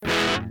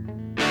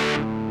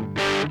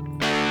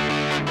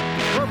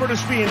Herbert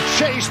is being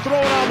chased,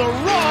 thrown on the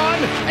run,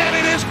 and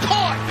it is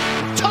caught.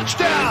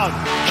 Touchdown,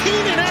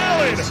 Keenan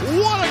Allen.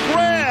 What a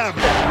grab.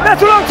 That's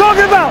what I'm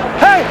talking about.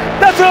 Hey,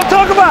 that's what I'm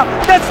talking about.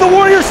 That's the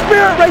warrior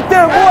spirit right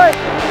there, boy.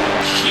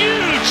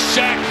 Huge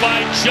sack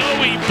by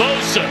Joey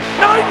Bosa.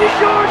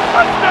 90-yard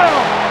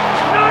touchdown.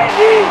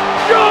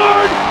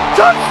 90-yard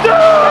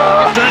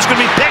touchdown. It's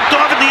going to be picked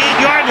off at the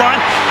 8-yard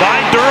line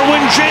by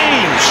Derwin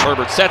James.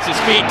 Herbert sets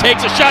his feet,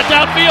 takes a shot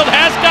downfield,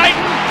 has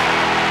Guyton.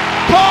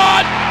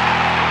 Caught!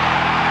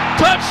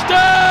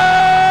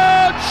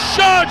 Touchdown,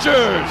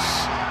 Chargers!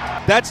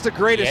 That's the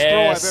greatest throw I've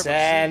ever Yes, seen.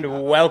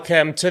 and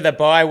welcome to the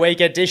bye-week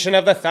edition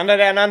of the Thunder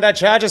Down Under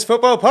Chargers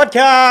Football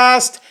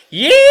Podcast.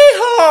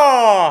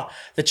 Yeehaw!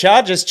 The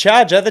Chargers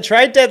charger the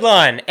trade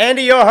deadline.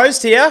 Andy, your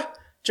host here,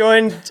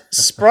 joined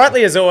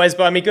sprightly as always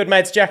by me good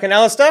mates Jack and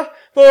Alistair.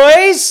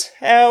 Boys,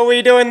 how are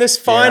we doing this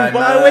fine G'day,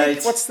 bye-week?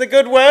 mate. What's the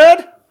good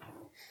word?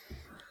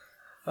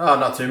 Oh,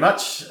 not too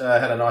much.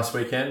 Had a nice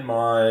weekend.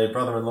 My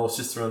brother-in-law,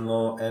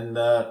 sister-in-law, and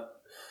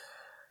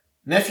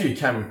nephew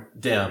came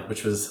down,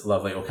 which was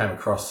lovely, or came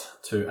across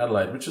to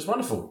Adelaide, which was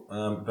wonderful.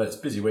 But it's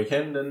a busy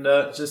weekend and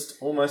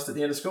just almost at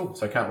the end of school,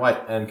 so can't wait.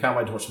 And can't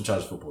wait to watch some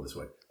Chargers football this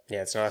week.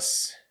 Yeah, it's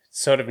nice.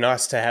 Sort of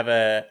nice to have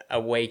a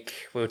week.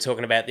 We were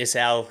talking about this,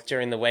 Al,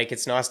 during the week.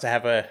 It's nice to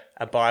have a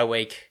bye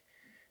week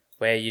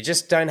where you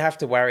just don't have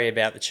to worry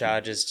about the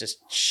Chargers just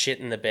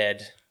shitting the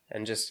bed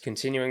and just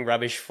continuing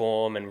rubbish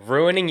form and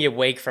ruining your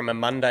week from a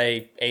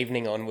Monday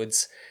evening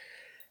onwards.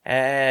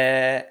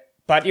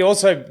 But you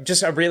also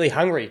just are really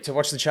hungry to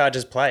watch the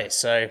Chargers play.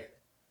 So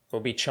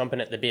we'll be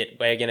chomping at the bit.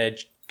 We're going to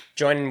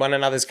join one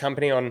another's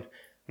company on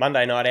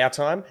Monday night our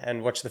time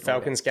and watch the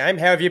Falcons game.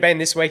 How have you been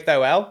this week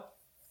though, Al?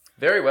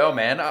 Very well,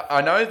 man.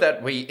 I know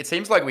that it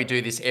seems like we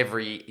do this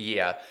every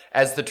year.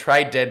 As the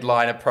trade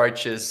deadline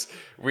approaches,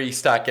 we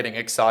start getting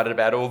excited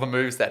about all the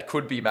moves that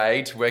could be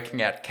made,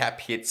 working out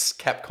cap hits,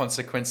 cap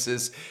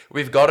consequences.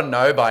 We've got to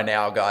know by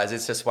now, guys,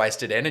 it's just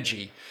wasted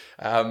energy.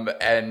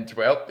 And,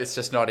 well, it's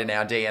just not in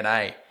our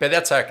DNA. But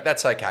that's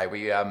okay.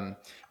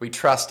 We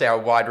trust our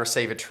wide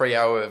receiver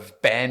trio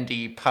of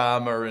Bandy,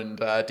 Palmer, and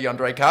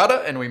DeAndre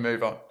Carter, and we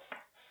move on.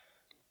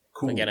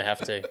 Cool. We're going to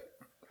have to.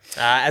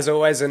 As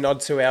always, a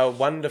nod to our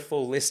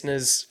wonderful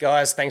listeners.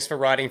 Guys, thanks for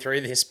riding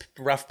through this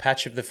rough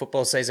patch of the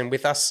football season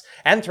with us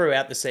and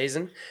throughout the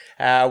season.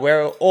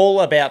 We're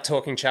all about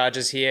talking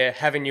Chargers here.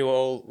 Having you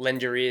all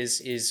lend your ears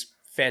is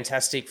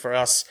fantastic for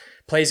us.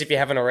 Please, if you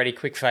haven't already,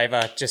 quick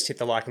favour, just hit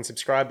the like and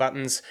subscribe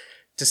buttons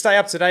to stay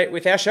up to date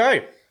with our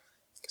show.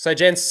 So,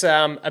 gents,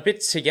 a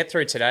bit to get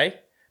through today.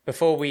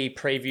 Before we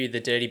preview the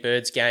Dirty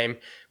Birds game,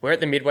 we're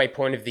at the midway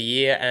point of the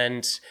year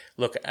and,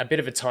 look, a bit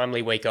of a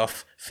timely week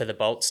off for the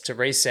Bolts to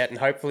reset and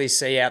hopefully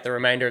see out the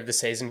remainder of the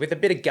season with a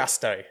bit of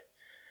gusto.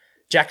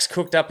 Jack's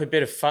cooked up a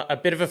bit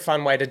of a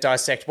fun way to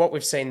dissect what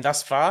we've seen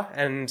thus far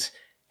and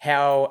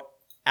how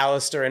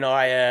Alistair and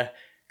I are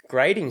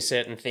grading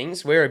certain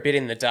things. We're a bit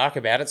in the dark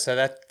about it, so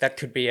that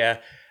could be a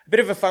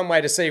bit of a fun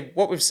way to see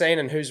what we've seen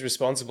and who's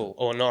responsible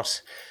or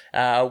not.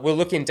 We'll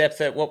look in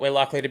depth at what we're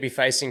likely to be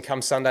facing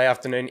come Sunday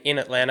afternoon in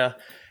Atlanta.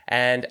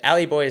 And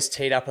Ali Boy has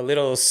teed up a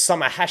little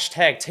summer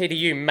hashtag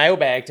TDU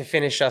mailbag to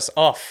finish us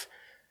off.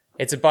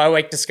 It's a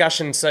bye-week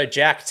discussion, so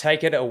Jack,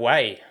 take it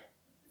away.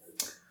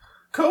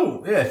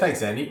 Cool. Yeah,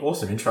 thanks, Andy.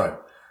 Awesome intro.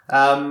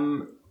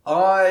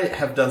 I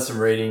have done some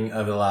reading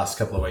over the last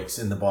couple of weeks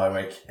in the bye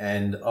week,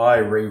 and I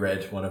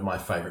reread one of my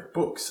favourite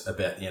books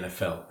about the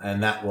NFL,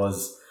 and that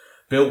was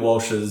Bill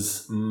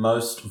Walsh's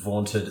most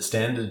vaunted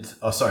standard.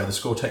 The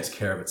score takes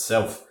care of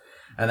itself.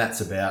 And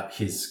that's about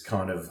his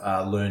kind of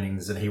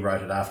learnings. And he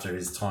wrote it after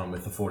his time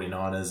with the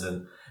 49ers.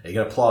 And it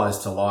applies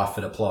to life.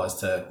 It applies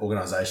to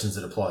organizations.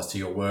 It applies to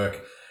your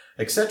work,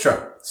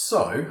 etc.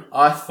 So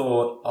I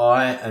thought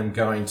I am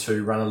going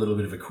to run a little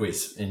bit of a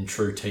quiz in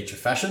true teacher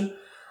fashion.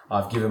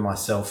 I've given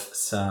myself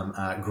some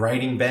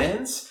grading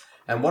bands.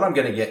 And what I'm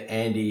going to get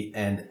Andy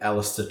and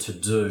Alistair to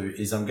do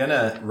is I'm going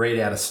to read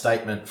out a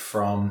statement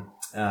from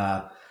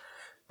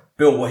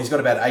Bill. Well, he's got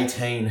about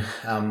 18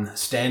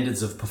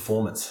 standards of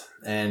performance,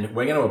 and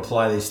we're going to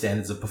apply these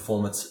standards of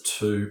performance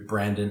to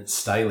Brandon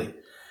Staley.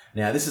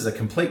 Now, this is a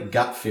complete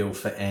gut feel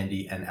for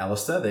Andy and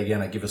Alistair. They're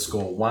going to give a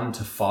score 1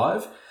 to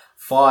 5,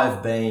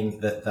 5 being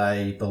that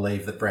they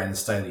believe that Brandon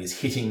Staley is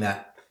hitting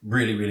that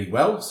really, really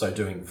well, so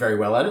doing very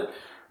well at it.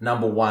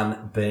 Number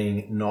 1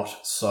 being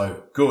not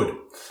so good.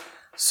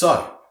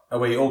 So, are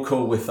we all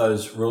cool with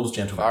those rules,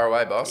 gentlemen? Far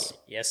away, boss.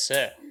 Yes,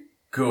 sir.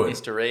 Good.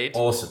 Mr. Reed.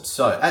 Awesome.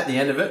 So at the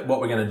end of it,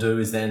 what we're going to do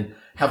is then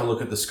have a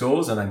look at the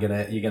scores, and you're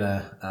going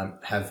to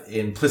have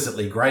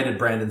implicitly graded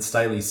Brandon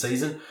Staley's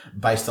season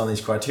based on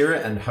these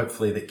criteria, and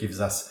hopefully that gives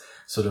us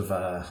sort of,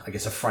 a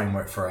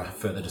framework for a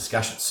further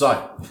discussion.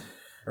 So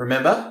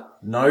remember,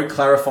 no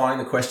clarifying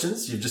the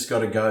questions. You've just got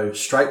to go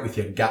straight with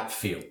your gut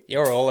feel.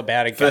 You're all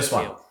about a gut First feel.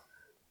 one.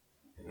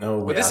 No,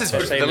 Well, this is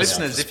for the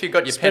listeners. If you've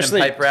got your pen and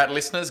Especially- paper out,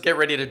 listeners, get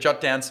ready to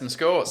jot down some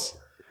scores.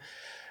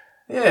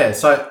 Yeah,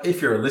 so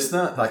if you're a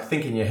listener, like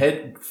think in your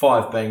head,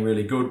 5 being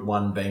really good,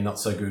 1 being not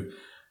so good.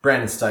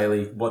 Brandon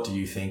Staley, what do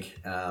you think?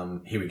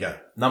 Here we go.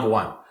 Number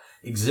 1.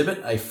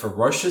 Exhibit a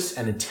ferocious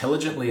and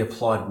intelligently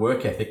applied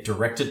work ethic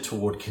directed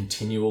toward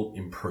continual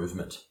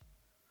improvement.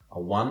 A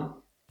 1,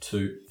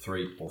 2,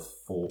 3, or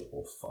 4,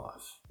 or 5.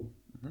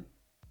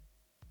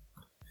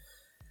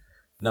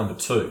 Number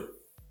 2.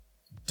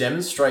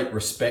 Demonstrate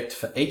respect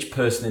for each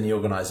person in the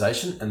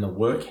organisation and the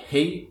work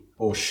he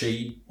or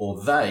she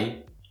or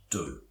they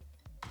do.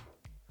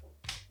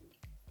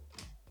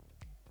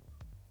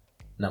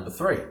 Number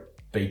 3.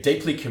 Be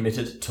deeply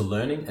committed to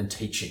learning and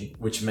teaching,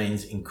 which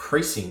means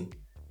increasing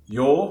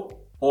your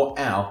or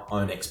our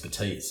own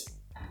expertise.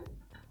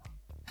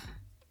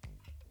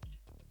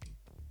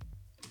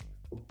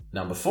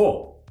 Number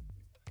 4.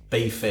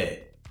 Be fair.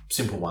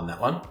 Simple one, that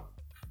one.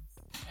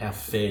 How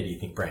fair do you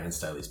think Brandon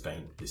Staley's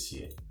been this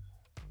year?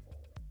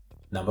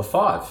 Number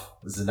 5.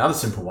 This is another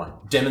simple one.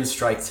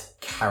 Demonstrates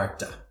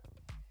character.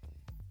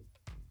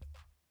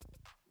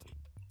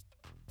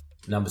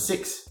 Number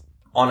 6.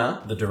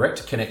 Honour the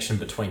direct connection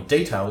between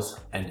details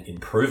and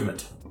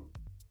improvement.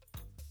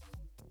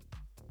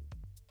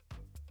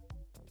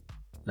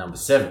 Number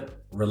 7.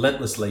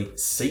 Relentlessly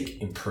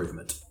seek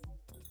improvement.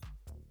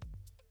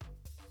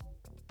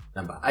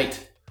 Number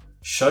 8.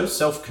 Show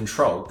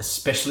self-control,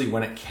 especially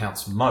when it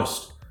counts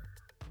most.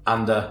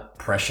 Under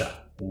pressure.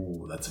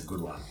 Ooh, that's a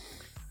good one.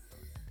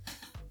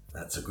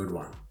 That's a good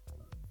one.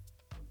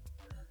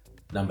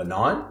 Number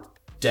 9.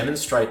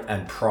 Demonstrate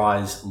and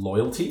prize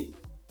loyalty.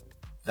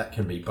 That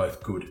can be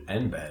both good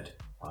and bad,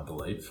 I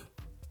believe.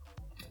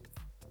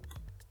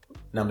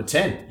 Number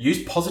 10.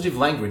 Use positive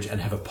language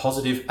and have a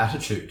positive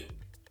attitude.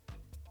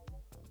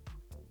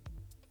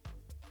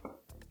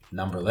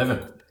 Number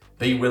 11.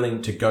 Be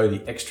willing to go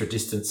the extra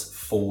distance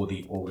for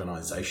the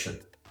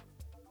organisation.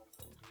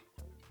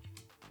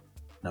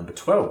 Number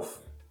 12.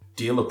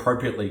 Deal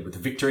appropriately with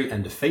victory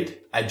and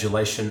defeat,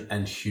 adulation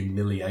and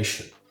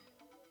humiliation.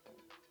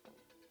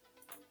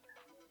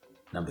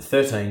 Number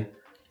 13.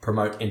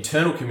 Promote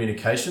internal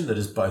communication that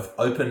is both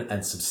open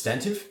and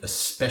substantive,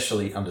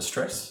 especially under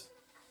stress.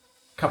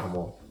 Couple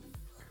more.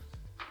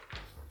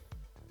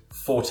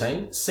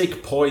 14.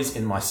 Seek poise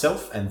in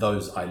myself and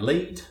those I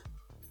lead.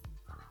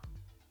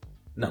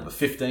 Number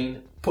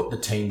 15. Put the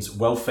team's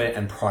welfare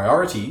and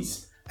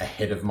priorities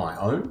ahead of my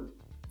own.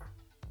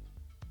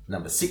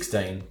 Number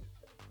 16.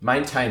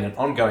 Maintain an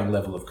ongoing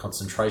level of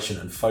concentration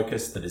and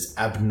focus that is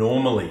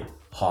abnormally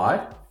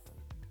high.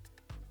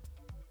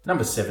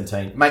 Number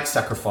 17. Make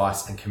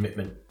sacrifice and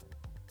commitment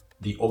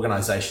the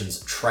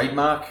organisation's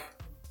trademark.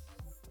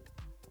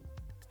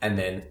 And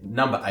then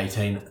number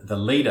 18. The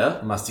leader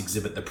must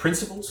exhibit the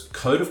principles,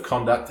 code of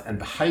conduct and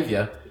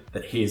behaviour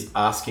that he is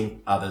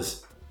asking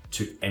others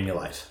to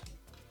emulate.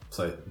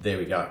 So there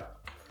we go.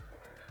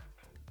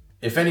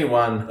 If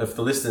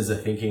the listeners are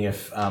thinking it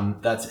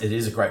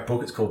is a great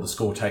book. It's called The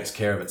Score Takes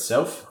Care of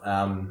Itself.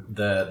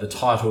 The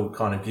title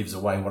kind of gives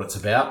away what it's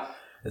about.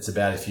 It's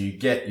about if you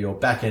get your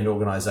back-end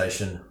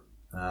organisation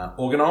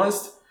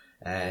organised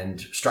and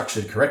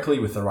structured correctly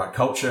with the right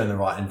culture and the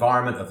right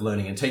environment of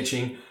learning and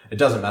teaching, it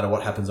doesn't matter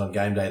what happens on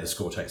game day, the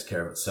score takes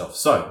care of itself.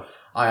 So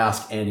I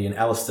ask Andy and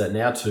Alistair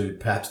now to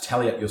perhaps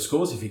tally up your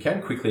scores, if you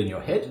can, quickly in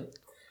your head,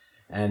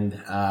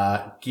 and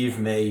give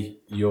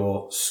me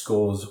your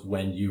scores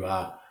when you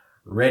are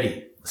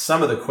ready.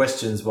 Some of the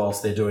questions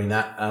whilst they're doing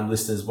that,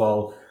 listeners,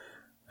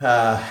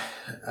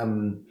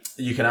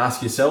 you can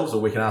ask yourselves,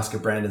 or we can ask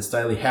of Brandon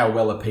Staley, how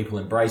well are people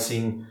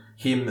embracing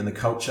him and the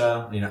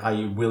culture? Are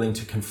you willing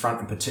to confront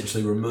and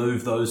potentially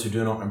remove those who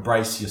do not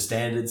embrace your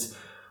standards?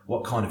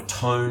 What kind of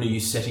tone are you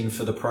setting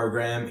for the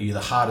program? Are you the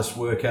hardest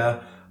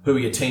worker? Who are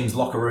your team's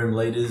locker room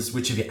leaders?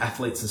 Which of your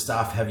athletes and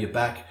staff have your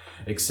back?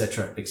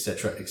 Etc.,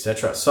 etc.,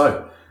 etc.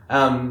 So,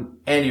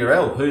 Andy or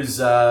El, who's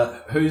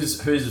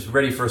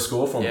ready for a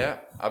score for me? Yeah,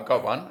 I've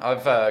got one.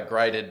 I've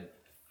graded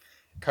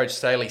Coach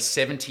Staley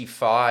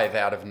 75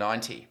 out of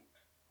 90.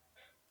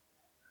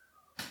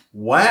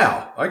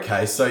 Wow.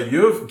 Okay, so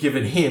you've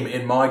given him,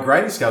 in my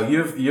grading scale,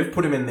 you've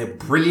put him in the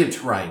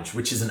brilliant range,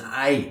 which is an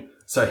A.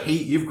 So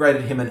you've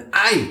graded him an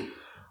A.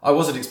 I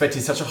wasn't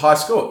expecting such a high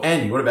score.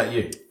 Andy, what about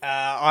you?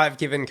 I've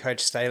given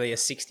Coach Staley a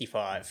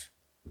 65.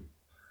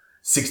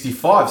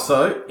 65.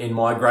 So in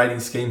my grading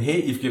scheme here,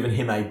 you've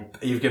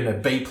given a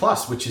B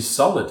plus, which is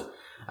solid.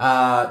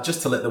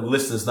 Just to let the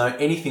listeners know,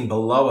 anything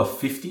below a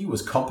 50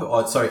 was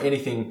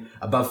anything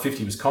above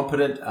 50 was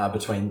competent.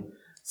 Between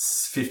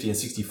 50 and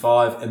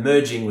 65,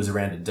 emerging was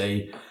around a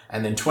D,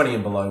 and then 20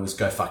 and below was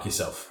go fuck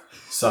yourself.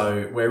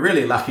 So we're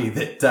really lucky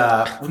that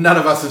none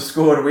of us have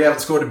scored. We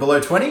haven't scored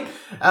below 20.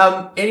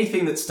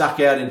 Anything that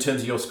stuck out in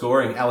terms of your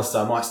scoring,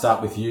 Alistair, I might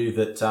start with you.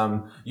 That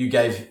you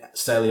gave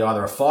Staley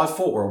either a 5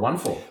 for or a 1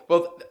 for.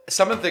 Well,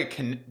 some of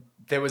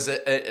there was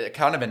a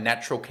kind of a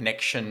natural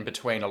connection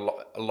between a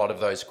lot of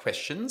those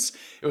questions.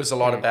 It was a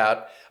lot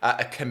about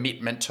a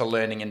commitment to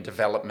learning and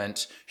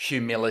development,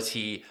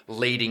 humility,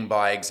 leading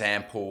by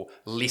example,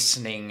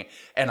 listening,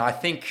 and I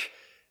think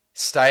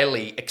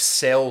Staley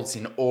excels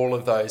in all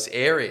of those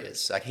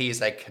areas. Like, he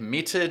is a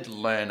committed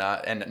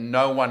learner, and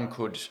no one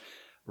could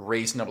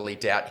reasonably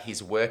doubt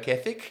his work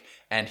ethic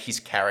and his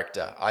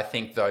character. I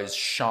think those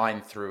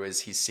shine through as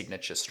his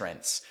signature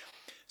strengths.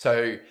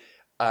 So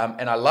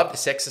And I love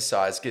this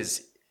exercise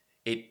because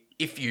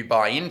if you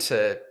buy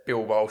into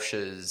Bill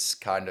Walsh's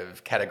kind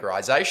of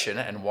categorization,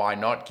 and why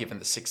not, given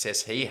the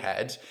success he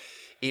had,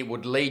 it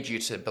would lead you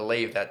to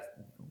believe that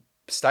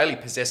Staley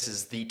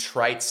possesses the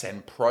traits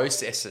and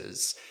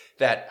processes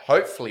that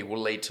hopefully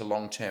will lead to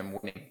long-term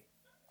winning.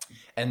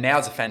 And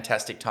now's a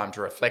fantastic time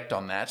to reflect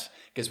on that,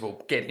 because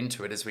we'll get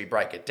into it as we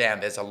break it down.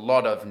 There's a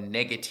lot of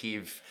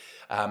negative,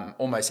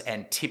 almost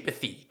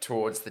antipathy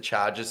towards the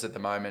Chargers at the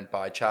moment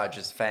by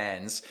Chargers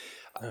fans.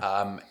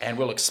 And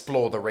we'll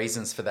explore the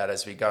reasons for that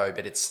as we go.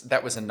 But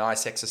that was a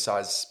nice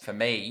exercise for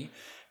me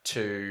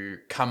to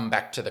come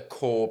back to the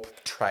core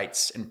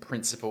traits and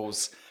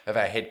principles of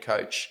our head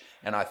coach.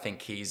 And I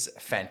think he's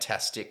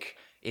fantastic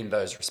in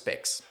those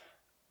respects.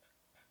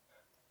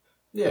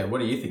 Yeah, what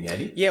do you think,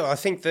 Andy? Yeah, well, I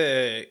think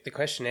the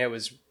questionnaire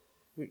was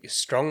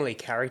strongly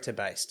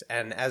character-based.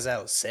 And as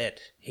Al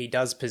said, he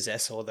does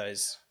possess all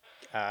those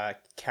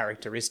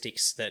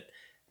characteristics that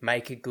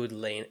make a good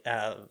leader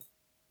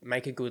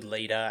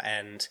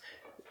and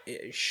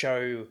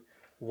show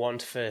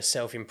want for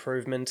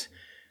self-improvement.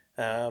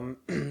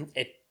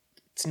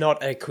 It's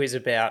not a quiz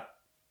about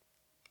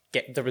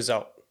get the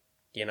result,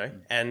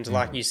 and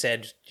like you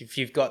said, if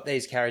you've got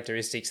these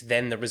characteristics,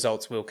 then the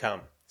results will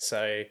come.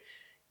 So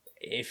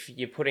if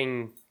you're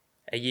putting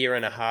a year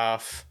and a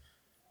half,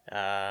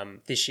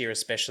 this year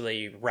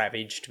especially,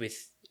 ravaged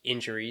with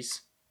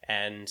injuries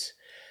and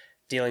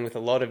dealing with a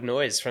lot of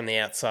noise from the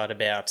outside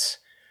about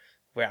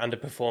we're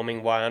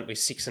underperforming, why aren't we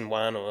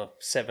 6-1 or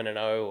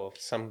 7-0 or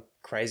some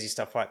crazy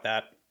stuff like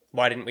that?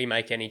 Why didn't we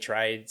make any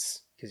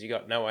trades? Because you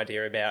got no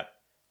idea about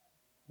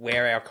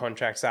where our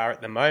contracts are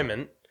at the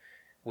moment,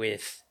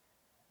 with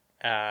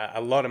a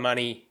lot of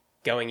money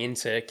going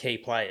into key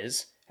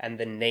players and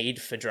the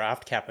need for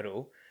draft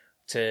capital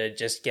to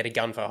just get a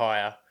gun for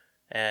hire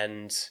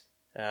and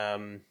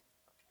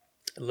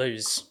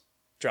lose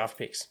draft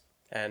picks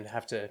and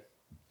have to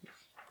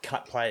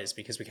cut players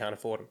because we can't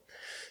afford them.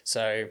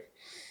 So,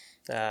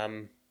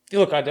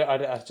 look,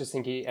 I do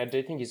think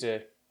he's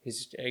a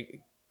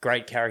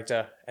great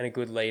character and a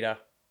good leader,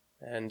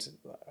 and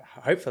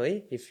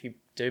hopefully, if you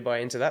do buy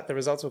into that, the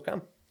results will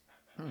come.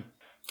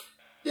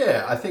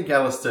 Yeah, I think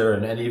Alistair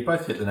and Andy, you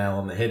both hit the nail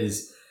on the head.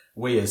 Is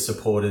we as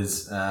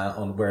supporters,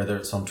 on whether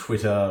it's on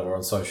Twitter or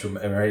on social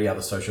or any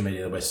other social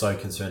media, we're so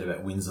concerned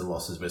about wins and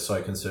losses. We're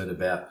so concerned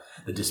about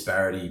the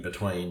disparity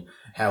between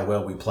how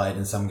well we played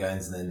in some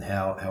games and then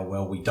how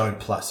well we don't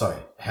play.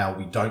 How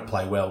we don't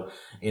play well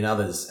in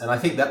others. And I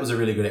think that was a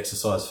really good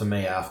exercise for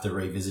me after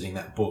revisiting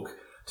that book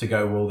to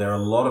go, well, there are a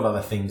lot of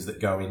other things that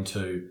go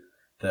into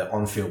the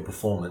on-field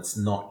performance,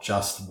 not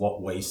just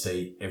what we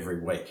see every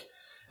week.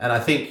 And I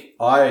think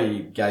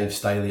I gave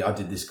Staley, I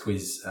did this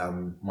quiz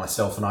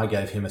myself, and I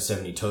gave him a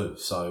 72.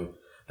 So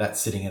that's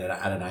sitting at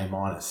an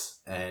A-.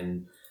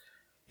 And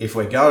if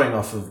we're going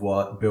off of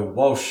what Bill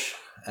Walsh,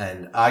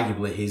 and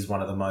arguably he's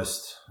one of the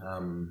most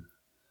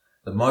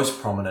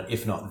prominent,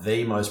 if not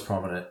the most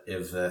prominent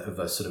of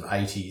the sort of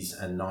 80s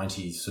and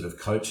 90s sort of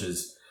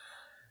coaches,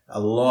 a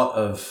lot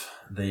of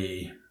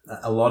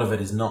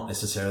it is not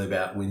necessarily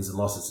about wins and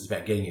losses. It's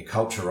about getting your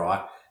culture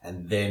right.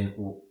 And then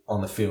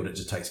on the field, it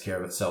just takes care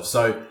of itself.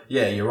 So,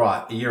 yeah, you're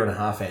right. A year and a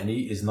half,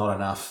 Andy, is not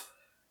enough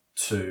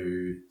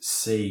to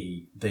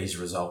see these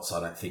results,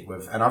 I don't think.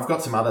 And I've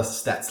got some other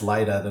stats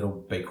later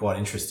that'll be quite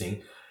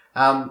interesting.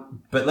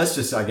 But let's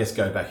just, I guess,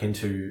 go back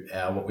into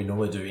what we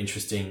normally do,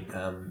 interesting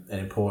and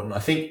important. I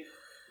think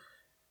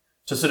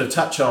to sort of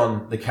touch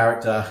on the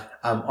character,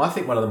 I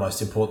think one of the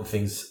most important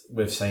things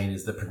we've seen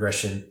is the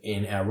progression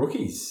in our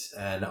rookies.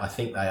 And I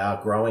think they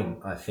are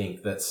growing. I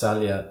think that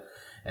Salia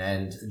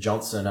and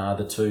Johnson are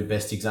the two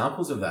best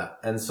examples of that.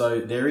 And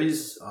so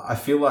I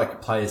feel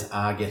like players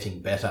are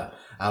getting better.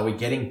 Are we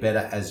getting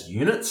better as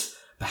units?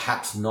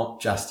 Perhaps not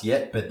just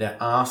yet, but there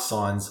are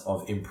signs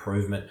of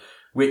improvement,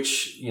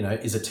 which,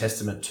 is a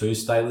testament to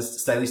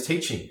Staley's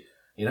teaching.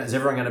 Is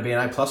everyone going to be an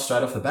A+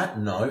 straight off the bat?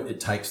 No,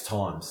 it takes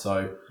time.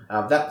 So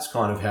that's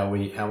kind of how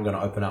I'm going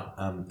to open up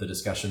the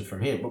discussion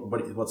from here.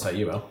 What say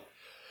you, Al?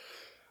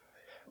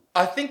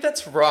 I think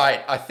that's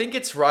right. I think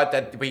it's right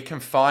that we can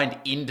find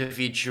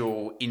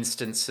individual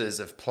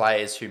instances of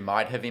players who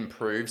might have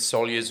improved.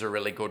 Solia's a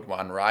really good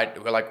one, right?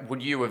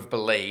 Would you have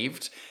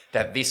believed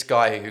that this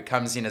guy who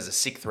comes in as a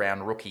 6th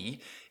round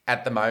rookie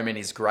at the moment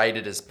is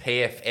graded as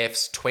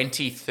PFF's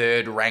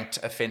 23rd ranked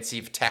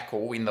offensive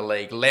tackle in the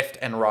league, left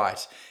and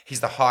right? He's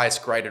the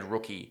highest graded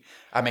rookie.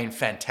 I mean,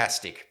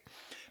 fantastic.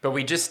 But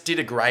we just did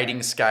a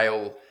grading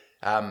scale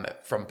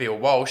from Bill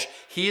Walsh.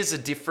 Here's a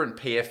different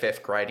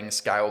PFF grading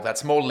scale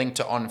that's more linked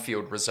to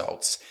on-field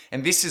results.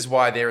 And this is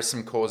why there are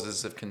some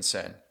causes of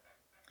concern.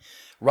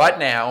 Right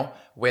now,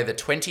 we're the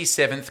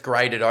 27th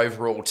graded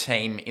overall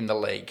team in the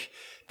league.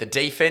 The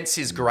defense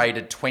is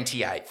graded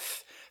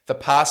 28th. The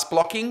pass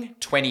blocking,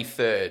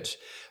 23rd.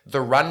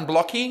 The run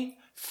blocking,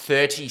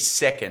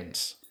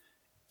 32nd.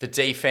 The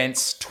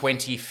defense,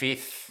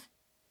 25th.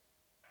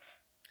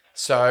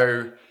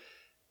 So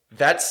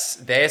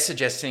they're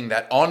suggesting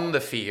that on the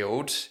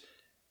field,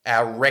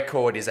 our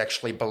record is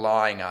actually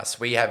belying us.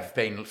 We have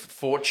been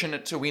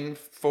fortunate to win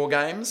 4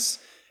 games.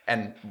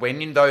 And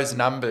when those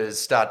numbers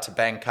start to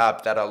bank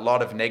up, that a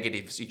lot of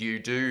negatives, you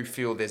do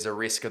feel there's a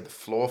risk of the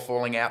floor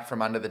falling out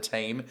from under the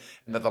team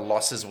and that the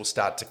losses will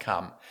start to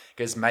come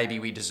because maybe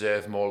we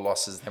deserve more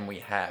losses than we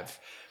have.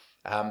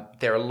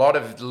 There are a lot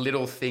of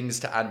little things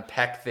to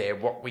unpack there,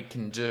 what we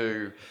can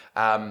do.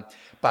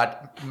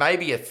 But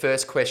maybe a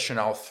first question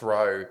I'll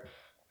throw,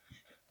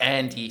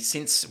 Andy,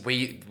 since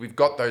we've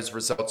got those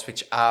results,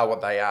 which are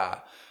what they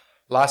are.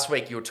 Last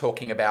week you were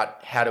talking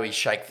about how do we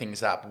shake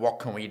things up? What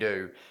can we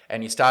do?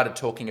 And you started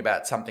talking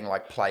about something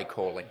like play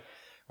calling.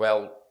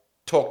 Well,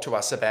 talk to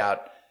us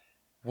about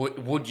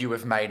would you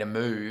have made a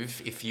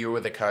move if you were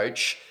the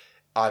coach,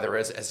 either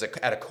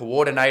at a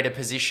coordinator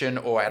position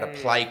or at a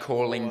play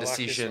calling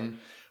decision?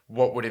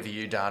 What would have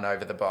you done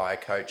over the bye,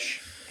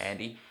 Coach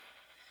Andy?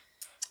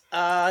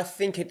 I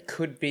think it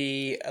could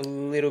be a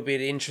little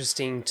bit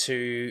interesting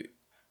to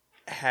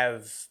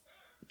have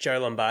Joe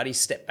Lombardi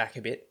step back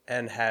a bit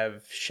and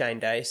have Shane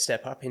Day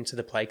step up into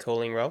the play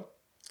calling role.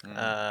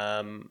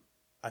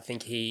 I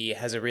think he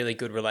has a really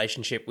good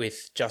relationship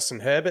with Justin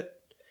Herbert.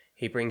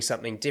 He brings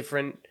something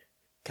different,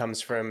 comes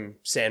from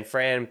San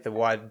Fran, the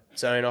wide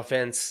zone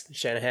offense,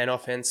 Shanahan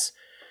offense.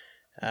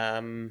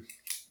 That's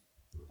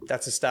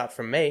a start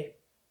from me.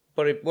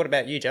 What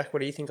about you, Jack? What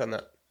do you think on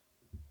that?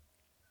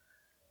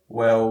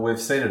 Well, we've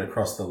seen it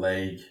across the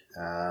league,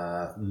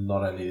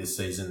 not only this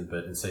season,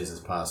 but in seasons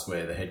past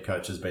where the head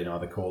coach has been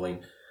either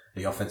calling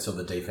the offense or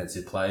the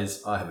defensive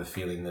plays. I have a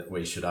feeling that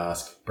we should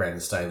ask Brandon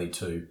Staley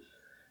to,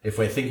 if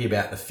we're thinking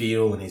about the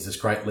feel and he's this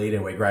great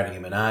leader, we're grading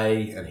him an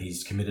A and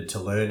he's committed to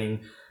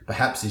learning.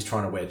 Perhaps he's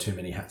trying to wear too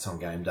many hats on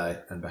game day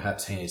and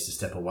perhaps he needs to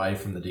step away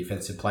from the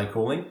defensive play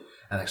calling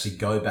and actually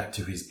go back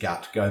to his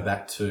gut, go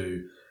back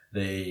to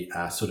the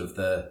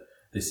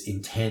this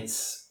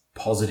intense,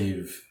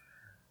 positive,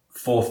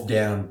 fourth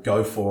down,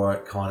 go for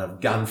it kind of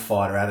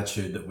gunfighter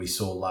attitude that we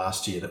saw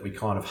last year, that we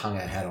kind of hung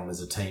our hat on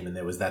as a team, and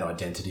there was that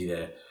identity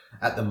there.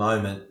 At the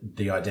moment,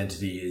 the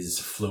identity is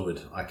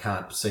fluid. I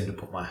can't seem to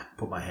put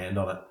my hand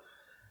on it.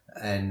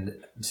 And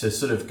to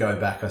sort of go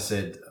back, I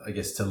said, I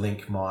guess to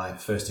link my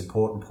first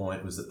important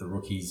point was that the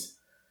rookies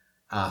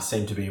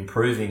seem to be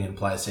improving and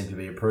players seem to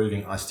be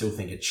improving. I still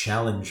think a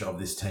challenge of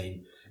this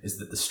team is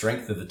that the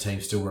strength of the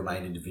team still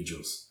remain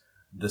individuals.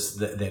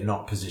 They're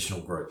not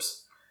positional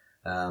groups.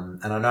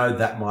 And I know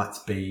that might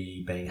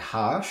be being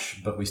harsh,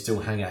 but we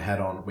still hang our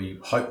hat on. We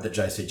hope that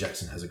JC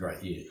Jackson has a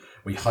great year.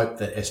 We hope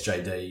that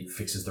SJD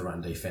fixes the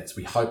run defense.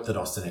 We hope that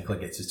Austin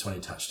Eckler gets his 20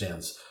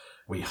 touchdowns.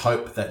 We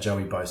hope that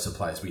Joey Bosa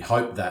plays. We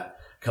hope that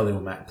Khalil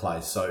Mack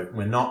plays. So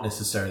we're not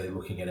necessarily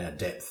looking at our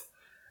depth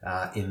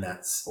in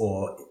that,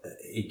 or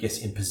I guess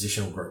in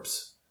positional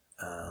groups.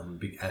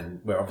 And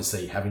we're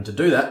obviously having to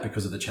do that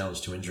because of the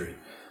challenge to injury.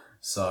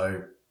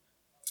 So,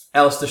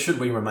 Alistair, should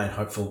we remain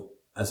hopeful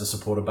as a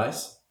supporter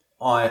base?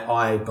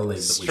 I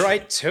believe that we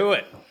Straight to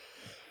it.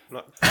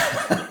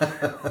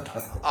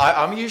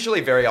 I'm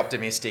usually very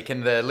optimistic,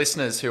 and the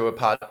listeners who are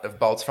part of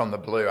Bolts from the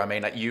Blue, I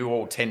mean, you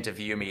all tend to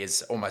view me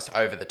as almost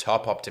over the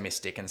top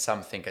optimistic, and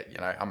some think,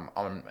 I'm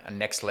on a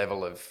next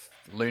level of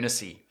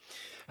lunacy.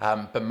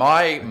 But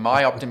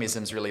my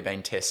optimism's really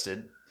been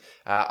tested.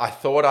 I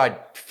thought I'd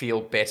feel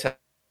better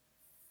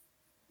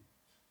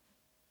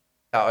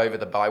over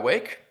the bye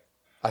week.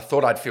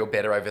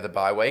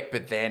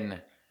 But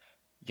then,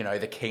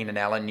 the Keenan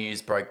Allen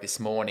news broke this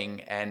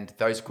morning, and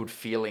those good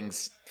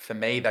feelings, for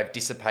me, they've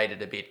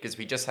dissipated a bit because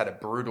we just had a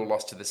brutal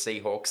loss to the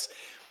Seahawks.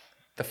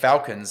 The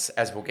Falcons,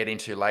 as we'll get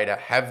into later,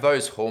 have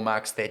those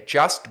hallmarks. They're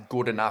just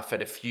good enough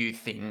at a few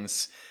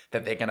things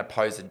that they're going to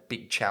pose a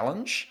big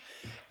challenge.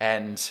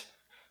 And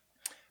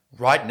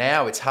right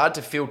now, it's hard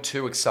to feel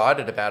too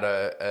excited about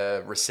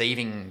a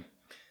receiving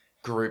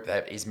group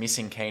that is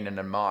missing Keenan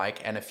and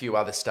Mike and a few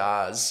other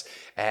stars.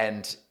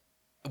 And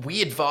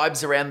weird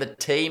vibes around the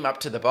team up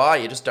to the bye.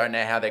 You just don't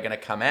know how they're going to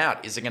come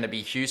out. Is it going to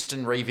be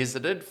Houston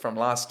revisited from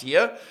last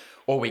year?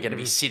 Or are we going to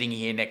be sitting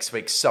here next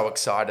week so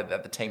excited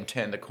that the team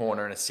turned the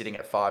corner and are sitting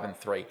at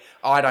 5-3?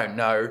 I don't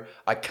know.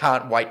 I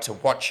can't wait to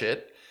watch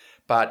it.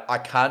 But I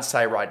can't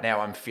say right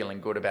now I'm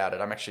feeling good about it.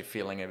 I'm actually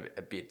feeling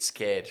a bit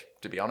scared,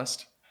 to be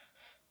honest.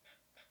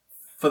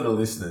 For the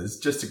listeners,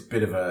 just as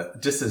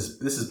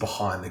this is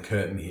behind the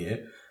curtain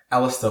here,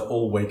 Alistair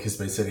all week has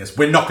been telling us,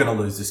 we're not going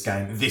to lose this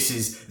game. This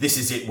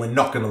is it. We're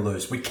not going to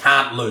lose. We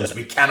can't lose.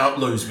 We cannot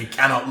lose. We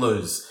cannot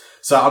lose.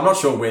 So I'm not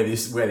sure where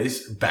this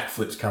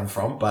backflips come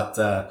from,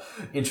 but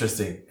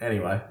interesting.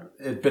 Anyway,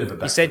 a bit of a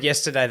backflip. You said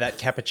yesterday that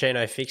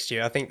cappuccino fixed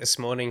you. I think this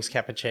morning's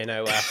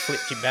cappuccino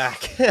flipped you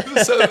back.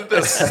 So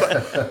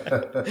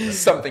there's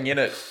something in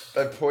it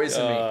that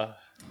poisoned me.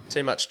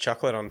 Too much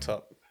chocolate on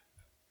top.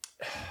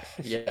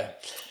 Yeah.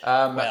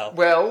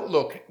 Well,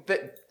 look,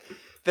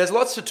 there's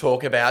lots to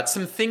talk about.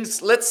 Some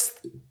things, let's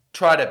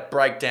try to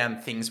break down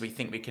things we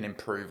think we can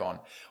improve on.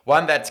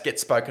 One that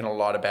gets spoken a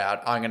lot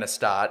about, I'm going to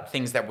start,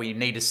 things that we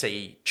need to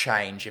see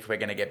change if we're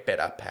going to get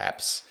better,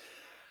 perhaps.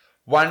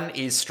 One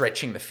is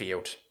stretching the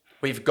field.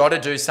 We've got to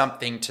do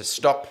something to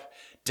stop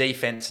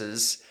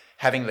defenses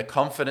having the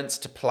confidence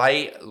to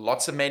play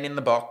lots of men in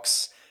the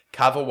box,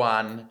 cover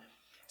one,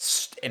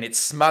 and it's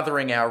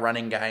smothering our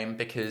running game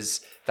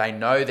because they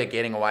know they're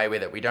getting away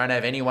with it. We don't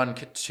have anyone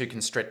who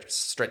can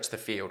stretch the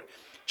field.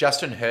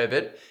 Justin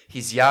Herbert,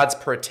 his yards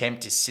per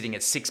attempt is sitting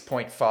at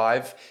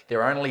 6.5.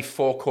 There are only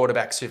 4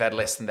 quarterbacks who've had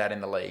less than that in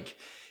the league.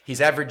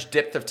 His average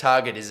depth of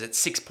target is at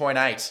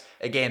 6.8.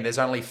 Again, there's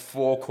only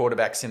 4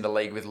 quarterbacks in the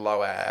league with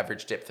lower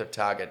average depth of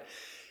target.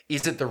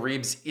 Is it the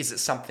ribs? Is it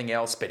something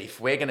else? But if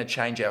we're going to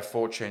change our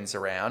fortunes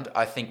around,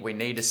 I think we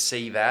need to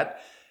see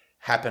that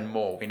happen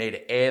more. We need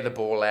to air the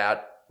ball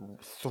out,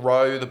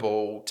 throw the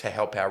ball to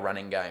help our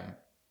running game.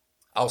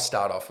 I'll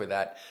start off with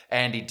that.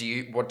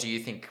 Andy, what do you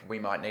think we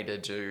might need to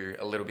do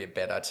a little bit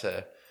better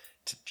to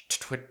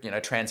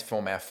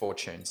transform our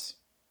fortunes?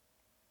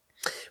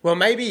 Well,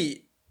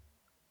 maybe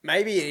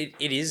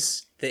it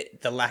is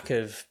the lack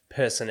of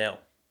personnel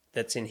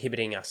that's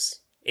inhibiting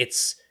us.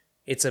 It's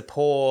a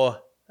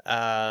poor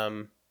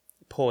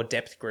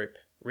depth group,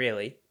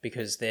 really,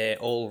 because they're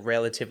all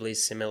relatively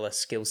similar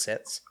skill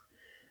sets.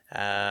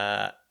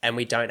 And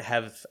we don't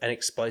have an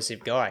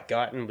explosive guy.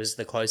 Guyton was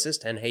the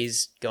closest, and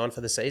he's gone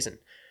for the season.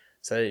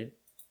 So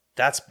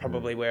that's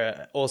probably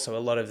where also a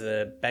lot of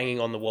the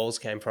banging on the walls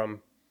came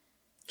from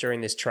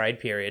during this trade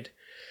period.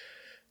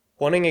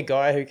 Wanting a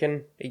guy who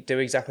can do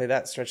exactly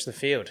that, stretch the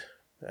field.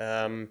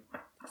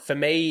 For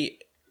me,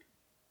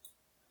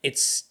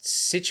 it's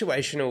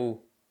situational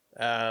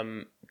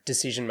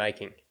decision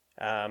making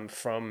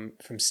from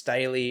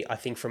Staley. I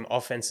think from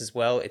offense as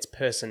well. It's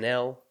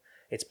personnel.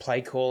 It's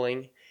play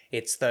calling.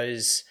 It's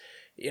those,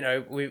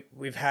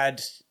 we've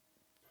had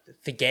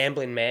the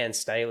gambling man,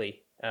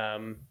 Staley,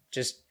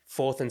 just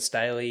 4th and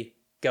Staley,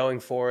 going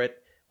for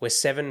it. We're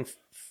 7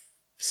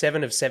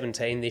 of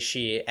 17 this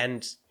year,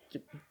 and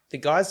the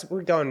guys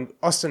were going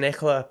Austin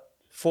Eckler,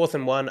 4th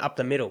and 1 up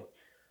the middle.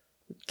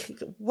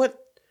 What?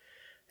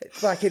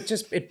 Like,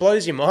 it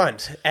blows your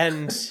mind,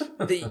 and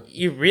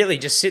you really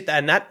just sit there,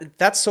 and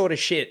that sort of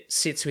shit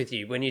sits with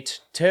you when you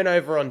turn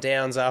over on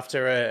downs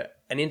after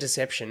an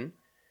interception,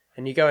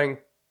 and you're going,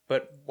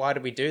 but why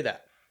did we do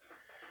that?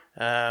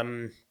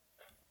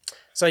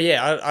 So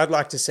yeah, I'd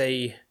like to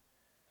see,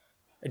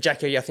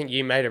 Jackie, I think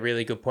you made a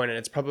really good point, and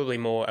it's probably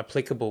more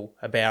applicable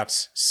about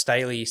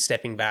Staley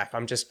stepping back.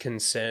 I'm just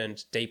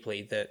concerned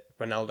deeply that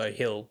Ronaldo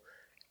Hill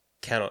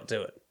cannot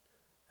do it.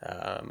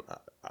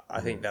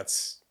 I think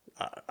that's,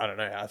 I don't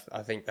know,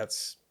 I think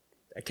that's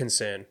a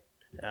concern.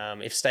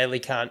 If Staley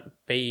can't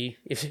be,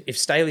 if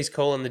Staley's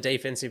calling the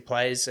defensive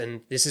plays,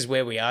 and this is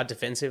where we are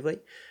defensively,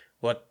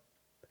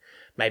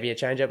 maybe a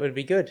change-up would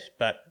be good,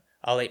 but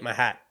I'll eat my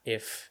hat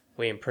if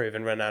we improve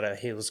and Ronaldo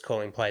Hill's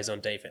calling plays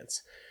on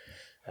defense.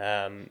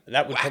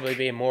 That would probably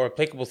be a more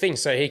applicable thing,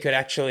 so he could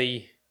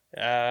actually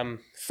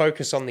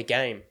focus on the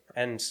game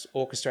and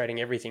orchestrating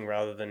everything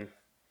rather than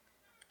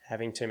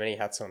having too many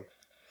hats on.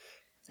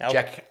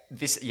 Jack,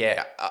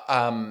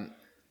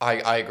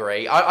 I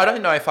agree. I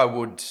don't know if I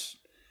would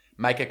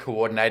make a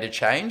coordinated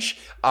change.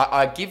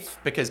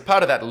 Because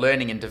part of that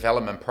learning and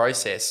development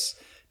process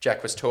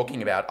Jack was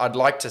talking about, I'd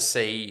like to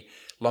see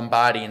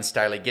Lombardi and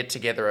Staley get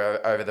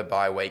together over the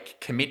bye week,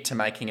 commit to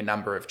making a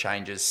number of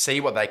changes,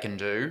 see what they can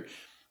do,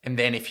 and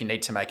then if you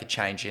need to make a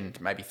change in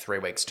maybe 3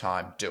 weeks'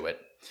 time, do it.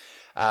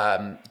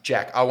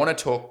 Jack, I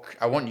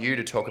want you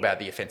to talk about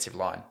the offensive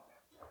line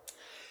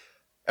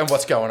and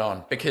what's going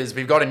on, because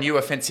we've got a new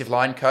offensive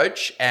line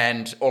coach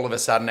and all of a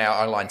sudden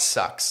our O-line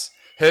sucks.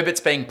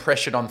 Herbert's being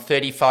pressured on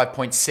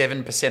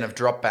 35.7% of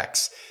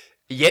dropbacks,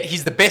 yet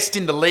he's the best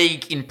in the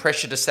league in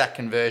pressure to sack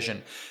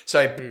conversion.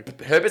 So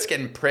Herbert's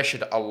getting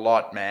pressured a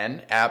lot,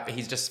 man.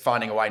 He's just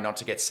finding a way not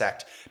to get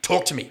sacked.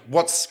 Talk to me.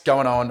 What's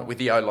going on with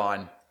the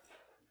O-line?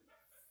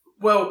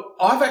 Well,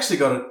 I've actually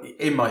got it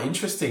in my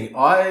interesting.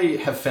 I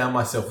have found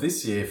myself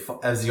this year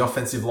as the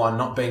offensive line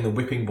not being the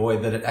whipping boy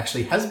that it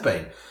actually has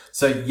been.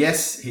 So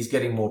yes, he's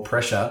getting more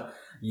pressure.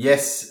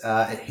 Yes,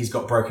 he's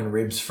got broken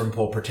ribs from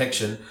poor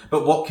protection.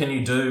 But what can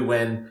you do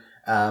when,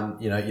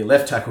 your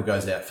left tackle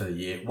goes out for the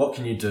year? What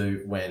can you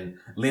do when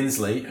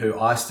Lindsley, who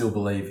I still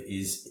believe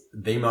is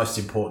the most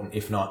important,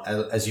 if not,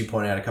 as you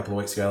pointed out a couple of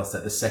weeks ago,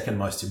 Alistair, the second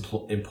most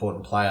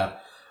important player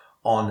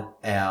on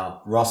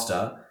our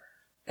roster,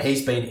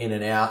 he's been in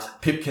and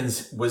out.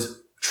 Pipkins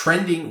was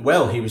trending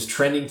well. He was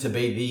trending to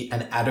be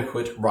an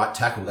adequate right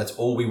tackle. That's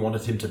all we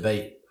wanted him to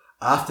be.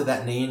 After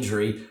that knee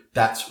injury,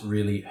 that's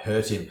really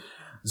hurt him.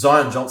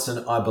 Zion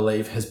Johnson, I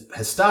believe,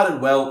 has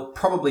started well,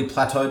 probably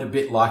plateaued a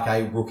bit like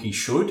a rookie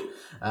should,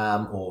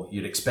 or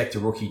you'd expect a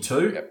rookie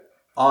to. Yep.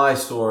 I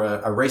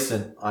saw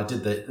I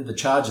did the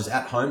Chargers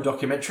at home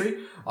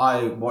documentary.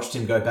 I watched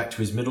him go back to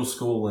his middle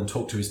school and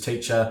talk to his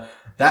teacher.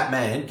 That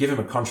man, give him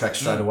a contract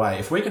straight away.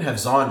 If we can have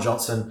Zion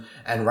Johnson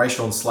and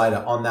Rashawn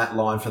Slater on that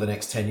line for the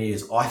next 10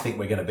 years, I think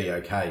we're going to be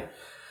okay.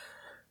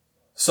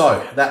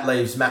 So that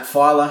leaves Matt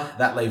Filer,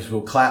 that leaves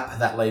Will Clapp,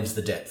 that leaves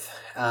the depth.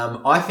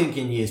 I think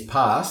in years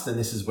past, and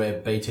this is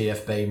where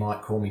BTFB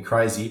might call me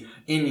crazy,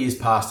 in years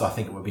past, I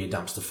think it would be a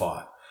dumpster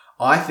fire.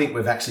 I think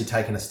we've actually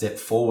taken a step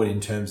forward in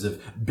terms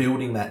of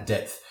building that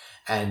depth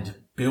and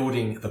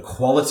building the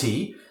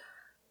quality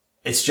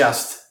It's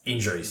just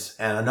injuries.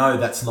 And I know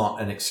that's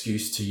not an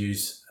excuse to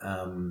use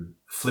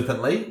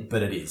flippantly,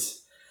 but it is.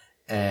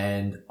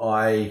 And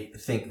I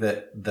think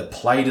that the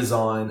play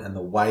design and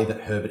the way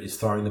that Herbert is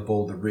throwing the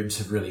ball, the ribs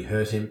have really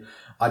hurt him.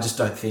 I just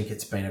don't think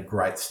it's been a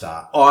great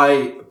start.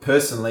 I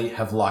personally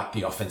have liked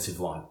the offensive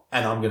line,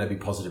 and I'm going to be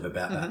positive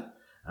about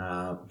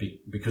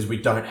that because we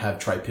don't have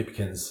Trey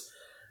Pipkins.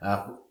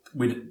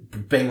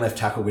 Being left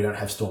tackle, we don't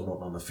have Storm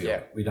Norton on the field.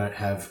 Yeah. We don't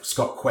have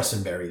Scott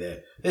Quessenberry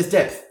there. There's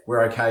depth.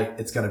 We're okay.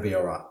 It's going to be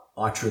all right.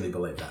 I truly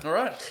believe that. All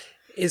right.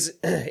 Is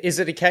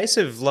it a case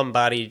of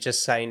Lombardi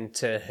just saying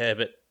to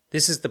Herbert,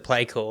 this is the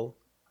play call,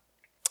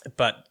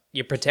 but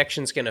your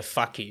protection's going to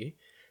fuck you,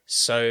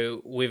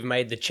 so we've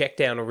made the check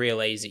down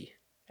real easy,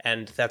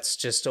 and that's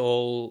just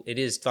all it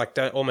is. Like,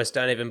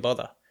 don't even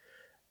bother.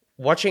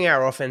 Watching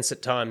our offense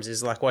at times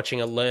is like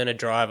watching a learner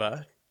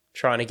driver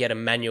trying to get a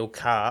manual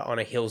car on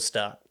a hill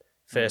start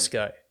first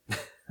go.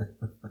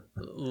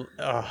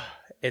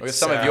 With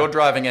some of your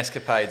driving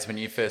escapades when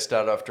you first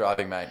started off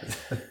driving, mate.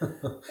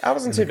 I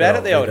wasn't too bad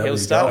at the old hill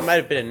start. I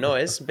made a bit of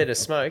noise, a bit of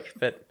smoke,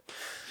 but...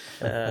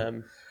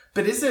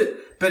 But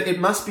it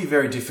must be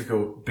very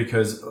difficult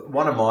because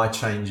one of my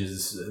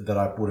changes that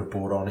I would have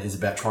brought on is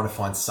about trying to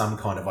find some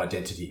kind of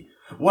identity.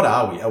 What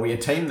are we? Are we a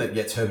team that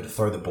gets Herbert to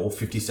throw the ball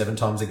 57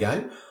 times a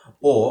game?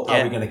 Or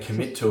are we going to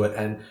commit to it?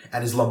 And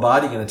is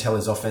Lombardi going to tell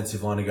his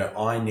offensive line to go,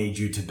 I need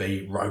you to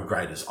be road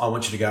graders. I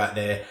want you to go out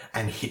there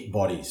and hit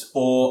bodies.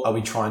 Or are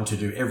we trying to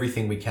do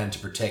everything we can to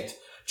protect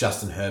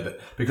Justin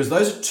Herbert? Because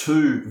those are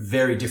two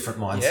very different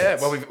mindsets.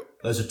 Yeah, well,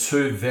 those are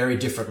two very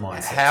different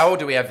mindsets. How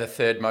do we have the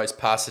third most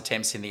pass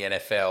attempts in the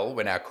NFL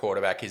when our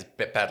quarterback is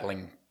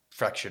battling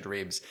fractured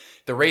ribs?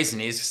 The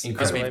reason is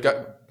because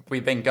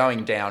we've been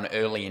going down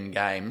early in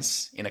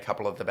games in a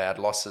couple of the bad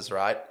losses,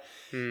 right?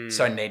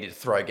 So needed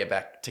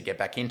to get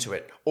back into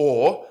it.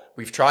 Or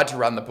we've tried to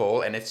run the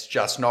ball and it's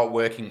just not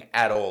working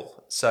at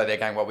all. So they're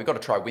going, well, we've got to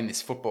try win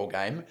this football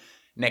game.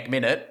 Next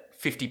minute,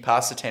 50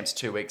 pass attempts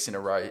 2 weeks in a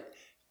row.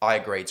 I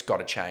agree, it's got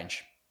to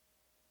change.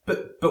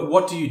 But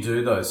what do you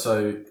do though?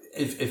 So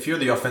if you're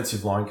the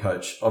offensive line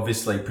coach,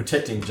 obviously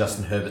protecting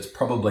Justin Herbert's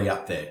probably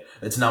up there.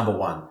 It's number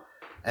one.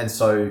 And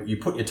so you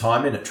put your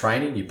time in at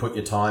training, you put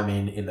your time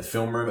in the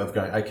film room of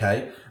going,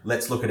 okay,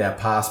 let's look at our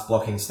pass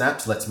blocking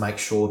snaps. Let's make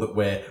sure that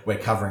we're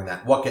covering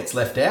that. What gets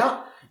left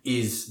out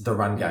is the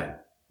run game.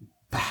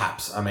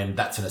 Perhaps. I mean,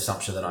 that's an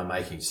assumption that I'm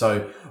making.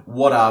 So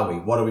what are we?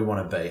 What do we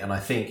want to be? And I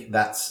think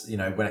that's,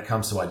 when it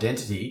comes to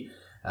identity,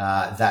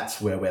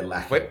 that's where we're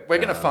lacking. We're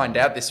going to find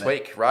out this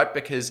week, right?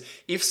 Because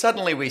if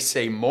suddenly we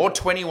see more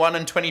 21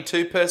 and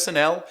 22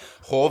 personnel,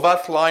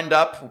 Horvath lined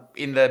up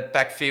in the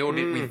backfield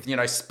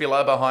with,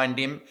 Spiller behind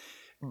him,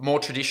 more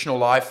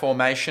traditional I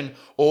formation,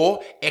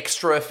 or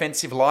extra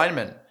offensive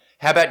linemen.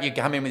 How about you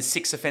come in with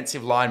 6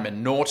 offensive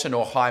linemen, Norton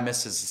or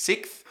Hymas as a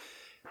 6th,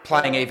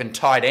 playing even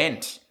tight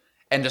end,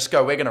 and just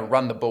go, we're going to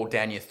run the ball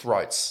down your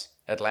throats.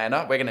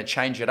 Atlanta, we're going to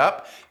change it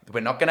up.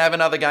 We're not going to have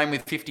another game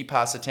with 50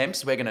 pass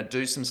attempts. We're going to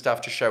do some stuff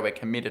to show we're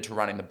committed to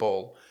running the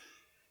ball.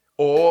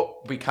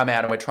 Or we come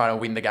out and we're trying to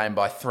win the game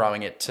by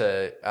throwing it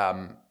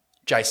to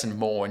Jason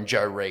Moore and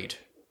Joe Reed.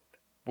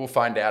 We'll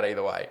find out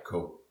either way.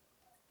 Cool.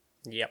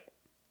 Yep.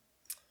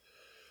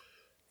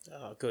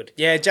 Oh, good.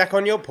 Yeah, Jack,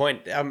 on your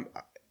point,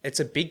 it's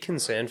a big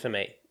concern for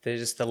me. There's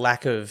just the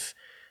lack of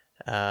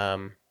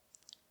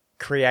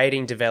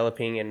creating,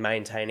 developing, and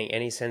maintaining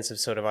any sense of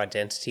sort of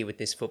identity with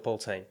this football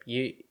team.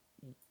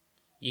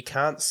 You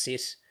can't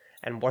sit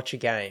and watch a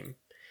game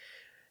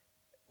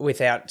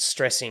without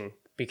stressing,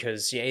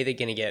 because you're either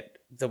going to get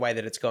the way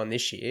that it's gone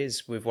this year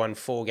is we've won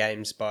 4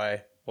 games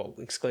by, well,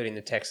 excluding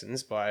the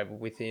Texans, by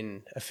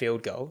within a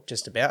field goal,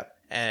 just about,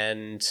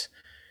 and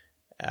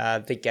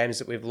the games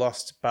that we've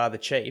lost, bar the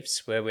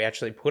Chiefs, where we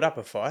actually put up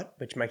a fight,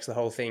 which makes the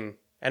whole thing,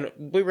 and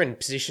we were in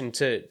position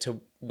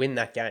to win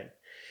that game.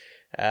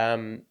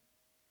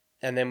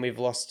 And then we've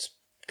lost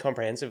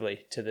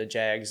comprehensively to the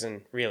Jags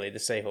and really the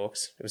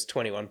Seahawks. It was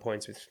 21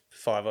 points with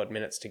 5 odd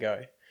minutes to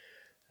go.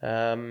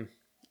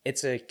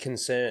 It's a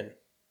concern.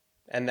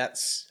 And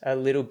that's a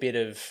little bit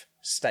of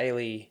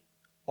Staley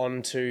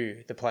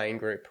onto the playing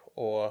group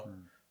or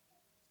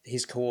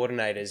his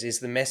coordinators. Is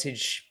the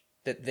message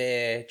that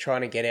they're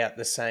trying to get out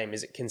the same?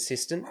 Is it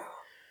consistent?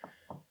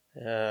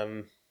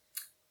 Can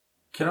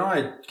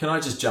I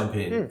just jump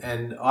in?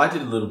 And I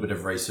did a little bit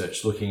of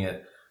research looking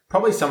at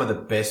probably some of the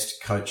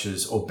best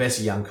coaches or best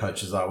young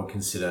coaches I would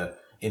consider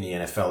in the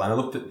NFL. And I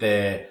looked at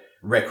their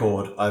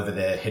record over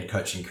their head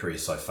coaching career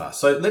so far.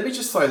 So let me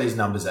just throw these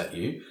numbers at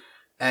you.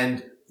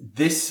 And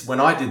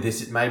when I did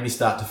this, it made me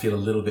start to feel a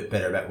little bit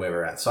better about where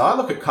we're at. So I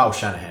look at Kyle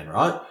Shanahan,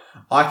 right?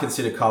 I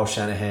consider Kyle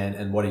Shanahan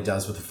and what he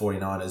does with the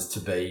 49ers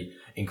to be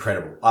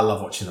incredible. I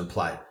love watching them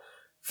play.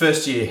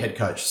 First year head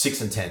coach,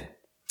 6-10.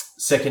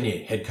 Second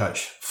year head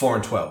coach,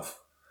 4-12.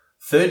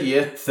 Third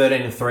year,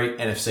 13-3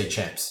 NFC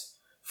champs.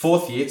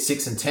 Fourth year,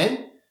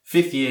 6-10.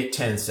 Fifth year,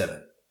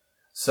 10-7.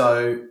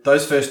 So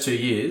those first 2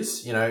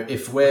 years,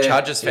 if we're...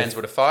 Chargers fans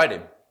would have fired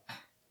him.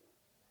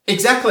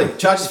 Exactly.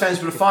 Chargers fans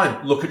would have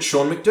fired him. Look at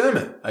Sean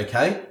McDermott,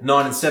 okay?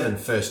 9-7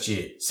 first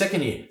year.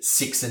 Second year,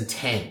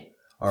 6-10.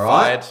 All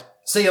right. Fired.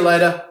 See you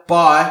later.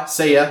 Bye.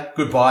 See ya.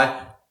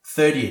 Goodbye.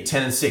 Third year,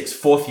 10-6.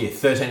 Fourth year,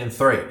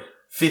 13-3.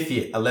 Fifth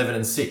year,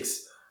 11-6.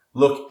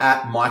 Look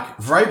at Mike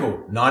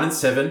Vrabel,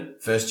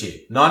 9-7, first year.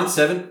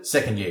 9-7,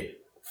 second year.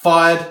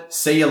 Fired.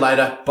 See you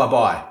later.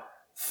 Bye-bye.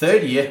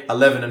 Third year,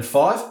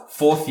 11-5.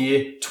 Fourth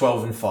year,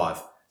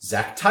 12-5.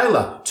 Zach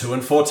Taylor,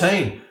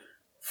 2-14.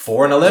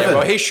 4-11. Yeah,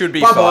 well, he should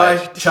be Bye-bye,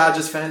 fired.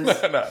 Chargers fans.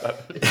 No.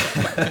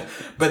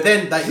 But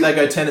then they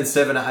go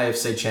 10-7 at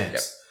AFC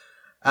champs.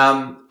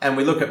 And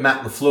we look at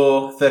Matt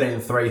LaFleur,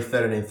 13-3,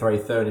 13-3,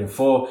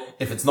 13-4.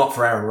 If it's not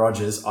for Aaron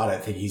Rodgers, I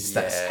don't think he's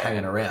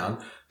hanging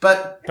around.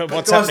 But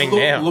what's guys, happening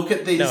now? Look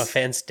at these. No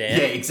offense, Dan.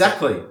 Yeah,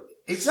 exactly.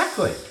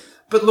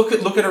 But look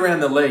at around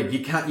the league.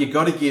 You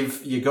got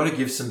to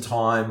give some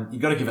time. You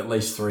got to give at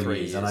least 3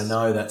 years. And I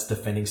know that's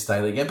defending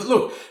Staley again. But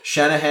look,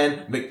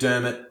 Shanahan,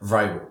 McDermott,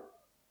 Vrabel.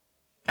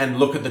 And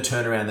look at the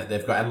turnaround that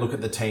they've got, and look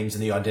at the teams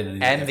and the identity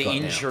that And they've the got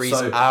injuries now.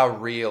 So, are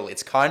real.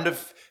 It's kind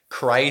of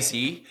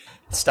crazy.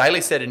 Staley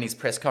said in his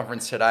press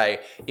conference today,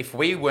 if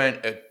we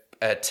weren't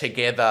a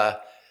together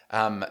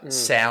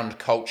sound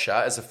culture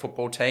as a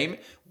football team,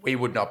 we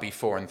would not be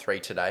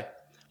 4-3 today.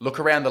 Look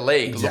around the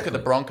league. Exactly. Look at the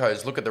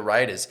Broncos. Look at the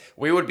Raiders.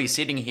 We would be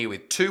sitting here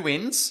with 2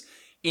 wins,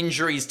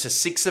 injuries to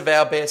 6 of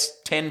our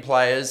best 10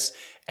 players,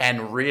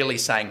 and really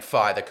saying,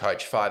 fire the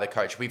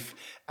coach. We've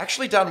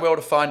actually done well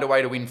to find a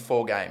way to win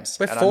 4 games.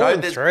 We're And I know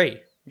 4-3.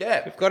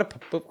 Yeah. We've got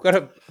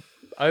a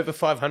over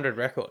 500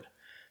 record.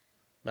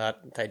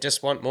 But they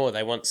just want more.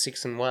 They want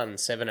 6-1,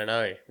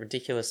 7-0.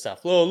 Ridiculous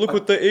stuff. Oh, look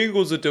what the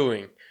Eagles are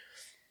doing.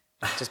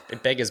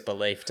 It beggars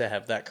belief to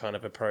have that kind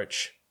of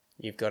approach.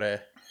 You've got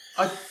to...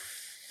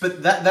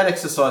 But that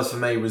exercise for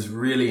me was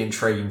really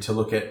intriguing to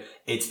look at.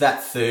 It's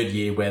that third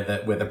year where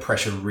the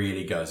pressure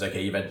really goes.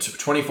 Okay, you've had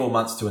 24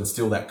 months to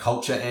instill that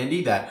culture,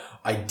 Andy, that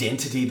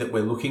identity that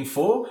we're looking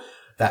for,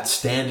 that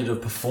standard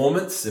of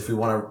performance. If we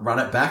want to run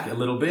it back a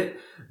little bit,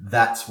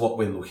 that's what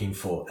we're looking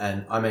for.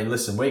 And I mean,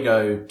 listen, we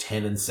go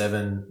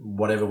 10-7,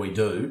 whatever we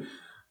do.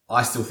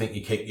 I still think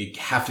you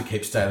have to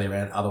keep Staley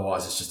around.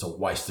 Otherwise, it's just a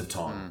waste of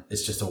time.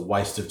 It's just a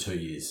waste of 2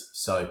 years.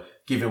 So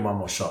give him one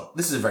more shot.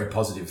 This is a very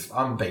positive.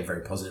 I'm being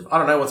very positive. I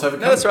don't know what's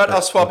overcoming. No, that's right.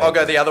 I'll swap. I'll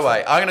go the other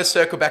way. I'm going to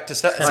circle back to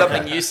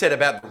something you said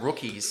about the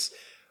rookies.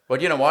 Well,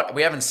 you know what?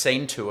 We haven't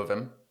seen 2 of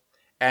them.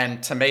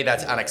 And to me,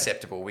 that's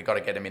unacceptable. We got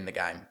to get him in the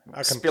game.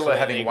 Spiller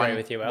having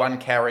one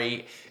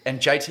carry, and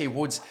JT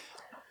Woods,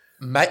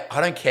 mate, I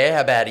don't care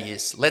how bad he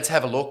is. Let's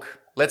have a look.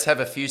 Let's have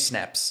a few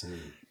snaps.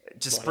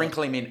 Just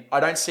sprinkle him in. I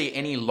don't see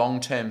any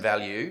long-term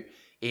value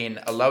in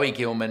Alohi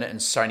Gilman and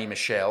Sony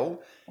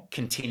Michel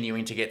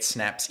continuing to get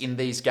snaps in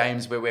these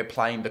games where we're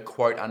playing the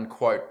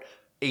quote-unquote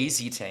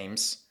easy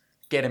teams.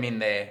 Get them in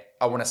there.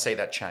 I want to see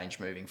that change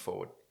moving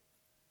forward.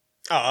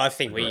 Oh, I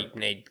think we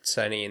need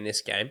Sony in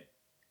this game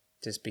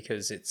just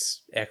because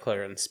it's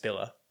Eckler and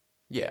Spiller.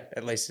 Yeah.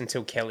 At least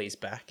until Kelly's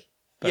back.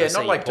 But Yeah,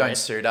 not like don't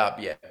suit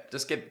up. Yeah.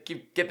 Just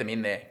get them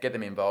in there. Get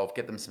them involved.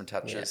 Get them some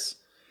touches.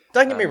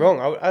 Don't get me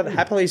wrong. I'd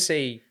happily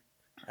see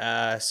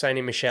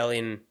Sony Michel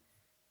in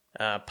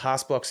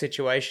pass block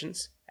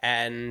situations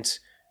and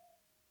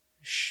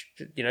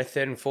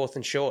third and fourth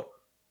and short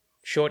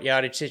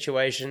yardage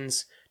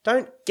situations.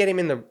 Don't get him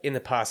in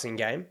the passing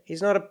game.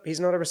 He's not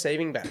a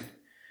receiving back.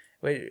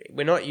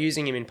 We're not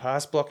using him in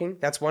pass blocking.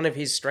 That's one of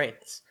his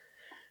strengths.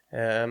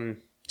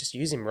 Just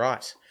use him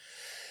right.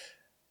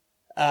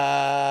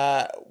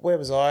 Where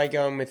was I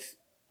going with?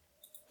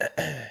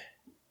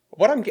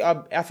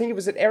 I think it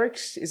was Eric.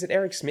 Is it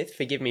Eric Smith?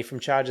 Forgive me, from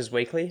Chargers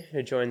Weekly,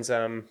 who joins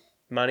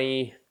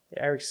Money.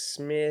 Eric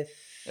Smith.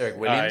 Eric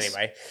Williams.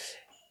 Anyway,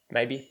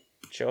 maybe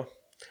sure.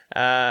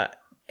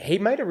 He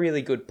made a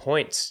really good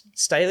point.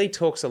 Staley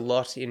talks a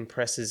lot in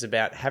presses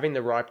about having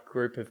the right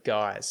group of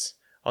guys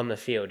on the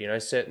field.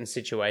 Certain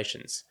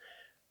situations.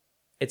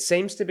 It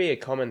seems to be a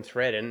common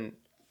thread, and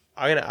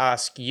I'm going to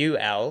ask you,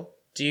 Al.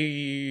 Do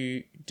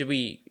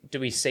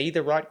we see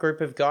the right group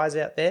of guys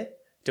out there?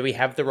 Do we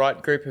have the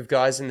right group of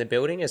guys in the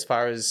building as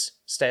far as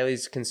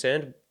Staley's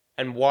concerned?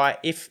 And why,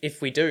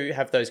 if we do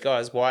have those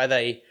guys, why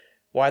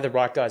are the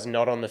right guys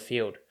not on the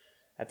field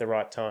at the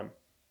right time?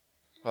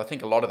 Well, I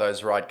think a lot of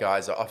those right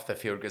guys are off the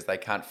field because they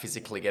can't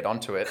physically get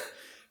onto it,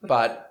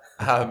 but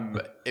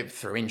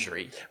through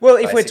injury. Well,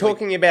 if we're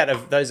talking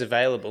about those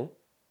available,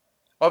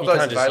 of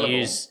those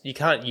available, you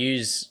can't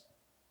use.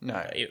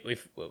 No,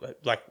 if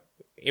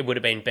it would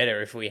have been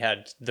better if we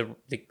had the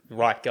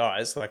right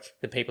guys, like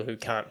the people who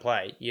can't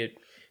play. You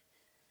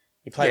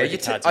play with your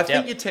cards I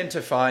think you tend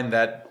to find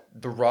that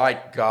the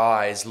right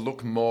guys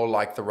look more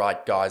like the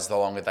right guys the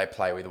longer they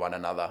play with one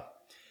another.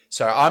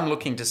 So I'm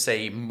looking to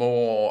see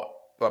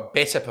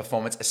better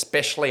performance,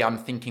 especially I'm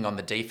thinking on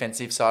the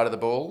defensive side of the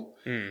ball.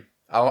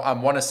 I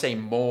want to see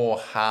more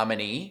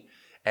harmony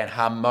and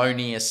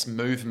harmonious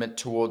movement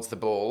towards the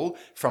ball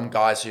from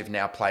guys who've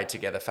now played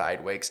together for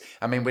 8 weeks.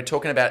 I mean, we're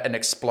talking about an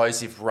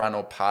explosive run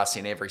or pass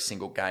in every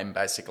single game,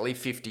 basically.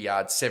 50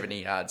 yards,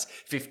 70 yards,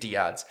 50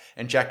 yards.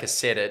 And Jack has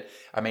said it.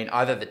 I mean,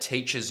 either the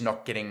teacher's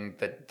not getting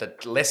the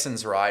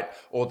lessons right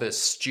or the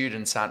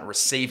students aren't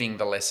receiving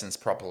the lessons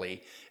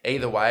properly.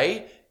 Either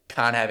way,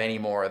 can't have any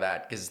more of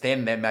that, because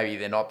then maybe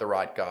they're not the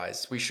right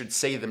guys. We should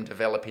see them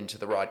develop into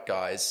the right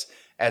guys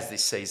as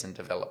this season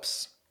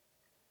develops.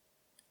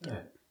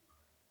 Yeah.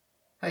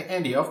 Hey,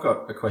 Andy, I've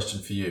got a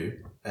question for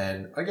you,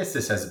 and I guess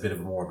this has a bit of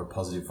more of a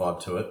positive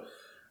vibe to it.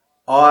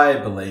 I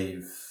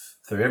believe,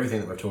 through everything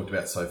that we've talked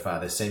about so far,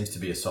 there seems to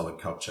be a solid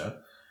culture.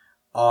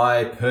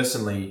 I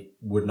personally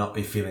would not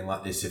be feeling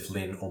like this if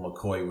Lynn or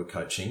McCoy were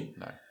coaching.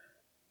 No.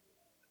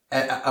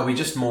 Are we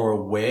just more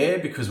aware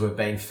because we've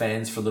been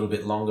fans for a little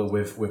bit longer?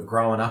 We've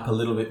grown up a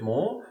little bit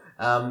more.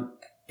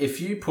 If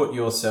you put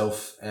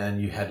yourself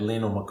and you had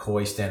Lynn or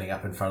McCoy standing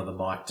up in front of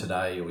the mic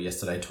today or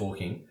yesterday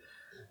talking,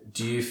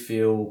 do you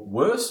feel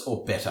worse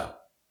or better?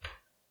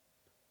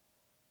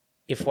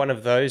 If one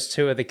of those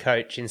two are the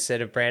coach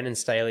instead of Brandon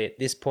Staley at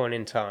this point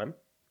in time,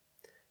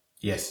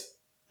 Yes.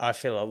 I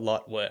feel a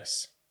lot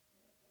worse.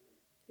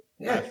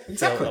 Yeah,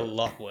 exactly. A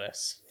lot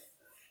worse.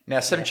 Now,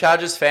 some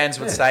Chargers fans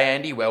would say,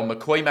 Andy, well,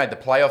 McCoy made the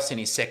playoffs in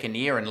his second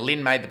year and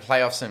Lynn made the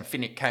playoffs and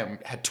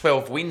had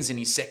 12 wins in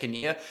his second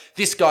year.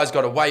 This guy's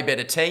got a way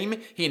better team.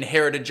 He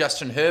inherited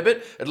Justin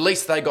Herbert. At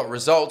least they got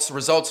results.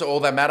 Results are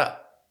all that matter.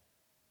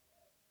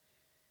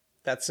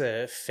 That's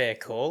a fair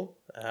call.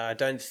 I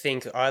don't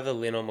think either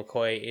Lynn or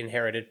McCoy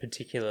inherited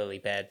particularly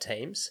bad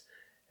teams.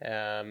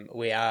 I'm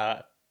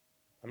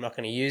not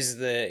going to use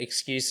the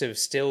excuse of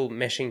still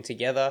meshing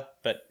together,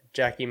 but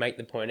Jack, you make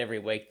the point every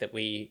week that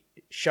we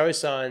show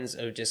signs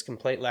of just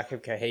complete lack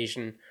of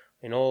cohesion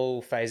in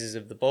all phases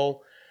of the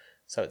ball.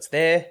 So it's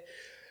there.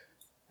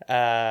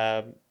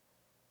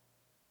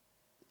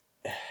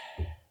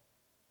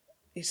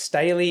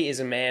 Staley is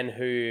a man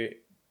who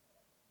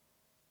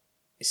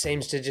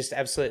seems to just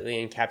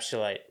absolutely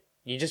encapsulate.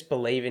 You just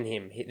believe in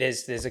him.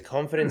 There's a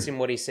confidence in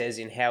what he says,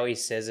 in how he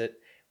says it,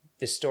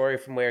 the story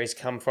from where he's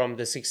come from,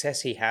 the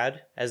success he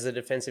had as the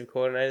defensive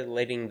coordinator,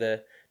 leading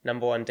the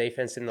number one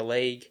defense in the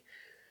league.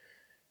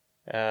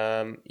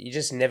 You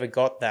just never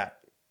got that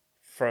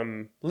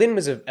from... Lynn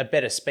was a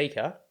better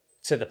speaker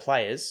to the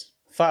players,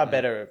 far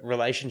better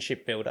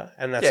relationship builder,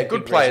 and that's a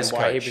good big players reason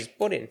why coach. He was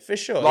put in, for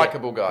sure.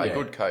 Likeable guy, Yeah.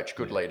 good coach,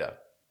 good leader.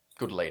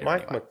 Good leader,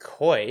 Mike anyway.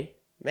 McCoy,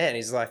 man,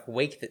 he's like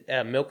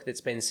milk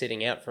that's been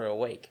sitting out for a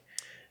week.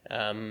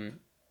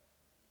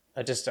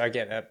 I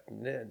get that.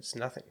 It's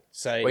nothing.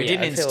 So Well, he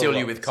didn't I feel instill a you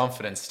lot- with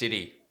confidence, did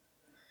he?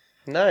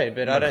 No,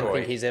 but I don't McCoy.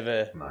 think he's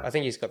ever... No. I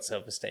think he's got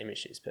self-esteem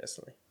issues,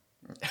 personally.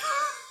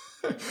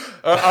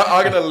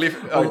 I'm going to live...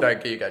 Oh, no,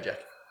 you go, Jack.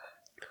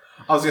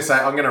 I was going to say,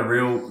 I'm going to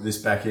reel this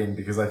back in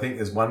because I think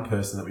there's one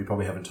person that we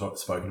probably haven't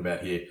spoken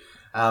about here.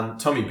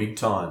 Tommy Big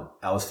Time,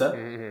 Alistair.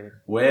 Mm-hmm.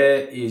 Where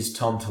is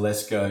Tom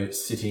Telesco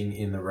sitting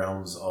in the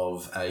realms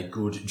of a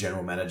good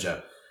general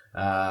manager?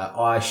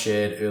 I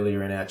shared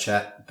earlier in our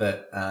chat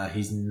that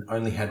he's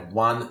only had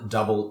one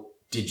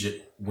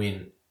double-digit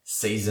win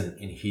season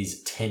in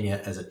his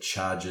tenure as a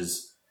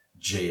Chargers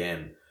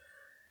GM.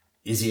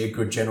 Is he a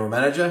good general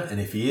manager? And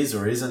if he is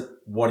or isn't,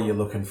 what are you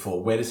looking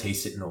for? Where does he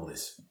sit in all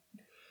this?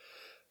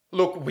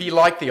 Look, we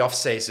like the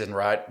off-season,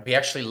 right? We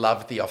actually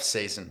loved the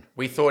off-season.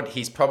 We thought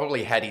he's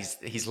probably had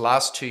his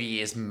last 2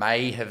 years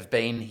may have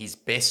been his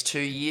best 2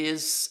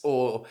 years,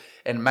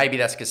 and maybe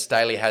that's because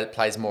Staley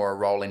plays more a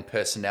role in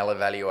personnel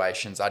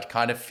evaluations. I'd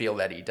kind of feel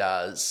that he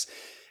does.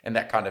 And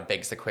that kind of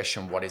begs the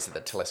question, what is it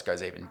that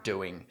Telesco's even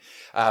doing?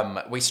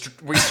 We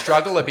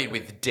struggle a bit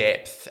with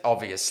depth,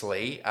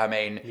 obviously. I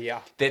mean,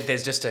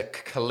 there's just a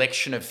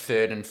collection of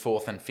third and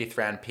fourth and fifth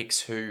round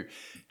picks who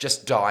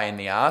just die in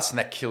the arse, and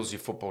that kills your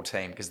football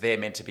team because they're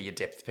meant to be your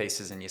depth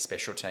pieces and your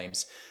special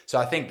teams. So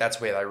I think that's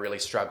where they really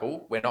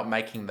struggle. We're not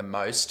making the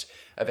most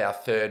of our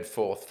third,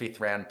 fourth, fifth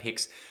round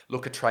picks.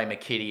 Look at Trey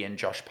McKitty and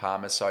Josh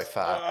Palmer so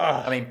far.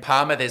 I mean,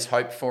 Palmer, there's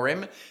hope for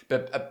him,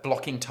 but a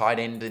blocking tight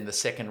end in the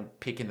second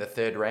pick in the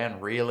third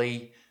round,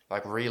 really?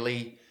 Like,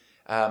 really?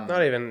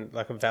 Not even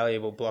like a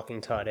valuable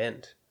blocking tight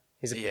end.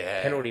 He's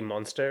a penalty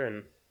monster,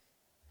 and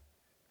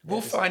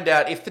we'll find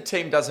out if the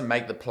team doesn't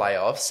make the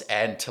playoffs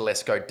and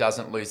Telesco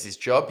doesn't lose his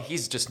job.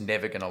 He's just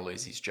never going to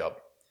lose his job.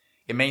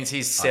 It means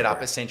he's set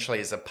up essentially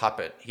as a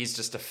puppet. He's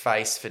just a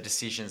face for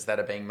decisions that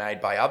are being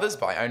made by others,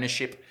 by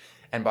ownership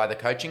and by the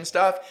coaching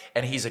staff.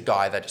 And he's a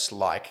guy they just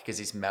like because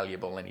he's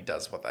malleable and he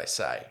does what they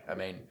say. I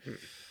mean,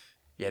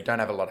 don't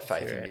have a lot of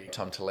faith in you,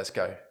 Tom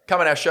Telesco.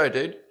 Come on our show,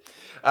 dude.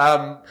 I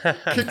want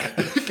to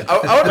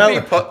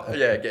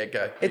be...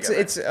 go.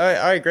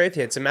 I agree with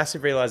you. It's a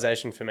massive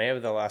realization for me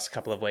over the last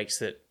couple of weeks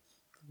that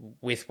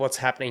with what's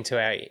happening to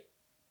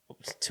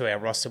our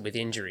roster with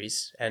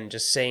injuries and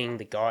just seeing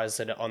the guys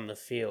that are on the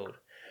field,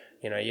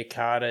 your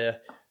Carter,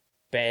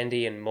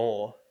 Bandy and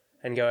Moore,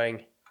 and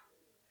going,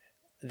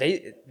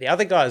 the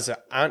other guys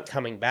aren't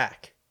coming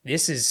back.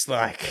 This is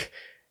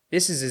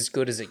as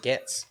good as it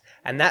gets.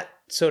 And that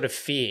sort of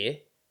fear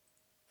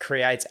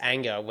creates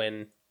anger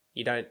when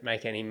you don't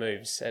make any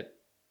moves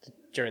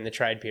during the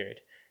trade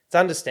period. It's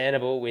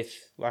understandable with,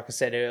 like I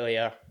said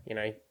earlier,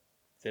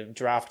 the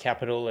draft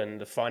capital and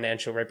the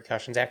financial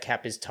repercussions. Our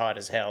cap is tight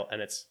as hell, and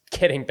it's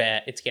getting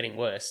bad. It's getting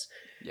worse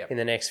in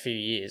the next few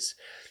years.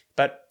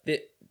 But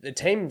the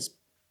team's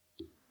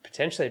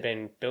potentially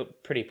been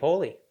built pretty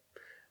poorly.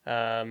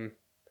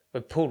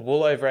 we've pulled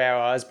wool over our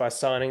eyes by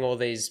signing all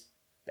these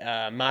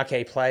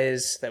marquee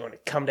players. They want to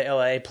come to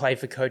LA, play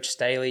for Coach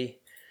Staley.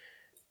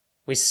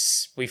 We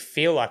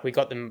feel like we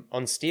got them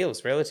on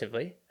steals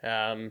relatively.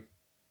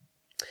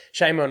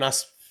 Shame on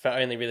us for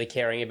only really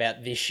caring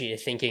about this year,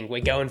 thinking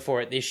we're going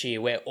for it this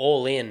year, we're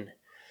all in.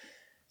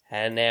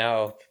 And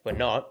now we're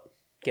not.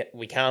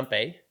 We can't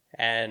be.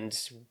 And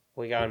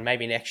we're going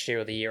maybe next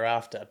year or the year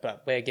after,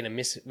 but we're going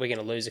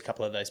to lose a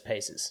couple of those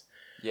pieces.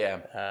 Yeah.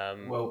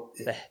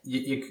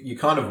 You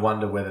kind of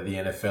wonder whether the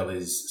NFL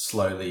is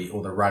slowly,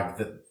 or the rug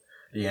that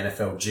the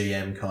NFL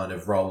GM kind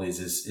of role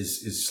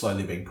is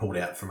slowly being pulled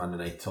out from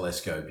underneath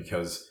Telesco,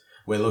 because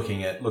we're look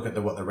at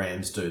what the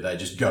Rams do. They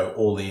just go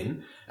all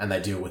in and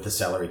they deal with the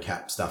salary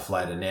cap stuff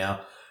later.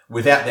 Now,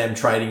 without them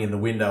trading in the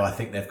window, I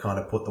think they've kind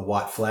of put the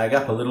white flag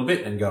up a little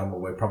bit and gone,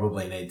 well, we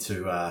might need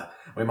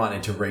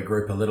to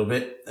regroup a little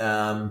bit.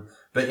 But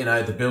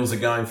the Bills are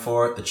going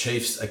for it. The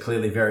Chiefs are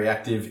clearly very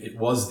active. It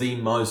was the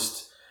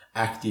most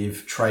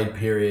active trade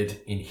period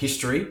in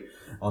history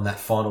on that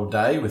final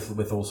day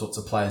with all sorts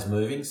of players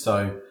moving.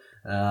 So,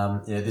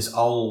 this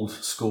old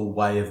school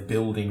way of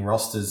building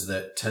rosters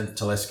that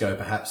Telesco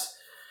perhaps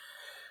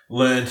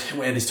learned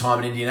in his time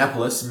in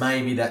Indianapolis,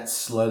 maybe that's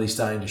slowly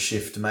starting to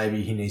shift.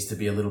 Maybe he needs to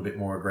be a little bit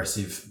more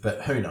aggressive,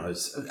 but who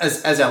knows?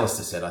 As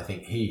Alistair said, I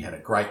think he had a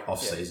great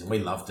off-season. We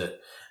loved it.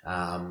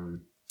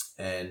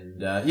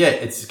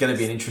 It's going to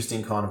be an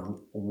interesting kind of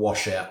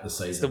washout the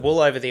season. It's the wool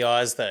over the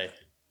eyes, though.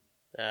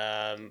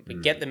 We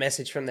get the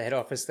message from the head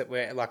office that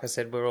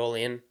we're all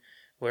in.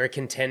 We're a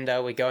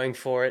contender. We're going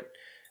for it.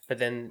 But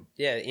then,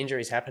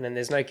 injuries happen and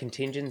there's no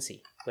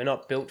contingency. We're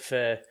not built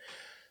for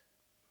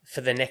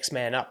the next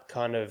man up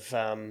kind of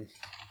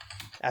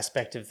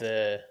aspect of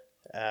the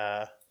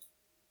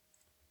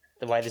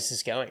way this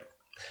is going.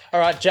 All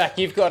right, Jack,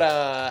 you've got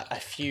a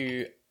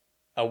few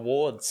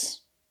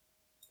awards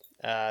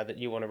that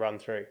you want to run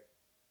through.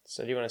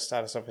 So do you want to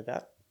start us off with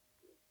that?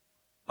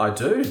 I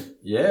do,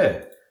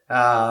 yeah.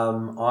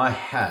 I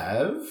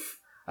have...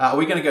 are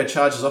we going to go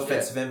Chargers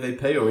Offensive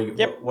MVP, or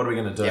what are we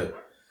going to do? Yep.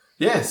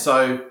 Yeah,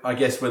 so I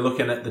guess we're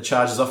looking at the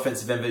Chargers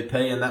Offensive MVP,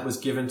 and that was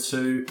given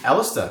to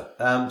Alistair.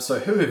 So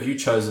who have you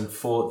chosen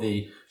for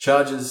the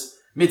Chargers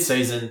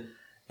mid-season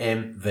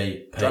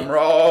MVP? Drum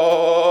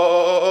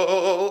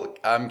roll!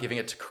 I'm giving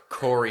it to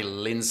Corey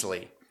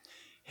Linsley.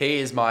 He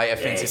is my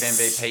offensive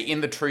MVP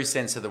in the true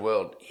sense of the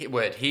word.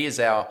 He is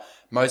our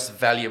most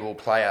valuable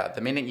player.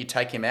 The minute you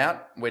take him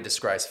out, we're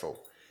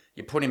disgraceful.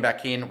 You put him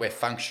back in, we're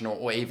functional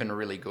or even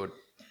really good.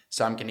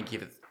 So I'm going to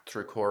give it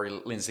through Corey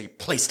Linsley.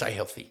 Please stay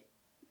healthy.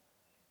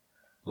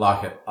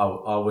 Like it.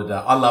 I would.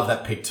 I love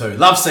that pick too.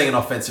 Love seeing an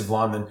offensive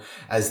lineman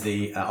as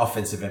the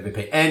offensive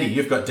MVP. Andy,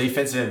 you've got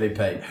defensive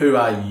MVP. Who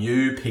are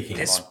you picking?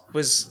 This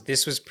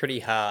was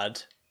pretty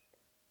hard,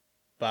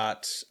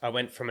 but I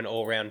went from an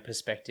all-round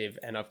perspective,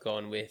 and I've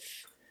gone with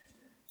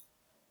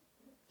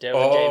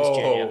Derwin James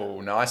Jr.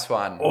 Oh, nice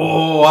one.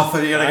 Oh, I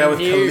thought you were going to go with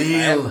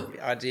Khalil.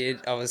 I did.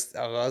 I was.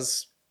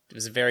 It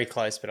was very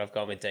close, but I've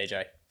gone with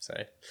DJ. So,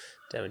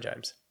 Derwin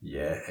James.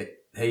 Yeah,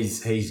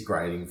 he's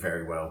grading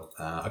very well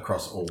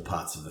across all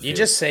parts of the field. You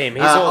just see him.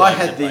 He's all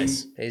over the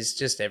place. He's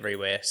just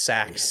everywhere.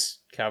 Sacks,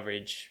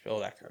 coverage, all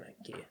that kind of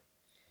gear.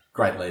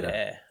 Great leader.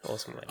 Yeah,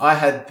 awesome leader. I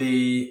had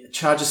the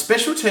Chargers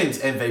Special Teams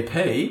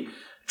MVP,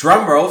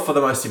 drum roll for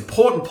the most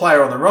important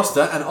player on the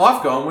roster, and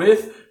I've gone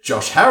with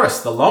Josh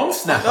Harris, the long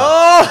snapper.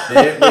 Oh!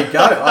 There we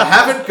go. I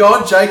haven't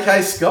gone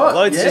J.K. Scott.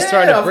 Lloyd's just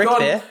thrown a brick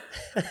there.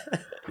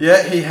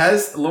 Yeah, he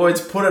has.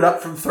 Lloyd's put it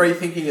up from 3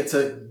 thinking it's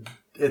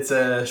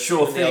a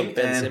sure thing,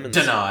 and Simmons.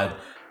 Denied.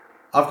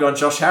 I've gone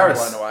Josh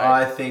Harris.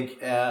 I think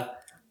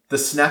the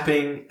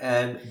snapping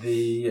and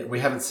we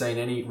haven't seen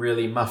any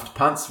really muffed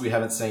punts. We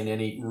haven't seen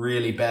any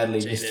really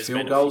badly missed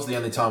field goals. The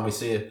only time we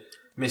see a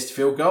missed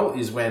field goal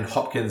is when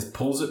Hopkins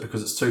pulls it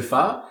because it's too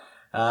far.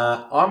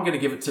 I'm going to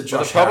give it to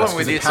Josh Harris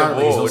because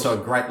apparently he's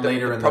also a great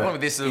leader. The problem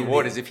with this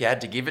award is if you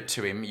had to give it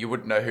to him, you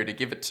wouldn't know who to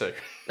give it to.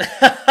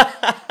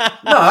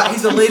 No,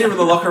 he's a leader in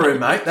the locker room,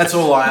 mate. That's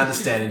all I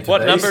understand him to be.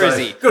 What number is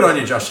he? Good on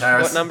you, Josh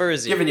Harris. What number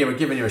is he? Giving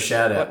you a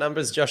shout out. What number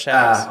is Josh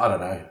Harris? I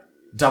don't know.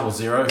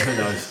 00. Who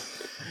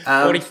knows?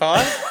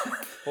 45?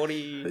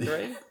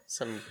 43?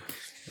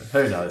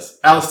 Who knows?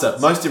 Alistair,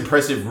 most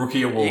impressive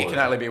rookie award. It can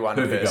only be one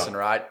person,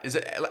 right?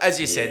 As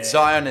you said,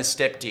 Zion has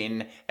stepped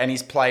in and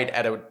he's played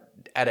at a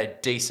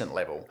decent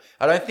level.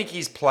 I don't think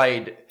he's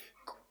played...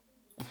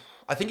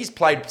 I think he's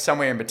played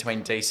somewhere in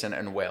between decent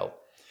and well.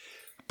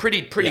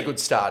 Pretty good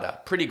starter.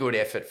 Pretty good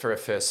effort for a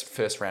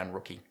first round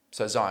rookie.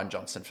 So Zion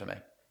Johnson for me.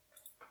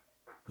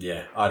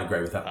 Yeah, I'd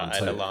agree with that one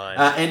too. Line.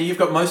 Andy, you've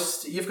got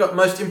most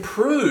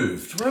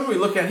improved. What are we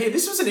looking at here?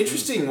 This was an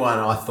interesting one,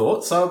 I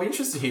thought. So I'll be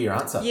interested to hear your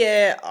answer.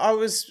 Yeah,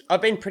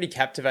 I've been pretty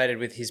captivated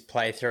with his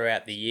play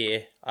throughout the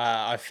year.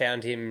 I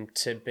found him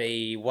to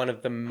be one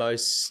of the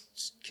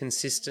most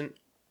consistent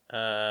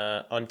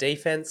on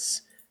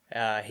defense.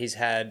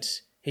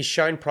 He's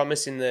shown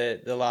promise in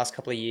the last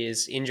couple of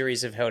years.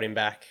 Injuries have held him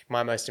back.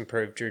 My most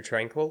improved, Drew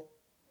Tranquil.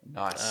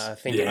 Nice. I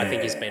think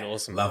he's been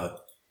awesome. Love it.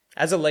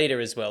 As a leader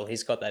as well,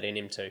 he's got that in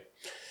him too.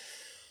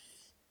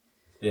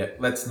 Yeah,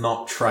 let's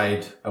not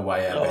trade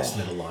away our best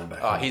middle linebacker.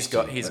 Oh, he's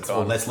gone.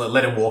 Well, let's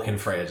let him walk in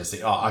free. I just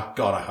think, I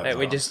hope Mate,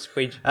 we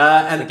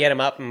and get him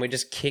up and we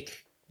just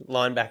kick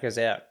linebackers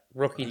out.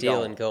 Rookie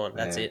deal and gone.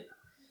 That's it.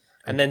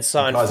 And then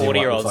sign Kaiser White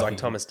 40-year-olds looks like like he-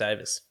 Thomas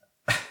Davis.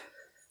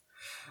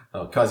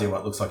 Kaiser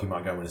White looks like he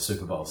might go win a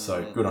Super Bowl,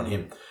 so good on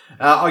him.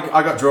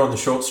 I got drawn the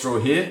short straw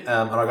here,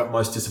 and I got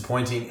most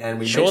disappointing, and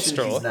we Short mentioned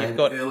straw? his name You've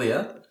got-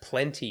 earlier.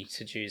 Plenty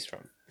to choose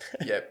from.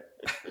 Yep.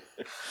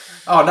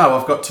 Oh no,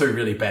 I've got two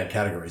really bad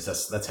categories.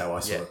 That's how I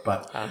saw it.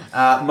 But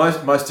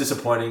most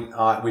disappointing.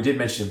 We did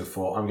mention him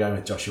before. I'm going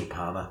with Joshua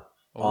Palmer.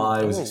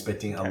 I was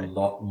expecting a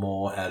lot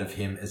more out of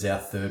him as our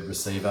third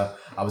receiver.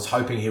 I was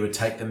hoping he would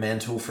take the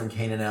mantle from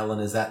Keenan Allen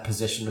as that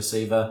possession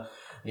receiver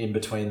in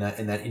between that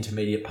in that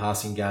intermediate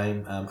passing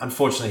game.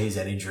 Unfortunately, he's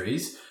had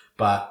injuries.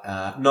 But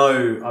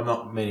no, I'm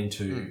not meaning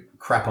to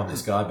crap on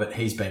this guy, but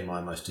he's been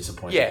my most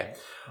disappointing. Yeah.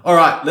 All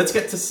right, let's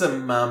get to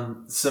some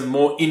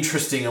more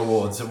interesting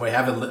awards, and we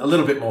have a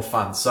little bit more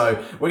fun.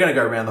 So we're going to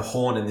go around the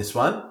horn in this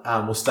one.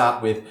 We'll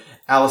start with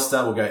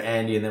Alistair, we'll go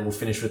Andy, and then we'll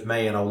finish with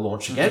me, and I'll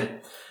launch again.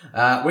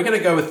 We're going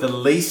to go with the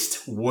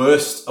least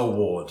worst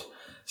award.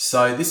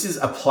 So this is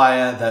a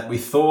player that we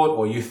thought,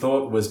 or you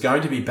thought, was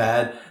going to be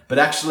bad, but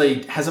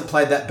actually hasn't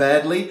played that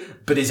badly,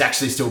 but is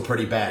actually still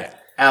pretty bad.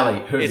 Ali,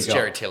 who have It's you got?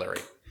 Jerry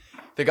Tillery.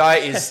 The guy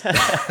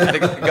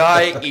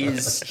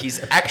is he's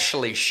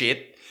actually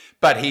shit,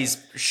 but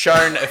he's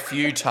shown a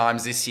few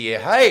times this year,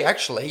 hey,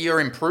 actually,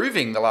 you're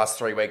improving the last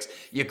 3 weeks.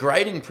 You're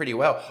grading pretty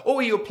well. Oh,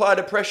 you applied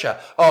a pressure.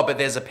 Oh, but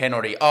there's a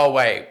penalty. Oh,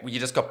 wait, you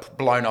just got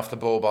blown off the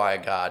ball by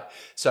a guard.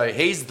 So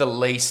he's the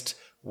least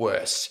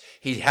worst.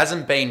 He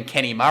hasn't been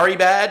Kenny Murray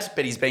bad,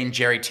 but he's been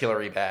Jerry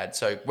Tillery bad.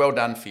 So well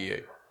done for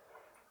you.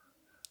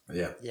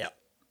 Yeah. Yeah.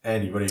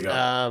 Andy, what do you got?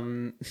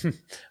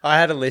 I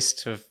had a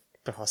list of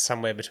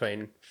somewhere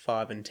between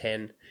 5 and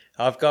 10.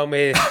 I've gone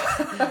with,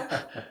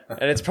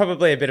 and it's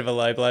probably a bit of a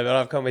low blow, but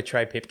I've gone with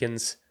Trey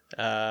Pipkins.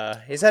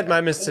 He's had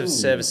moments of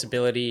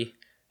serviceability.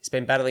 He's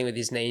been battling with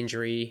his knee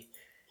injury.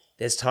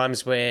 There's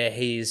times where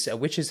he's a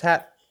witch's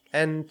hat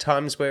and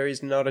times where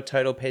he's not a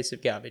total piece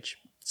of garbage.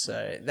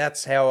 So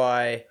that's how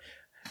I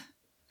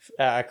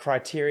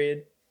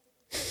criteriaed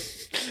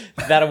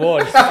that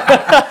award.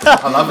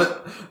 I love it.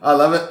 I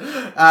love it.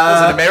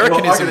 There's an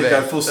Americanism I'm gonna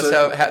there. go full That's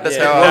circle. how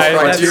Yeah, I no,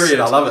 Criterion,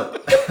 I love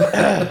it.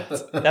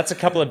 That's a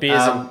couple of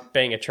beers and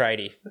being a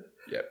tradie.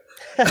 Yep.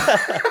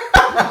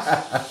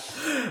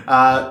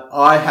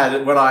 I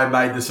had, when I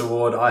made this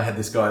award, I had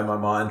this guy in my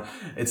mind.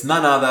 It's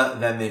none other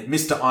than the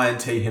Mr.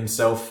 INT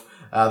himself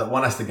that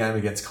won us the game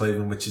against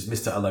Cleveland, which is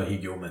Mr. Alohi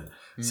Gilman.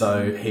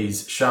 So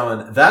he's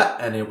shown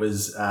that, and it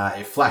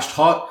flashed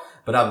hot.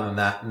 But other than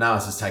that,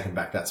 Nas has taken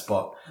back that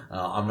spot.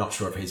 I'm not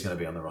sure if he's going to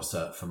be on the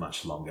roster for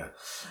much longer.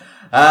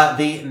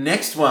 The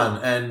next one,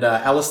 and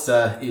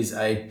Alistair is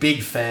a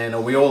big fan,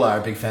 or we all are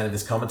a big fan of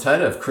this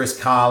commentator, of Chris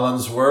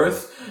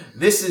Carlinsworth.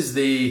 This is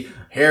the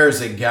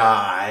Here's a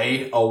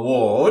Guy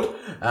award.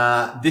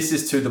 This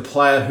is to the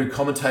player who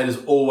commentators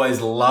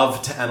always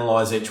love to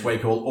analyse each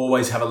week, who will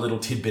always have a little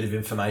tidbit of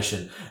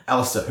information.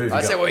 Alistair, who have you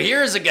I got? say, well,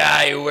 here's a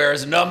guy who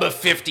wears number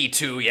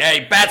 52. Yeah, he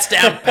bats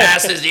down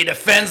passes, he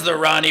defends the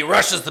run, he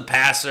rushes the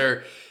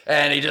passer,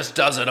 and he just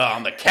does it all.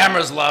 And the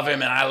cameras love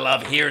him, and I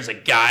love here's a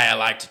guy I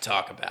like to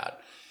talk about.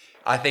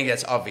 I think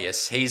that's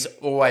obvious. He's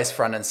always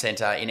front and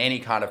center in any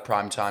kind of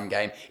primetime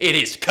game. It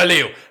is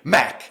Khalil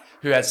Mack,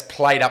 who has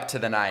played up to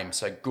the name.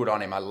 So good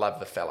on him. I love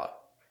the fella.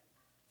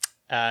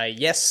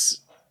 Yes,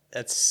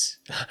 it's.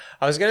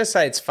 I was going to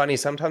say it's funny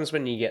sometimes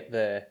when you get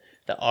the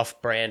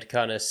off-brand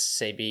kind of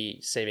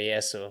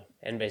CBS or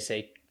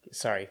NBC,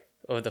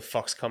 or the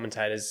Fox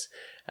commentators,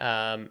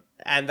 and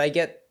they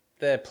get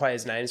the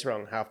players' names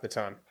wrong half the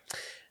time.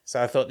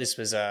 So I thought this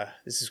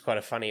is quite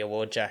a funny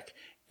award, Jack.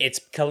 It's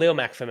Khalil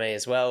Mack for me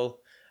as well.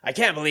 I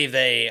can't believe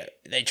they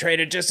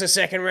traded just a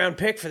second-round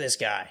pick for this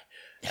guy.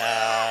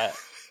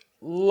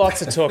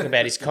 Lots of talk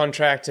about his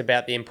contract,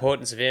 about the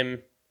importance of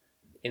him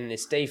in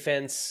this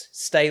defense,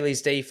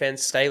 Staley's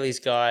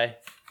guy.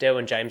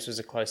 Derwin James was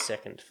a close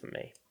second for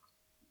me.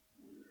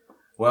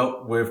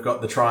 Well, we've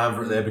got the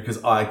triumvirate there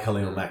because I had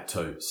Khalil Mack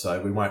too,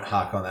 so we won't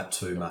hark on that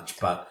too much,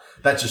 but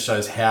that just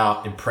shows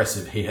how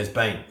impressive he has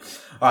been.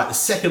 All right, the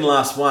second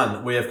last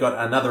one, we have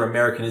got another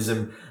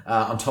Americanism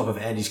on top of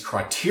Andy's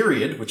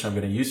criterion, which I'm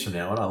going to use from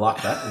now on. I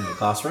like that in the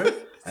classroom,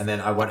 and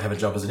then I won't have a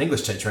job as an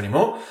English teacher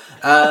anymore.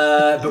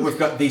 But we've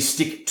got the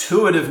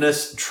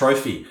stick-to-itiveness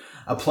trophy,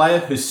 a player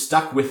who's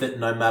stuck with it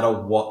no matter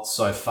what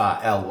so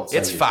far. Al, what's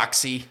It's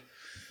Foxy.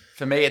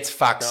 For me, it's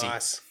Foxy.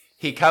 Nice.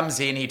 He comes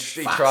in, he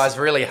tries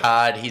really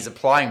hard. He's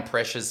applying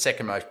pressures,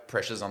 second most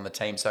pressures on the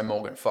team. So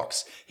Morgan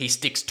Fox, he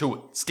sticks to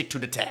it, stick to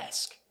the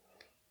task.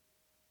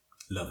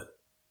 Love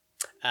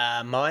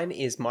it. Mine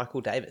is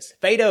Michael Davis.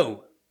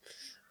 Vito.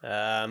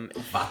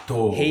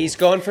 Vato. He's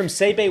gone from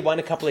CB1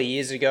 a couple of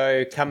years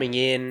ago, coming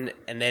in,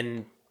 and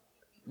then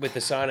with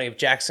the signing of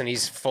Jackson,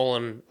 he's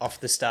fallen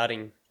off the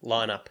starting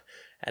lineup.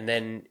 And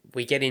then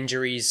we get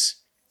injuries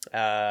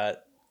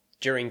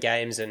during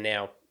games and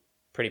now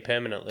pretty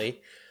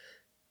permanently.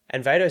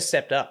 And Vado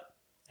stepped up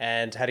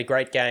and had a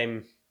great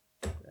game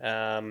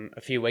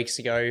a few weeks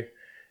ago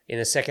in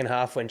the second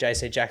half when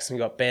JC Jackson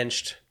got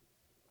benched.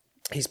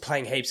 He's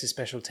playing heaps of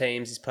special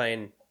teams. He's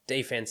playing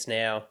defense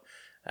now.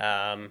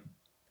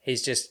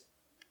 He's just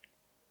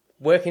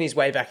working his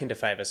way back into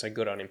favour, so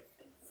good on him.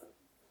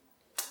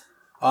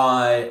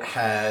 I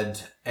had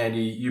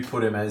Andy. You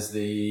put him as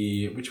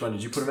which one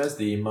did you put him as?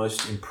 The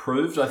most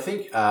improved, I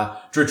think.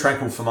 Drew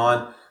Tranquil for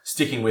mine.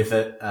 Sticking with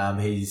it.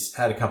 He's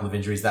had a couple of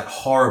injuries. That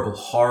horrible,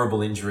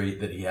 horrible injury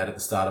that he had at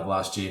the start of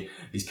last year.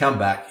 He's come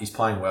back. He's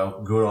playing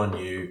well. Good on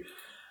you,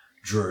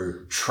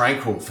 Drew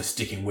Tranquil, for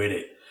sticking with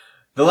it.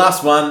 The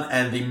last one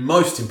and the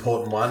most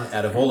important one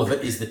out of all of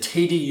it is the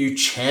TDU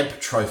Champ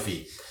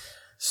Trophy.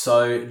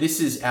 So this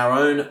is our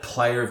own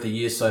player of the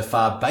year so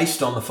far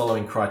based on the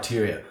following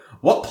criteria.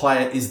 What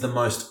player is the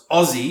most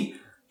Aussie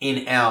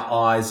in our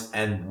eyes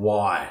and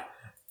why?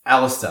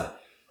 Alistair,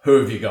 who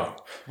have you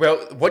got? Well,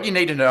 what you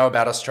need to know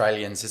about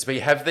Australians is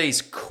we have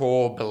these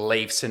core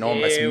beliefs and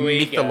almost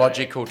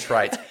mythological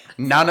traits,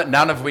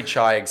 none of which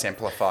I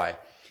exemplify.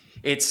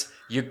 It's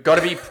you've got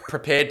to be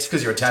prepared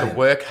to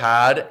work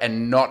hard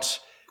and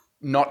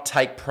not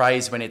take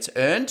praise when it's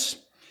earned.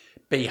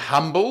 Be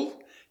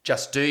humble,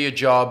 just do your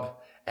job,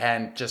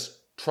 and just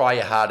try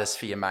your hardest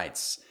for your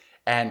mates.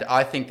 And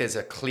I think there's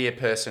a clear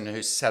person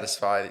who's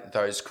satisfied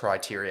those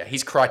criteria.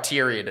 He's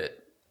criteriaed it.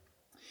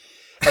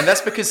 And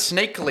that's because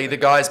sneakily the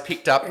guy's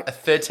picked up a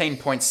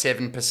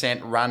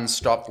 13.7%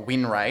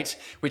 run-stop-win rate,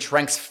 which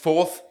ranks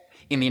 4th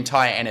in the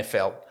entire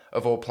NFL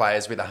of all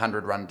players with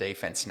 100 run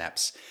defense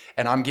snaps.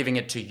 And I'm giving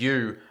it to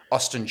you,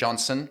 Austin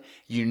Johnson.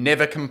 You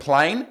never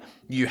complain.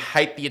 You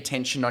hate the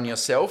attention on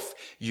yourself.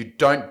 You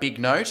don't big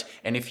note.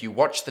 And if you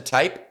watch the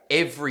tape,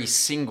 every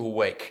single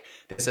week,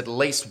 there's at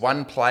least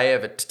one play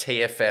of a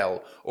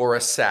TFL or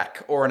a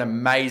sack or an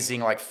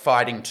amazing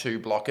fighting two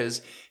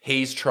blockers.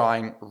 He's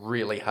trying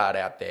really hard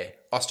out there.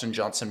 Austin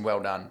Johnson, well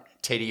done.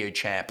 TDU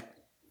champ.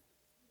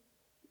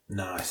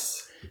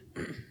 Nice.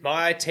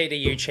 My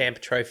TDU champ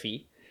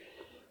trophy.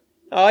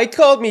 Oh, he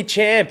called me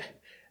champ.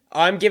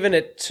 I'm giving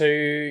it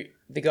to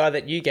the guy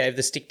that you gave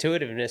the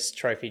stick-to-itiveness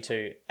trophy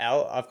to,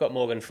 Al. I've got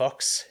Morgan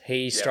Fox.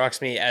 He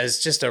strikes me as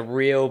just a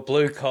real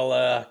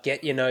blue-collar,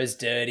 get your nose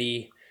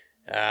dirty,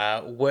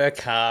 work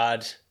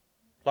hard.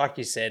 Like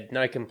you said,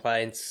 no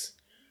complaints.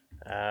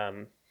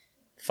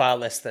 Far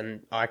less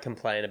than I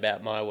complain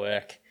about my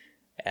work.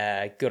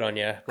 Good on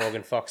you,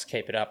 Morgan Fox.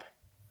 Keep it up.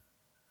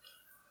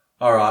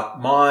 All right.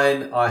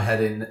 Mine, I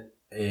had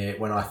in,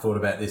 when I thought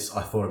about this,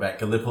 I thought about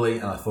Gallipoli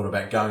and I thought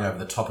about going over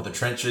the top of the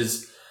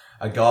trenches.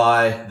 A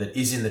guy that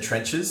is in the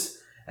trenches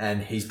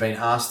and he's been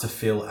asked to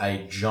fill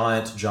a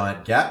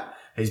giant gap.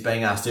 He's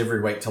being asked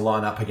every week to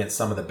line up against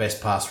some of the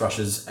best pass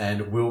rushers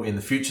and will in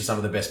the future some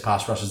of the best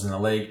pass rushers in the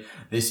league.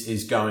 This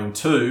is going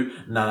to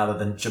none other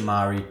than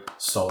Jamari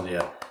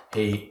Solier.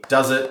 He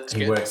does it.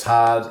 He works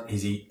hard.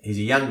 He's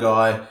a young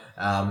guy,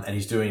 and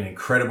he's doing an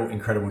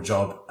incredible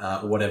job,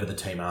 whatever the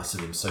team asks of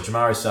him. So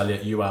Jamari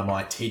Solier, you are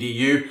my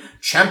TDU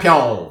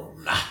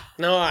champion.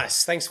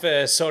 Nice. Thanks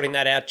for sorting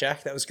that out,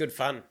 Jack. That was good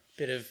fun.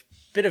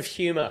 Bit of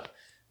humour,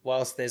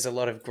 whilst there's a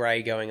lot of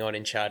grey going on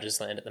in Chargers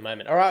land at the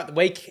moment. All right,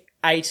 Week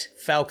 8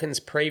 Falcons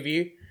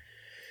preview.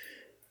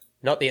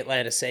 Not the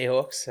Atlanta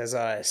Seahawks, as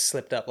I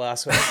slipped up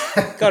last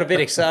week. Got a bit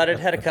excited,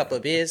 had a couple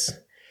of beers.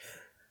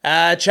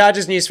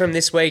 Chargers news from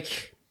this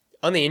week.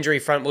 On the injury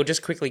front, we'll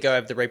just quickly go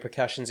over the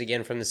repercussions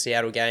again from the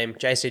Seattle game.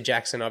 JC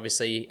Jackson,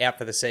 obviously, out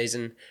for the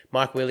season.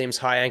 Mike Williams,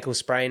 high ankle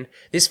sprain.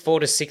 This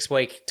 4 to 6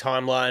 week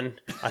timeline,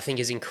 I think,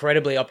 is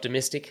incredibly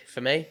optimistic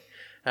for me.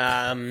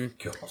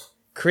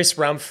 Chris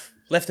Rumph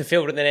left the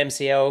field with an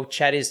MCL.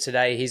 Chat is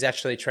today. He's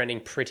actually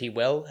trending pretty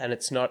well, and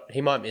it's not.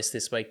 He might miss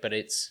this week, but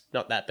it's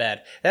not that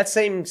bad. That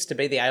seems to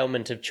be the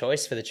ailment of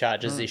choice for the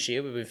Chargers this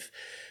year. With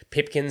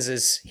Pipkins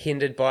is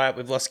hindered by it.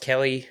 We've lost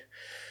Kelly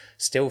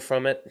still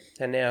from it,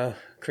 and now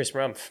Chris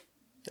Rumph.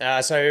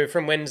 So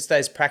from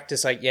Wednesday's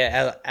practice,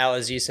 Al,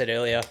 as you said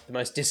earlier, the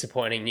most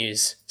disappointing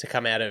news to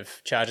come out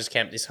of Chargers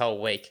camp this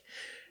whole week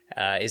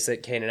is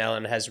that Keenan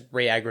Allen has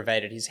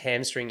re-aggravated his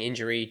hamstring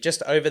injury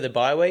just over the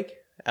bye week,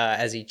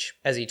 as he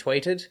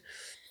tweeted.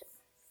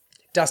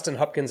 Dustin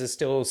Hopkins is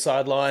still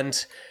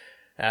sidelined.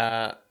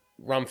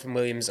 Rumph and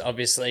Williams,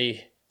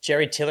 obviously.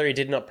 Jerry Tillery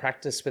did not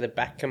practice with a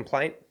back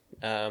complaint.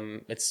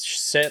 It's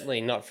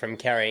certainly not from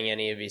carrying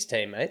any of his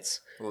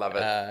teammates. Love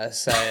it.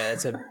 So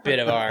it's a bit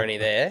of irony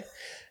there.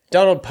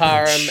 Donald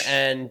Parham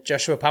and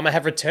Joshua Palmer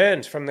have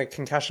returned from the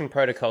concussion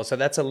protocol, so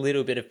that's a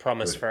little bit of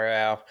promise for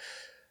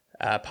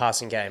our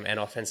passing game and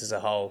offense as a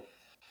whole.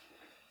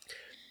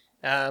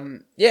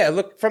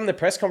 Look, from the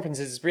press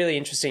conferences, it's really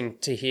interesting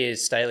to hear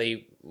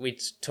Staley. We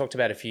talked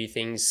about a few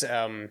things,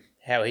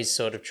 how he's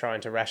sort of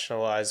trying to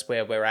rationalise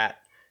where we're at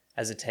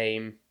as a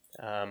team,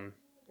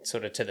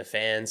 sort of to the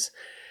fans.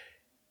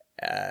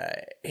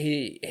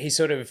 He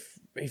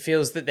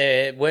feels that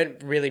there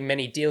weren't really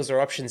many deals or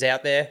options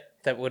out there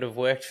that would have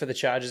worked for the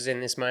Chargers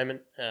in this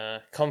moment.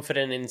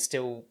 Confident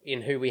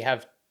in who we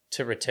have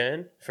to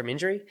return from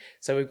injury.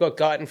 So we've got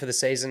Guyton for the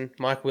season.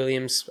 Mike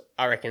Williams,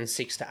 I reckon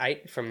 6 to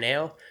 8 from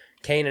now.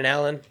 Keenan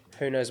Allen,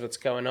 who knows what's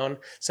going on.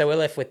 So we're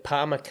left with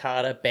Palmer,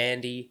 Carter,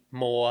 Bandy,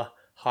 Moore,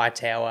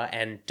 Hightower,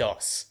 and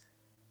Doss.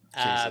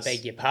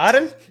 Beg your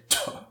pardon?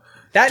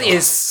 That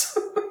is,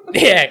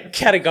 yeah,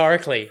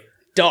 categorically,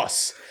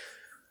 DOS.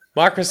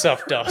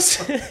 Microsoft DOS.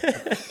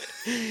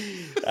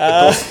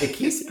 Boss, a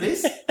kiss,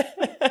 please.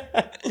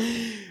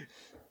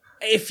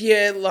 If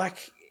you're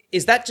like,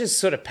 is that just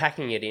sort of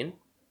packing it in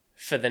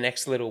for the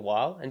next little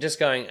while and just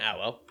going, oh,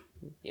 well,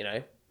 you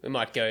know, we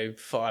might go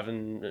 5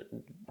 and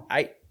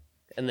 8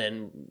 and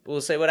then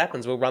we'll see what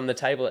happens. We'll run the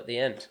table at the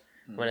end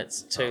when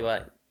it's too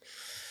late.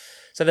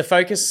 So the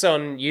focus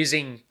on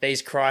using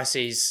these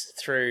crises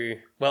through,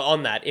 well,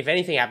 on that, if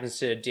anything happens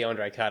to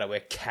DeAndre Carter,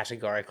 we're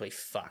categorically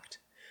fucked.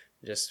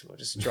 We'll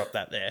just drop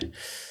that there.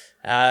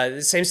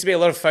 There seems to be a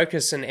lot of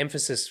focus and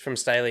emphasis from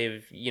Staley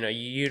of, you know,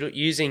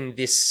 using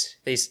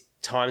these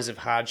times of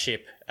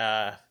hardship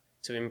to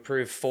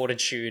improve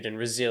fortitude and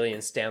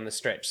resilience down the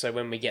stretch. So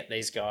when we get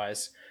these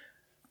guys,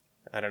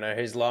 I don't know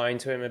who's lying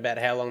to him about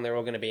how long they're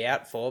all going to be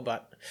out for,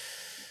 but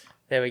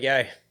there we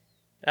go.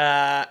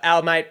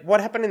 Al, mate, what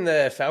happened in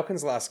the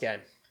Falcons last game?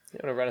 You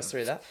want to run us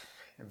through that?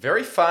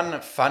 Very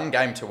fun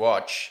game to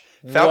watch.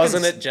 Falcons,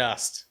 wasn't it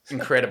just?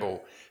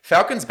 Incredible.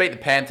 Falcons beat the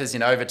Panthers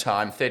in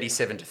overtime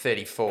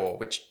 37-34,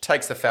 which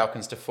takes the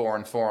Falcons to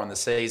 4-4 on the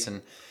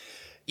season.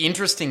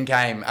 Interesting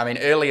game. I mean,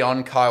 early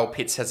on, Kyle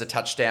Pitts has a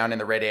touchdown in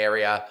the red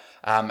area.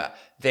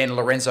 Then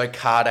Lorenzo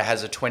Carter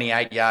has a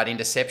 28-yard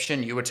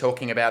interception. You were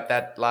talking about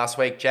that last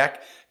week,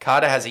 Jack.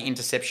 Carter has an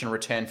interception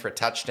return for a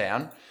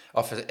touchdown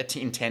off an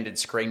intended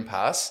screen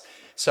pass.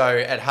 So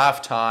at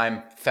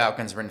halftime,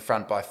 Falcons were in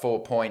front by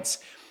 4 points.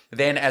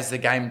 Then as the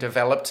game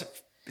developed,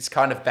 it's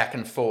kind of back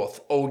and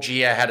forth.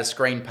 Algier had a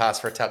screen pass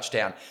for a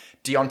touchdown.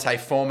 Deontay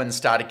Foreman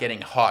started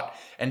getting hot,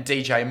 and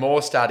DJ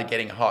Moore started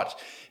getting hot.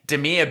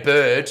 Demir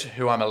Bird,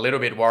 who I'm a little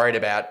bit worried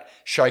about,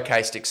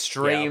 showcased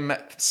extreme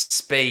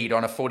speed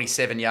on a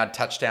 47-yard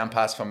touchdown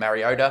pass from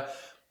Mariota.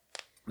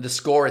 The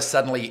score is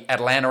suddenly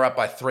Atlanta up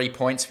by 3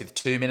 points with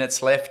 2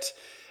 minutes left.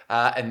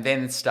 And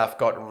then stuff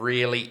got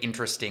really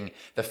interesting.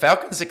 The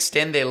Falcons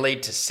extend their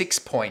lead to 6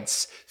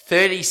 points,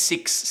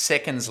 36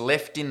 seconds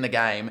left in the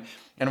game.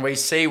 And we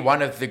see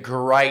one of the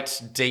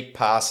great deep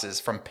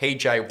passes from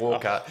PJ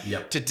Walker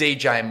to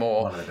DJ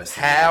Moore.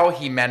 How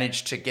he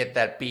managed to get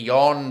that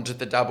beyond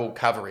the double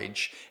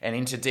coverage and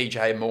into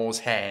DJ Moore's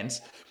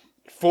hands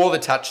for the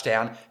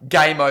touchdown.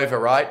 Game over,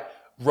 right?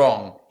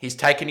 Wrong. He's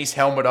taken his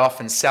helmet off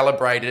and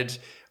celebrated.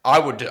 I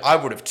would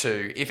have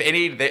too. If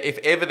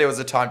ever there was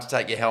a time to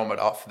take your helmet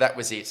off, that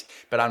was it.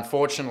 But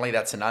unfortunately,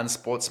 that's an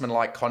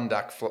unsportsmanlike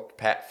conduct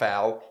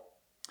foul.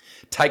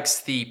 Takes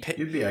the...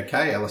 You'd be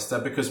okay, Alistair,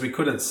 because we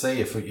couldn't see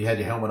if you had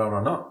your helmet on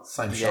or not.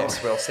 Same shot.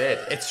 Yes, well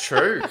said. It's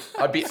true.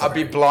 I'd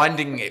be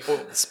blinding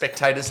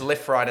spectators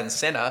left, right, and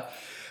centre.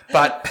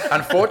 But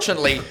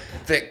unfortunately,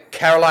 the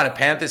Carolina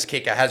Panthers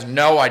kicker has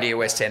no idea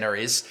where centre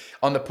is.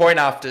 On the point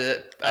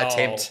after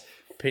attempt,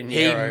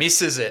 Pinheiro. he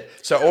misses it.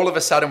 So all of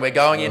a sudden, we're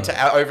going into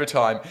our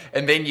overtime,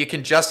 and then you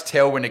can just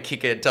tell when a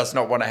kicker does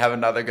not want to have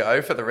another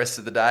go for the rest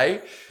of the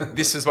day.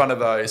 This is one of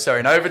those. So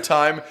in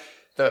overtime,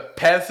 the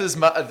Panthers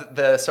march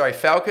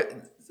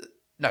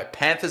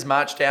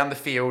down the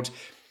field.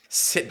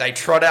 They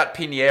trot out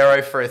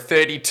Pinheiro for a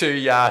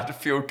 32-yard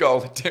field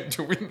goal attempt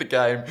to win the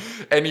game,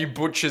 and he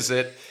butchers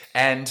it.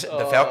 And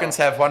the Falcons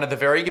have one of the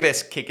very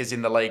best kickers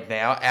in the league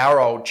now, our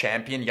old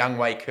champion, Young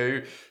Wei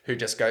Koo, who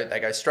they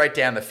go straight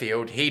down the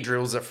field. He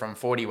drills it from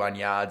 41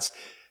 yards.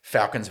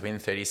 Falcons win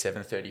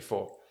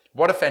 37-34.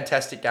 What a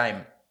fantastic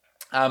game.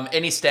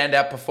 Any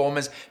standout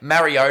performers?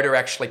 Mariota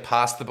actually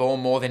passed the ball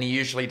more than he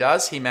usually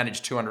does. He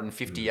managed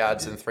 250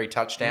 yards and 3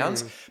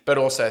 touchdowns, but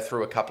also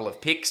threw a couple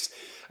of picks.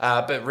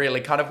 But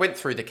really kind of went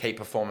through the key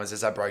performers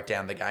as I broke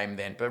down the game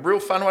then. But real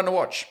fun one to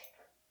watch.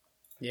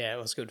 Yeah,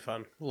 it was good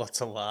fun. Lots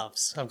of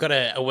laughs. I've got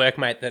a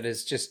workmate that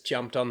has just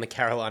jumped on the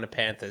Carolina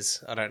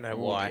Panthers. I don't know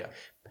why. Yeah.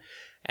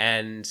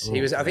 And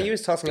I think he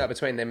was tossing up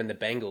between them and the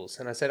Bengals.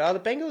 And I said, the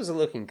Bengals are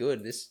looking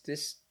good.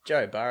 This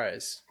Joe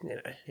Burrows,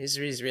 he's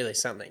really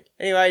something.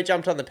 Anyway, he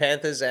jumped on the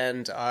Panthers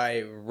and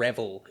I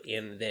revel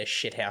in their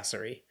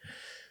shithousery.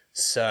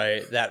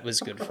 So that was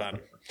good fun.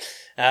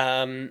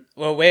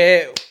 Well,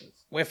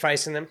 we're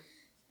facing them.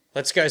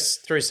 Let's go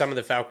through some of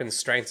the Falcons'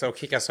 strengths. I'll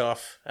kick us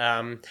off.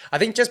 I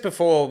think just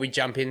before we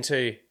jump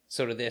into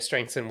sort of their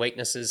strengths and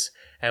weaknesses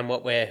and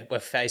what we're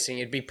facing,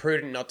 it'd be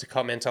prudent not to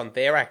comment on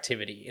their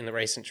activity in the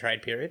recent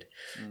trade period.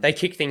 They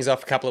kicked things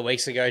off a couple of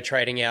weeks ago,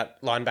 trading out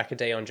linebacker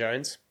Deion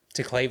Jones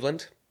to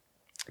Cleveland.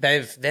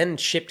 They've then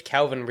shipped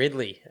Calvin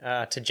Ridley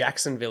to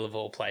Jacksonville, of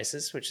all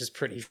places, which is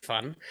pretty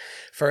fun,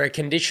 for a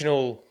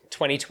conditional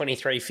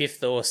 2023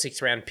 5th or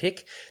 6th round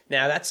pick.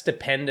 Now, that's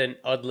dependent,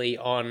 oddly,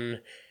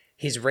 on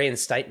his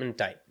reinstatement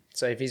date.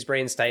 So if he's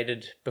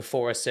reinstated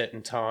before a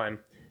certain time,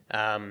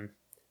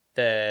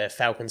 the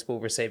Falcons will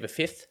receive a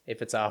 5th.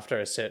 If it's after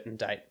a certain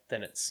date,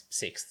 then it's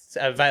 6th.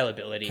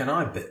 Availability. Can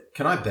I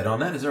bet on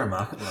that? Is there a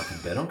market that I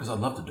can bet on? Because I'd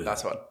love to do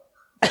That's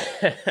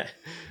that.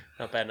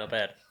 what. Not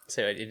bad.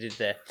 See what you did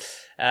there.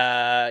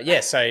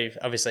 So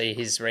obviously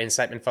his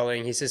reinstatement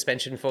following his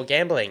suspension for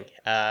gambling.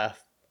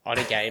 on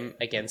a game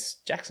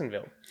against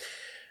Jacksonville.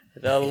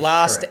 The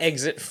last Correct.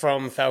 exit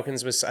from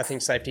Falcons was, I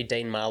think, safety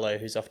Dean Marlowe,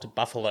 who's off to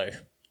Buffalo.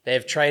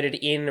 They've traded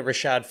in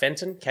Rashard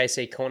Fenton,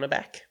 KC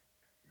cornerback.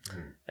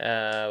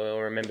 We'll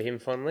remember him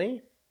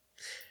fondly.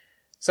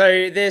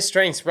 So their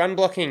strengths, run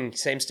blocking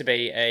seems to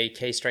be a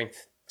key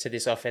strength to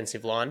this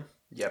offensive line.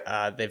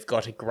 Yep. They've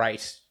got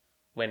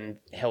when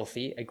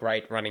healthy, a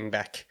great running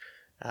back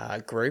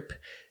group.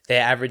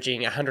 They're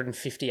averaging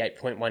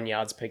 158.1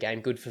 yards per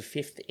game, good for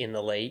 5th in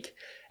the league.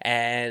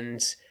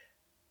 And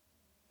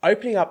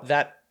opening up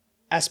that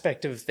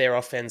aspect of their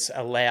offense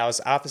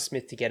allows Arthur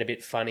Smith to get a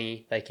bit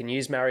funny. They can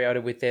use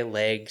Mariota with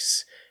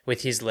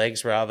his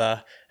legs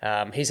rather.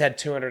 He's had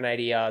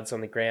 280 yards on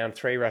the ground,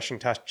 3 rushing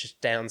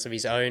touchdowns of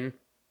his own.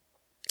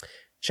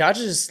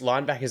 Chargers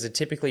linebackers are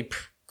typically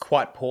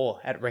quite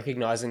poor at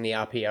recognizing the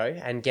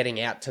RPO and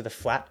getting out to the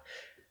flat.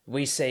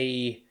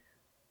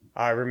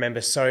 I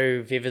remember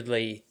so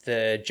vividly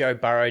the Joe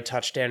Burrow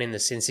touchdown in the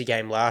Cincy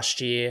game last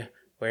year,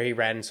 where he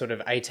ran sort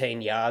of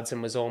 18 yards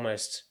and was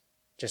almost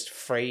just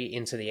free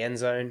into the end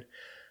zone.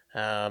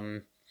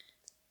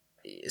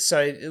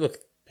 So, look,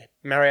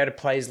 Mariota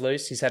plays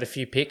loose. He's had a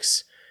few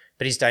picks,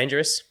 but he's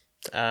dangerous.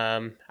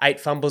 8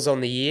 fumbles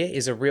on the year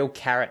is a real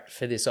carrot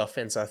for this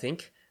offense, I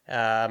think.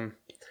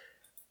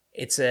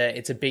 It's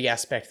a big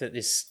aspect that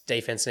this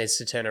defense needs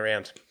to turn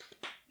around.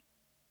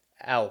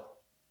 Al,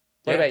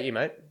 what about you,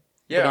 mate?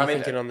 Yeah, what are you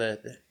thinking on the...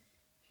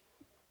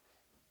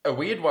 A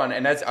weird one,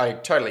 and as I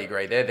totally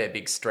agree, they're their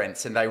big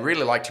strengths, and they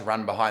really like to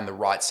run behind the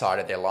right side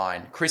of their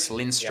line. Chris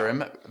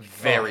Lindstrom,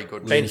 very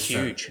good. Been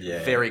huge.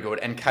 Yeah. Very good.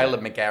 And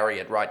Caleb McGarry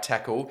at right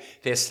tackle,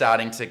 they're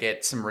starting to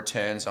get some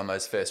returns on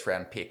those first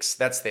round picks.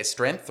 That's their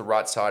strength, the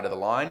right side of the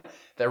line.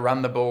 They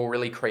run the ball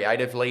really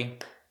creatively.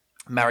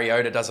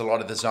 Mariota does a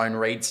lot of the zone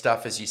read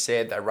stuff, as you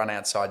said. They run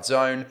outside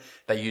zone.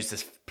 They use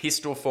this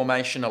pistol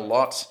formation a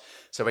lot.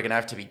 So we're going to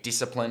have to be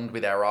disciplined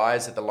with our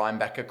eyes at the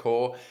linebacker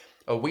core.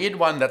 A weird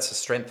one that's a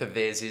strength of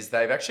theirs is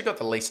they've actually got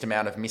the least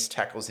amount of missed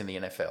tackles in the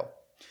NFL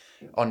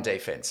on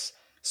defense.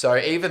 So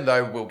even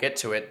though we'll get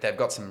to it, they've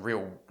got some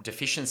real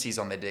deficiencies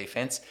on their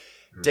defense.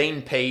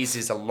 Dean Pease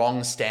is a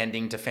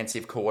long-standing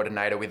defensive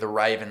coordinator with the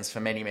Ravens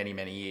for many, many,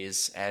 many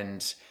years,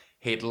 and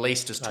he at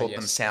least has taught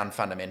them sound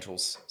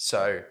fundamentals.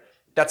 So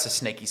that's a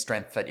sneaky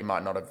strength that you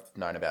might not have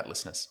known about,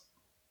 listeners.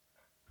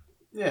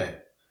 Yeah.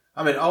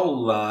 I mean,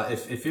 I'll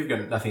if you've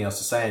got nothing else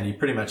to say, Andy,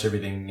 pretty much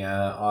everything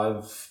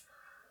I've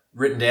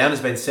written down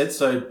has been said.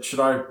 So should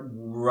I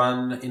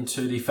run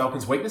into the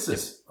Falcons'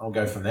 weaknesses? I'll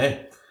go from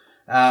there.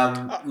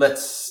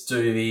 Let's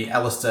do the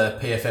Alistair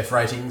PFF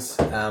ratings.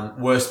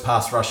 Worst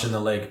pass rush in the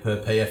league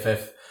per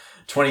PFF.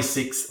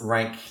 26th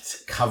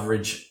ranked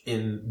coverage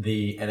in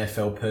the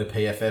NFL per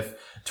PFF.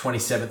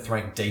 27th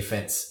ranked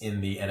defense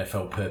in the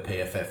NFL per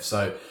PFF.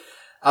 So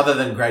other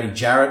than Grady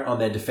Jarrett on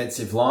their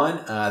defensive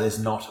line, there's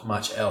not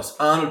much else.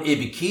 Arnold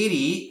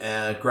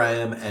Ibikiri,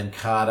 Graham and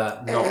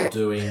Carter not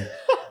doing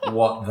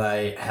what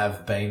they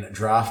have been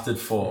drafted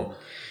for.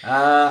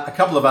 A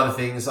couple of other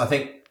things. I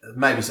think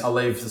maybe I'll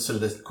leave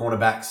the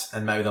cornerbacks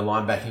and maybe the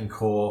linebacking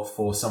core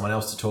for someone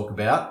else to talk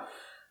about.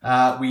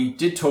 We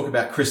did talk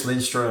about Chris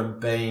Lindstrom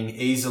being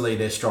easily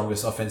their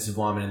strongest offensive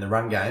lineman in the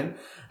run game,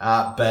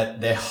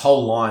 but their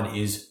whole line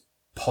is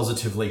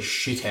positively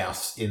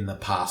shithouse in the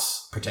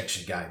pass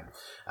protection game.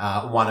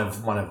 One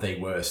of the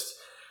worst.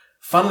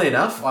 Funnily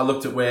enough, I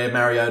looked at where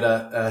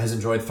Mariota has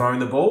enjoyed throwing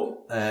the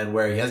ball and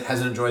where he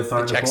hasn't enjoyed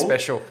throwing the Jack ball.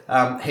 Special.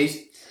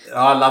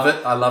 I love it.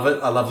 I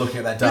love looking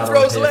at that data. Who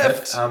throws on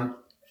PFF.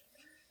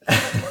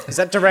 left? Is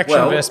that direction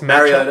versus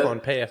Mariota, matchup on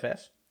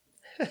PFF?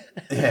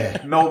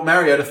 Yeah.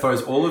 Mariota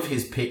throws all of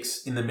his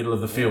picks in the middle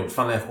of the field.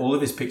 Funnily enough, all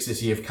of his picks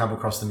this year have come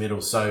across the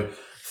middle. So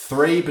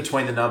 3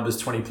 between the numbers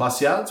 20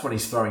 plus yards when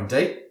he's throwing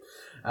deep.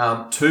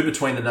 2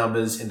 between the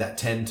numbers in that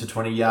 10 to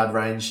 20 yard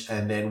range,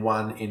 and then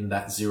 1 in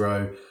that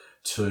 0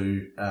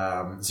 to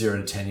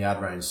 10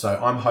 yard range. So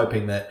I'm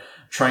hoping that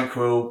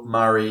Tranquil,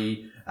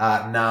 Murray,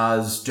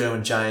 Nas,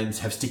 Derwin James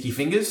have sticky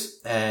fingers,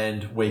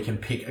 and we can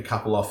pick a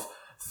couple off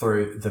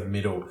through the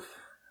middle.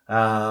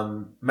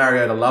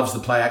 Mariota loves the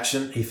play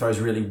action. He throws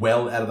really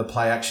well out of the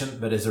play action,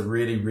 but is a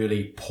really,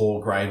 really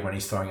poor grade when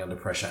he's throwing under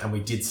pressure. And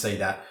we did see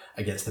that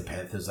against the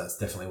Panthers. That's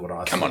definitely what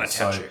I Come on, thought.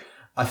 Atauchu. So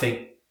I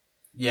think,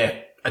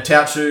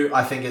 Atauchu,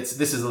 I think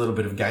this is a little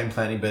bit of game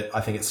planning, but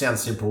I think it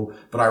sounds simple,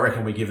 but I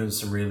reckon we give him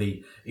some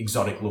really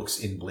exotic looks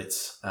in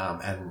blitz,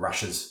 and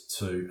rushes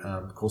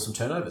to, cause some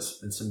turnovers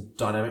in some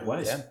dynamic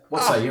ways. Yeah.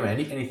 What say you,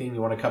 Andy? Anything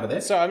you want to cover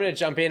there? So I'm going to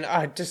jump in.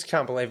 I just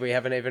can't believe we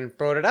haven't even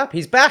brought it up.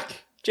 He's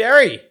back.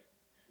 Jerry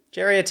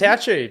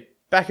Atauchu,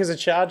 back as a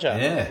Charger.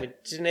 Yeah. We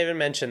didn't even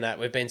mention that.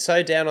 We've been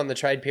so down on the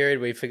trade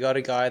period, we forgot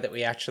a guy that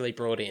we actually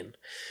brought in.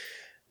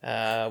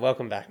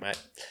 Welcome back,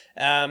 mate.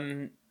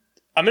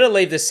 I'm going to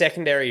leave the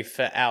secondary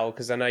for Al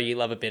because I know you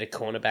love a bit of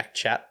cornerback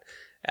chat.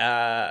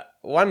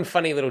 One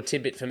funny little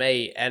tidbit for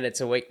me, and it's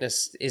a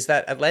weakness, is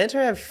that Atlanta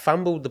have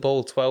fumbled the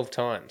ball 12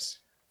 times.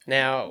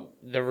 Now,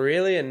 the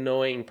really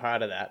annoying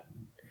part of that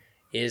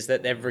is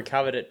that they've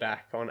recovered it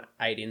back on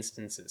 8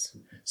 instances.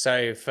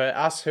 So for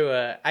us who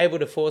are able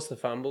to force the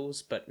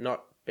fumbles but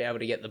not be able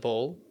to get the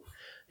ball.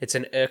 It's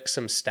an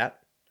irksome stat.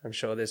 I'm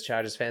sure there's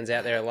Chargers fans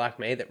out there like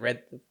me that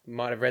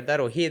might have read that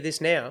or hear this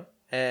now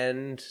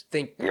and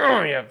think,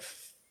 oh, yeah,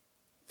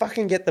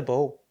 fucking get the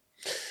ball.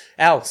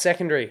 Al,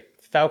 secondary,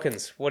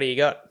 Falcons, what do you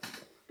got?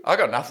 I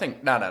got nothing.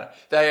 No.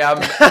 They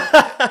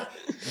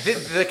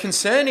the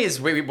concern is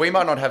we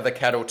might not have the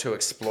cattle to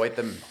exploit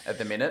them at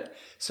the minute.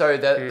 So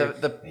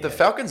the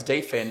Falcons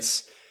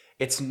defense,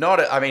 it's not.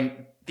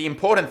 The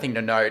important thing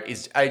to note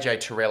is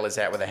AJ Terrell is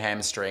out with a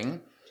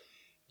hamstring.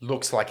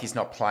 Looks like he's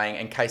not playing,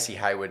 and Casey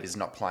Hayward is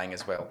not playing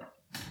as well.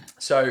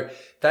 So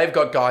they've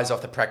got guys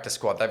off the practice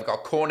squad. They've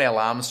got Cornell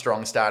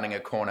Armstrong starting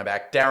at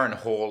cornerback, Darren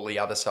Hall, the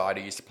other side,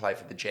 who used to play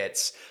for the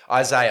Jets,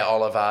 Isaiah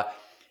Oliver,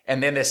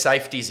 and then their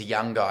safeties are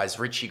young guys,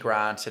 Richie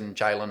Grant and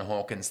Jalen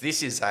Hawkins.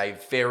 This is a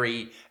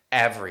very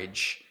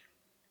average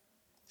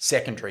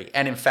secondary.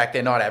 And in fact,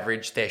 they're not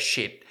average, they're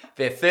shit.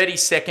 They're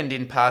 32nd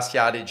in pass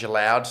yardage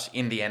allowed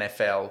in the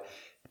NFL,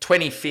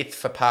 25th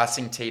for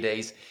passing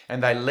TDs,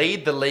 and they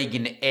lead the league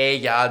in air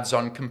yards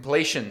on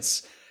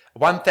completions.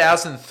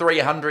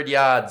 1,300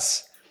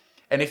 yards.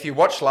 And if you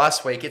watched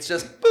last week, it's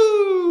just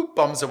boo,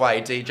 bombs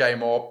away. DJ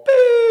Moore,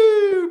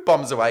 boo,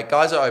 bombs away.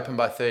 Guys are open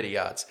by 30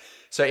 yards.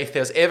 So if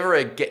there's ever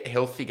a get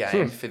healthy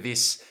game for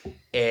this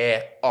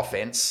air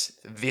offense,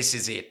 this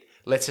is it.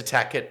 Let's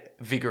attack it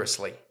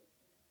vigorously.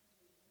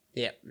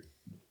 Yeah.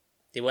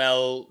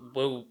 Well,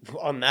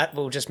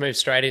 we'll just move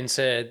straight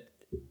into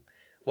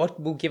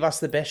what will give us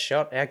the best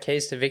shot, our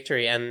keys to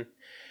victory. And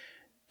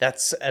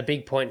that's a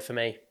big point for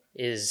me,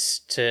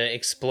 is to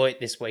exploit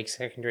this week's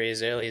secondary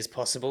as early as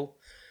possible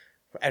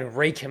and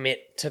recommit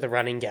to the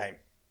running game.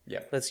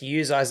 Yeah. Let's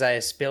use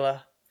Isaiah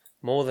Spiller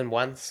more than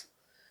once.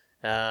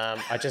 I'm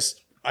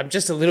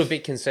just a little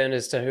bit concerned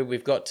as to who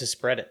we've got to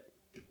spread it.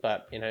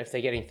 But, if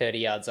they're getting 30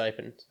 yards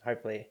open,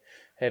 hopefully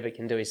Herbert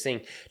can do his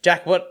thing.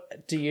 Jack,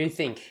 what do you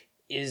think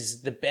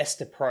is the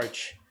best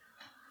approach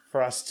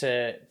for us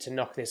to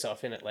knock this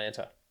off in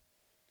Atlanta?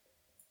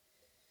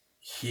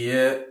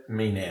 Hear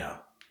me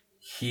now.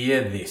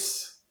 Hear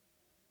this.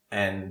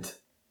 And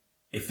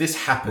if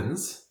this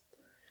happens,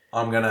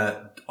 I don't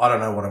know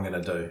what I'm going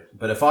to do.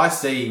 But if I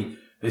see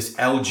this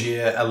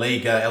Algeria,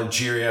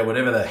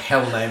 whatever the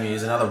hell name he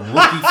is, another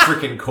rookie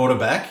freaking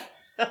quarterback.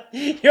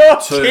 You're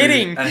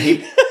kidding.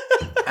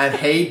 And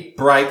he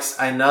breaks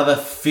another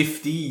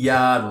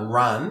 50-yard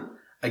run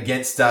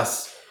against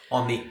us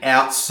on the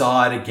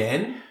outside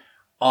again,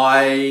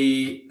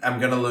 I am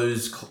going to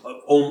lose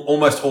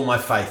almost all my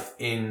faith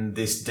in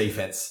this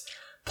defense.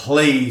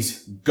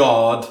 Please,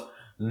 God,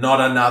 not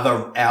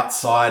another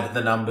outside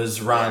the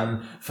numbers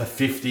run for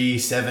 50,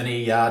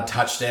 70-yard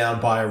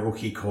touchdown by a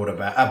rookie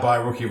quarterback, by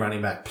a rookie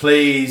running back.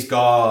 Please,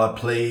 God,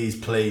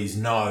 please,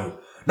 no.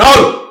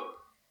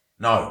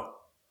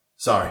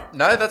 Sorry.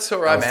 No, that's all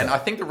right, man. I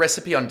think the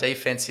recipe on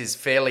defense is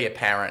fairly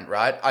apparent,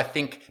 right? I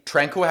think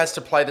Tranquil has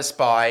to play the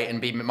spy and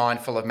be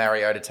mindful of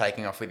Mariota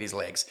taking off with his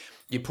legs.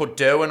 You put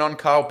Derwin on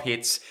Kyle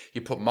Pitts,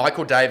 you put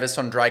Michael Davis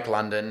on Drake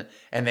London,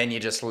 and then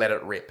you just let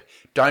it rip.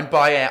 Don't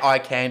buy eye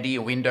candy,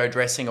 window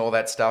dressing, all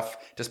that stuff.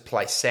 Just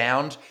play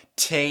sound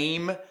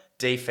team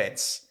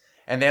defense.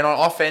 And then on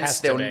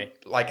offense,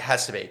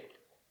 has to be.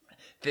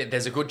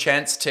 There's a good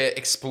chance to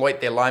exploit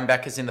their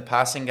linebackers in the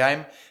passing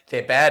game.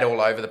 They're bad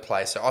all over the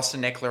place. So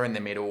Austin Eckler in the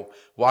middle,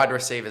 wide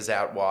receivers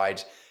out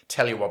wide.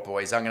 Tell you what,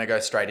 boys, I'm going to go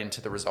straight into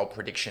the result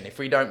prediction. If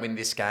we don't win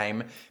this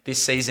game,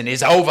 this season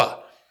is over.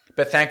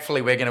 But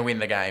thankfully, we're going to win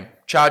the game.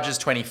 Chargers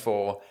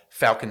 24,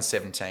 Falcons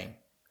 17.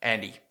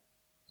 Andy.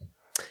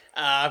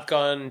 I've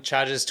gone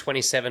Chargers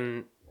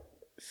 27,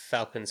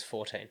 Falcons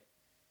 14.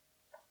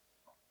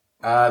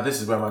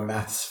 This is where my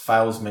maths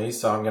fails me,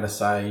 so I'm going to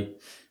say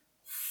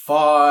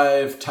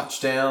 5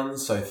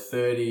 touchdowns, so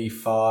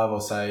 35, I'll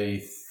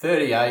say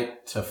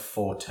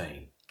 38-14.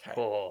 Okay.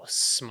 Oh,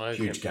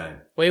 smoking. Huge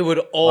game. We would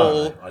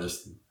all I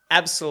just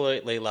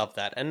absolutely love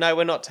that. And no,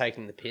 we're not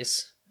taking the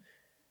piss.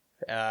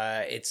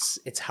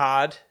 It's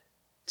hard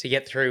to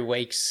get through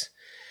weeks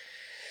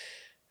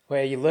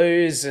where you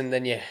lose and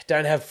then you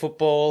don't have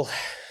football.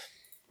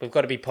 We've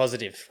got to be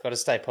positive. Got to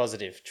stay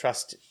positive.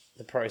 Trust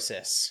the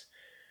process.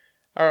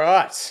 All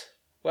right.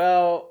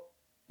 Well,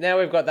 now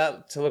we've got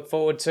that to look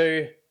forward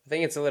to. I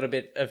think it's a little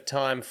bit of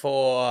time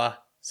for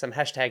some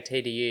hashtag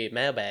TDU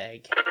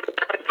mailbag.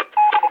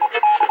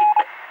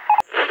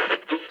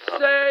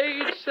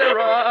 Say,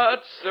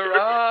 Sirrat,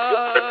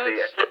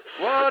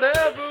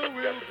 whatever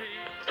will be.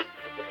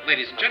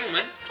 Ladies and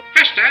gentlemen,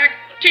 hashtag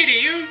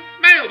TDU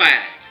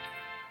mailbag.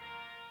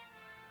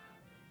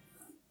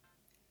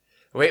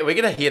 We're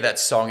going to hear that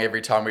song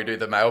every time we do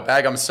the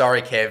mailbag. I'm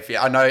sorry, Kev.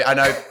 I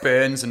know it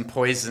burns and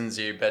poisons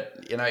you,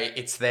 but,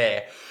 it's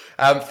there.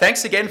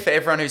 Thanks again for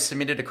everyone who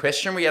submitted a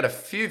question. We had a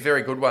few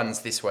very good ones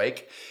this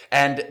week.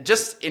 And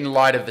just in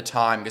light of the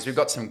time, because we've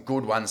got some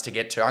good ones to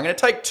get to, I'm going to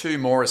take 2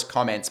 more as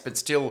comments, but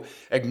still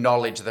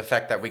acknowledge the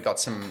fact that we got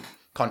some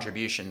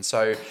contributions.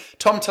 So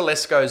Tom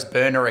Telesco's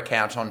burner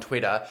account on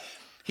Twitter,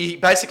 he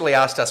basically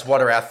asked us what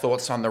are our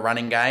thoughts on the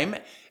running game.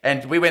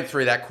 And we went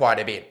through that quite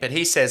a bit. But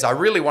he says, I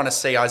really want to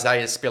see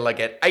Isaiah Spiller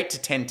get 8 to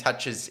 10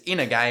 touches in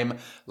a game.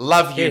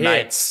 Love you,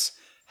 mates.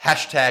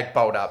 Hashtag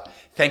bold up.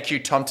 Thank you,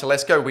 Tom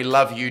Telesco. We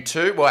love you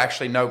too. Well,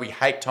 actually, no, we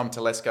hate Tom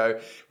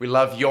Telesco. We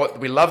love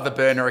the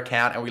burner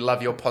account and we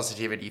love your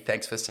positivity.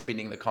 Thanks for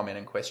submitting the comment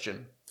in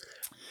question.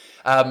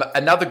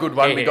 Another good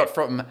one we got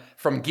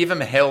from Give 'em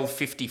Hell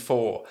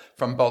 54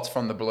 from Bolts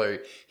from the Blue.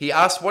 He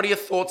asked, what are your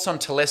thoughts on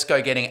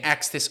Telesco getting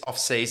axed this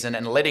off-season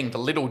and letting the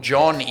Little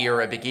John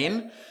era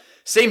begin?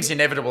 Seems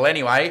inevitable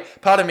anyway.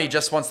 Part of me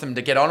just wants them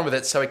to get on with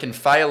it so it can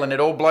fail and it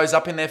all blows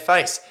up in their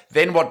face.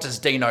 Then what does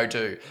Dino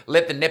do?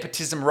 Let the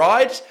nepotism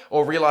ride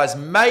or realise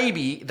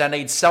maybe they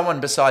need someone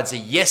besides a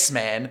yes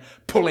man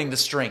pulling the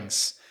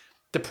strings?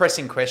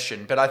 Depressing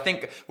question, but I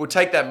think we'll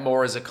take that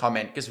more as a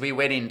comment because we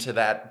went into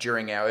that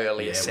during our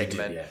earlier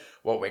segment,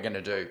 what we're going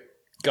to do.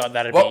 God,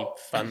 that'd be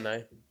fun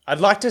though. I'd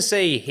like to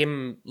see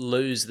him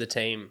lose the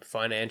team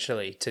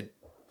financially to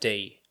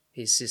Dee,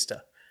 his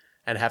sister,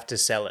 and have to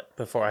sell it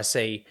before I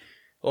see...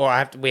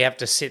 Or we have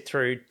to sit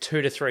through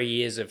 2 to 3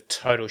 years of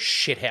total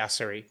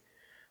shithousery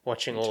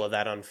watching all of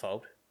that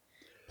unfold.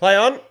 Play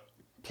on.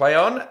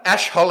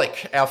 Ash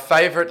Holick, our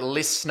favourite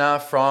listener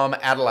from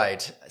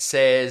Adelaide,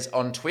 says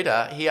on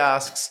Twitter, he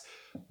asks,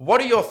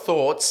 what are your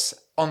thoughts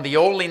on the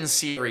All-In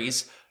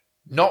series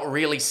not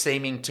really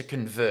seeming to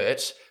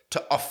convert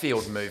to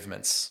off-field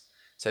movements?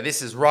 So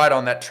this is right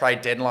on that trade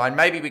deadline.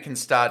 Maybe we can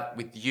start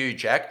with you,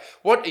 Jack.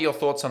 What are your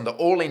thoughts on the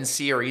All-In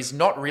series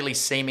not really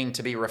seeming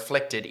to be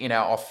reflected in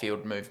our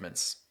off-field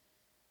movements?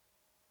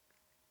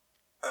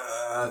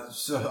 I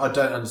just don't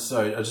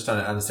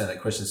understand that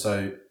question.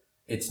 So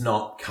it's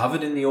not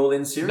covered in the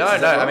All-In series? No.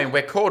 Right? I mean,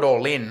 we're called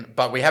All-In,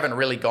 but we haven't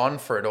really gone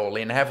for it all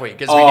in, have we?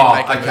 Because we didn't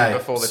make a move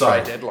before the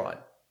trade deadline.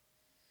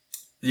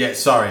 Yeah,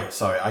 sorry.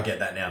 I get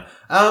that now.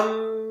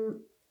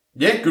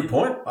 Yeah, good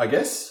point, I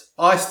guess.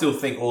 I still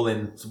think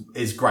All-In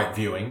is great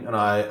viewing, and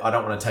I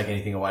don't want to take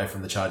anything away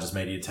from the Chargers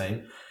media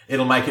team.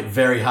 It'll make it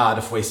very hard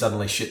if we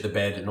suddenly shit the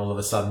bed and all of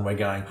a sudden we're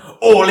going,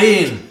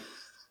 All-In!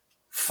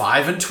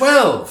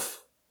 5-12!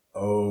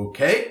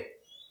 Okay.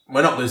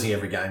 We're not losing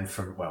every game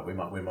we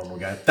might win one more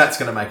game. That's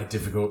going to make it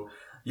difficult.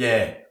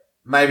 Yeah,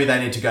 maybe they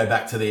need to go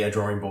back to the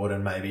drawing board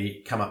and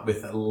maybe come up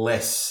with a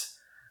less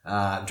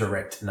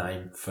direct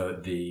name for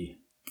the...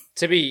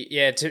 To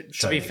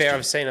be fair,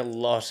 I've seen a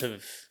lot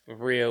of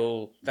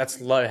that's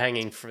been low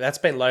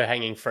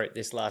hanging fruit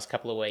this last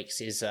couple of weeks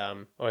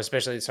the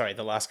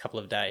last couple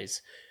of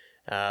days,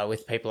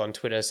 with people on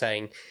Twitter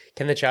saying,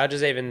 can the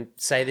Chargers even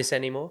say this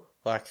anymore?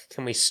 Like,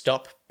 can we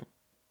stop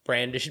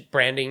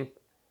branding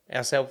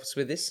ourselves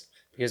with this?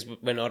 Because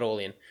we're not all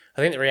in.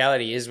 I think the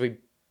reality is we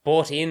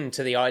bought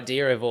into the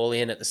idea of all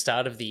in at the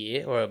start of the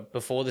year or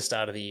before the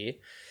start of the year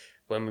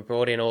when we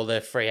brought in all the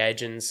free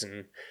agents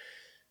and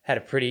had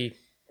a pretty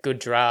good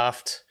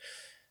draft.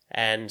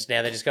 And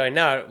now they're just going,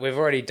 no, we've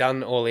already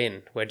done all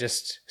in. We're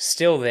just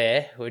still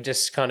there. We're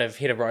just kind of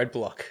hit a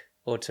roadblock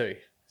or two.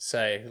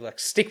 So,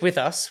 stick with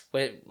us.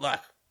 We're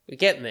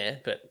getting there,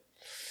 but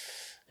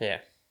yeah.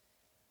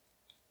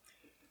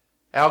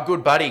 Our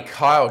good buddy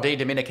Kyle D.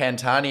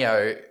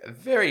 Dominicantonio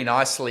very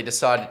nicely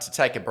decided to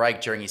take a break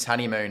during his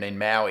honeymoon in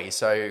Maui.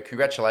 So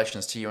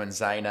congratulations to you and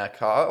Zaina,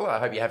 Kyle. I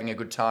hope you're having a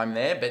good time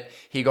there. But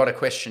he got a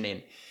question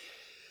in.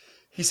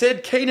 He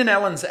said, Keenan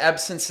Allen's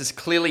absence has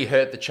clearly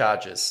hurt the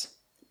Chargers,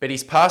 but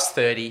he's past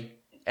 30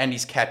 and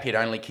his cap hit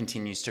only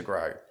continues to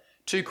grow.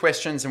 2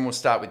 questions and we'll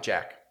start with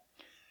Jack.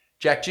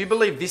 Jack, do you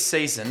believe this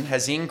season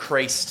has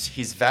increased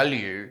his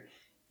value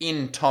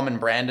in Tom and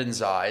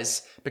Brandon's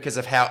eyes because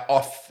of how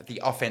off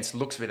the offense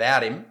looks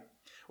without him?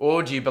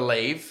 Or do you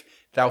believe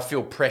they'll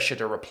feel pressure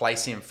to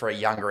replace him for a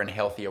younger and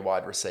healthier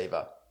wide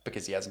receiver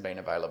because he hasn't been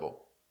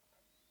available?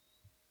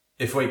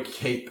 If we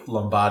keep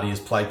Lombardi as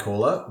play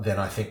caller, then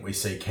I think we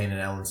see Keenan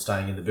Allen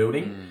staying in the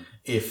building.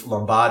 If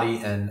Lombardi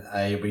and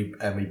we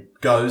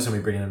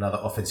bring in another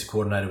offensive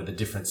coordinator with a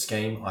different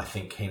scheme, I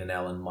think Keenan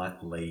Allen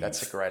might leave.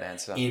 That's a great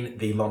answer. In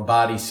the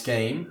Lombardi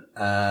scheme,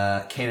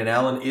 Keenan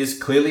Allen is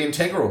clearly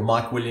integral.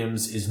 Mike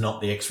Williams is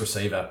not the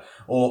X-receiver.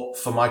 Or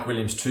for Mike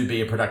Williams to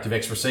be a productive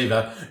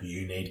X-receiver,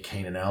 you need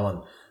Keenan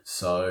Allen.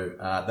 So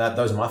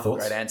those are my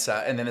thoughts. Great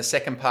answer. And then the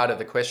second part of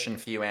the question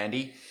for you,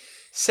 Andy.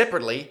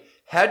 Separately,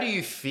 how do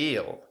you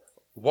feel?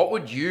 What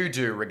would you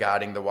do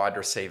regarding the wide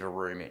receiver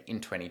room in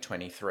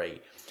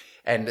 2023?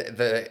 And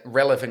the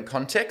relevant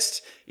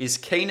context is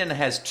Keenan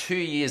has 2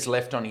 years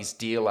left on his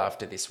deal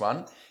after this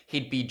one.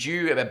 He'd be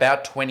due at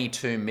about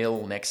 22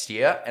 mil next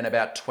year and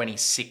about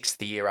 26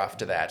 the year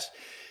after that.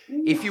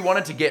 If you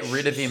wanted to get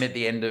rid of him at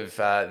the end of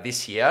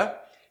this year,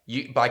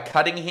 by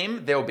cutting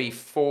him, there'll be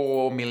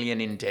 4 million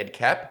in dead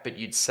cap, but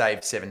you'd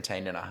save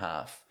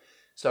 17.5.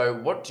 So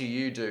what do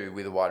you do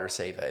with a wide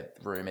receiver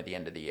room at the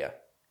end of the year?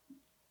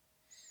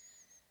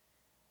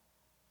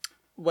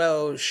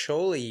 Well,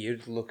 surely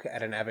you'd look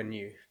at an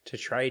avenue to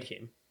trade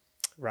him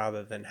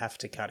rather than have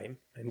to cut him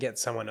and get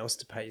someone else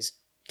to pay his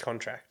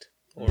contract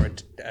or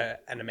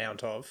an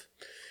amount of.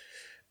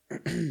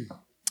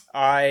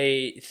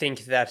 I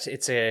think that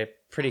it's a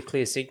pretty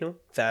clear signal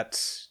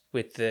that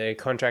with the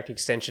contract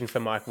extension for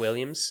Mike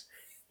Williams,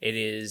 it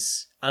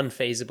is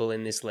unfeasible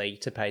in this league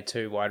to pay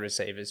 2 wide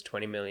receivers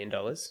 $20 million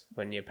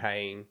when you're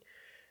paying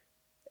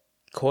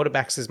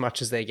quarterbacks as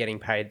much as they're getting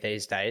paid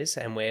these days,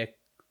 and we're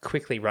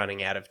quickly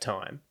running out of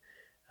time.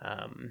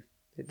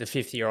 The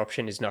fifth-year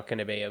option is not going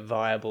to be a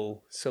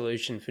viable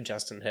solution for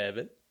Justin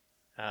Herbert.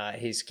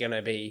 He's going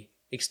to be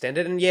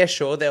extended, and yeah,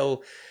 sure,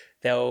 they'll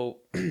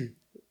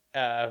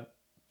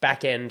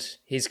back end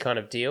his kind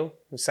of deal.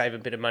 We'll save a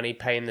bit of money,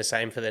 pay him the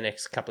same for the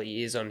next couple of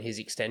years on his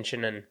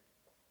extension, and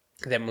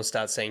then we'll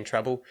start seeing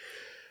trouble.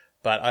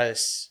 But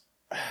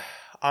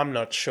I'm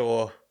not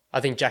sure. I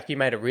think, Jack, you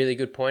made a really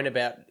good point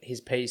about his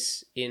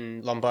piece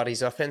in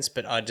Lombardi's offense,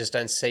 but I just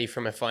don't see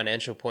from a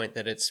financial point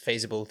that it's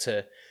feasible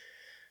to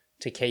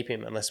keep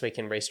him unless we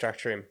can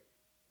restructure him.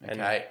 And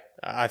Okay.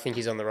 I think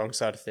he's on the wrong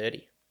side of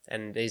 30,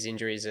 and these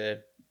injuries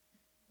are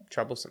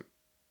troublesome.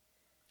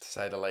 To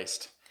say the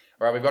least.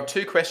 All right, we've got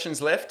 2 questions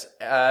left,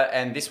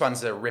 and this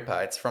one's a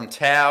ripper. It's from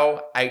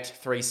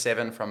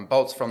Tao837 from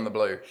Bolts from the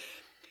Blue.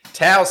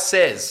 Tao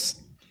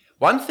says,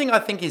 one thing I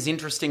think is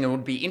interesting and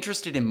would be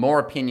interested in more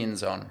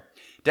opinions on.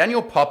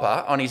 Daniel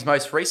Popper, on his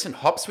most recent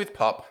Hops with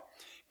Pop,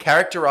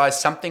 characterised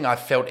something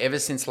I've felt ever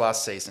since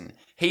last season.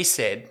 He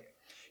said,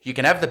 you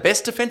can have the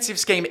best defensive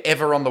scheme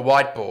ever on the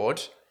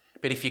whiteboard,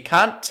 but if you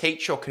can't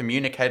teach or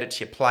communicate it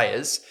to your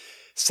players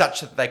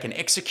such that they can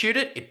execute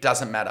it, it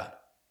doesn't matter.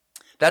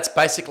 That's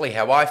basically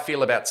how I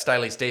feel about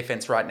Staley's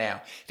defense right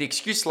now. The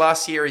excuse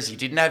last year is he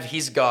didn't have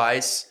his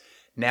guys.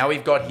 Now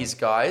we've got his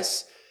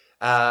guys.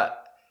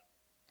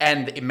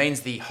 And it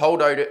means the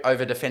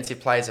holdover defensive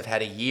players have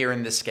had a year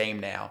in the scheme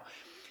now.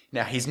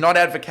 Now, he's not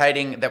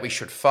advocating that we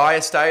should fire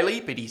Staley,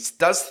 but he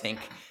does think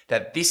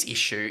that this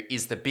issue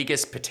is the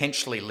biggest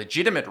potentially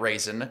legitimate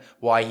reason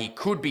why he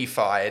could be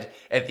fired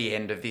at the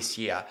end of this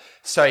year.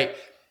 So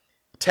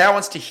Tao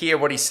wants to hear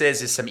what he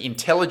says is some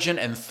intelligent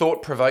and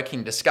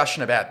thought-provoking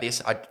discussion about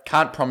this. I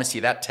can't promise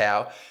you that,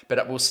 Tao,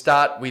 but we'll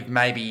start with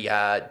maybe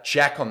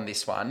Jack on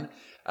this one.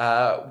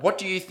 What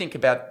do you think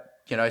about,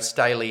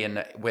 Staley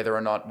and whether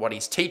or not what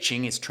he's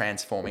teaching is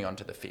transforming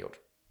onto the field?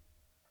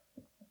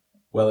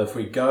 Well, if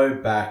we go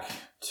back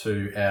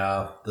to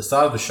the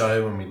start of the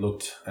show when we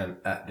looked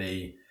at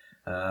the,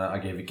 I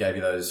gave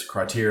you those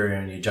criteria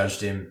and you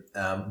judged him.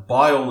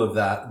 By all of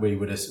that, we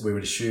would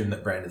assume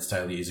that Brandon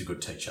Staley is a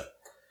good teacher.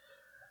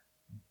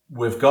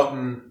 We've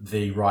gotten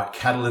the right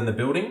cattle in the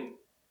building.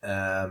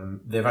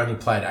 They've only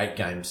played 8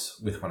 games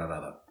with one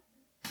another.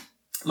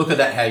 Look at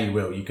that how you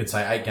will. You could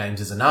say 8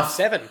 games is enough.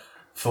 7.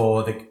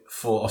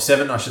 Or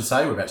 7, I should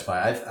say. We're about to play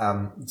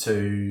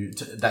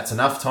 8th. That's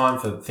enough time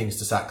for things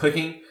to start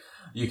clicking.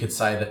 You could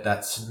say that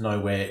that's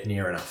nowhere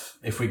near enough.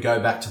 If we go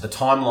back to the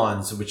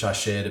timelines which I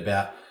shared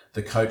about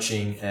the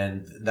coaching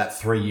and that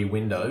 3-year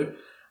window,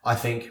 I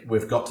think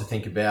we've got to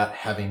think about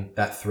having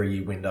that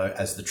 3-year window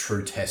as the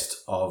true test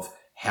of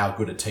how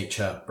good a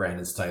teacher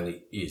Brandon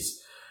Staley is.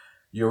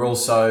 You're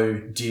also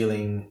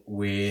dealing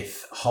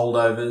with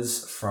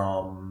holdovers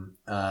from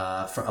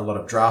a lot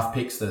of draft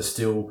picks that are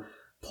still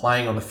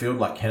playing on the field,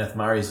 like Kenneth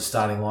Murray as a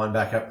starting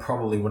linebacker,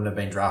 probably wouldn't have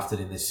been drafted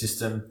in this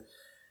system.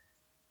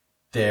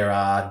 There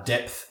are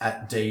depth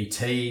at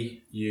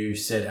DT. You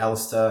said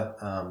Alistair.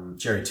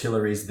 Jerry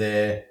Tillery's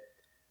there.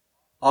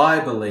 I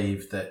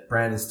believe that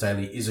Brandon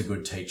Staley is a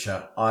good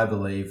teacher. I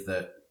believe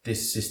that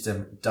this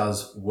system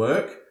does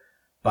work,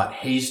 but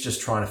he's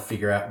just trying to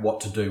figure out what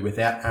to do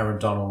without Aaron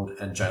Donald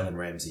and Jalen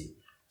Ramsey.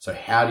 So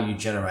how do you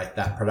generate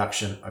that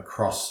production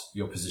across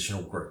your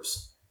positional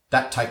groups?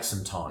 That takes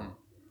some time.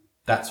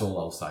 That's all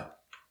I'll say.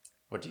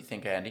 What do you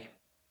think, Andy?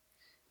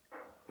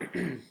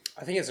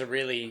 I think it's a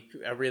really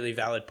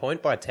valid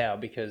point by Tao,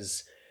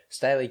 because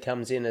Staley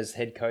comes in as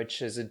head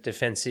coach as a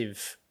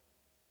defensive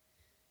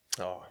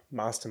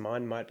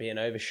mastermind, might be an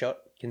overshot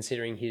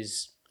considering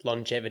his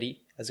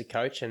longevity as a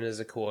coach and as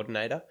a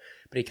coordinator,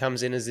 but he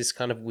comes in as this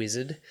kind of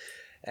wizard.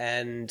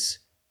 And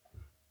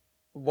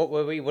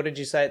what did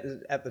you say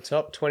at the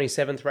top?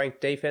 27th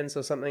ranked defense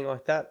or something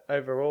like that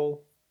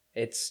overall?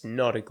 It's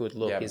not a good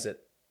look, is it?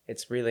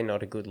 It's really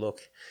not a good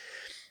look.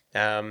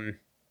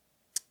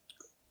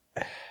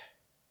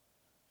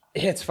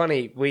 It's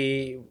funny.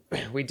 We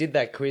did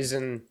that quiz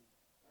and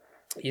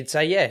you'd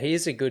say, yeah, he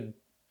is a good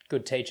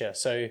teacher.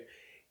 So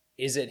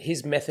is it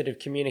his method of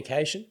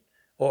communication,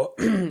 or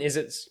is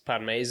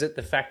it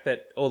the fact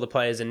that all the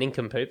players are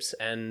nincompoops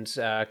and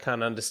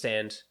can't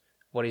understand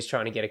what he's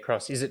trying to get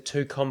across? Is it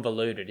too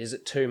convoluted? Is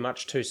it too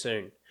much too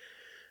soon?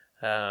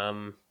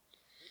 I'm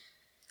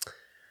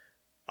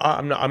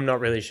not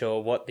really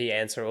sure what the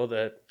answer or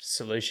the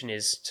solution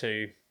is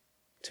to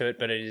it,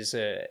 but it is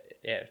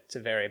it's a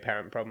very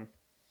apparent problem.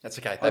 That's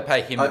okay. They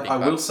pay him the big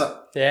bucks. Will say,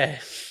 yeah.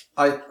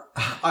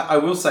 I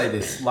will say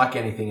this, like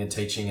anything in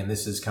teaching, and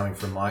this is coming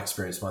from my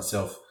experience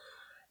myself,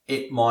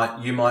 you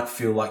might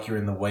feel like you're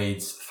in the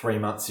weeds 3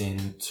 months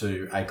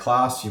into a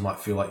class. You might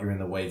feel like you're in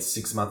the weeds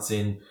 6 months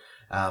in.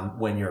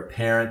 When you're a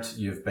parent,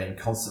 you've been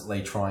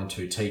constantly trying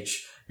to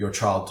teach your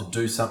child to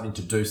do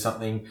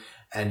something,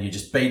 and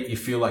you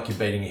feel like you're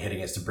beating your head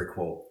against a brick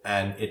wall,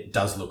 and it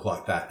does look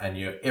like that. And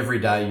every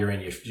day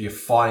you're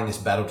fighting this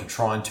battle to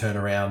try and turn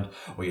around,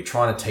 or you're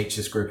trying to teach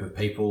this group of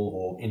people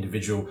or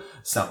individual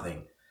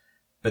something.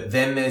 But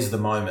then there's the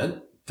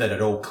moment that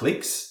it all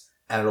clicks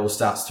and it all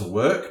starts to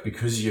work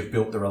because you've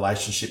built the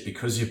relationship,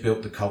 because you've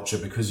built the culture,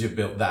 because you've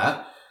built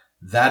that.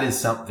 That is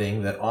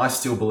something that I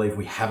still believe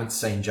we haven't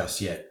seen just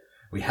yet.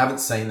 We haven't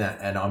seen that,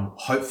 and I'm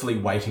hopefully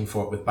waiting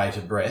for it with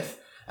bated breath.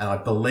 And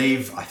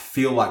I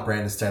feel like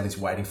Brandon Staley's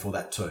waiting for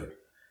that too.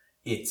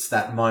 It's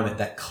that moment,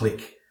 that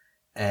click.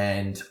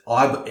 And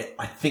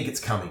I think it's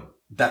coming.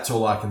 That's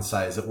all I can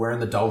say, is that we're in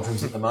the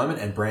doldrums at the moment,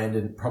 and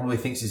Brandon probably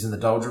thinks he's in the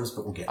doldrums,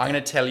 but we'll get there. I'm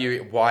going to tell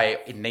you why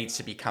it needs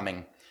to be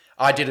coming.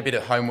 I did a bit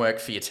of homework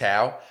for your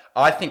Tao.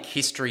 I think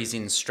history is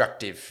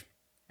instructive.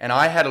 And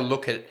I had a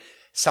look at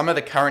some of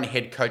the current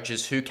head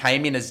coaches who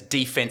came in as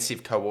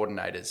defensive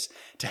coordinators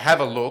to have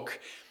a look.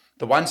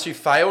 The ones who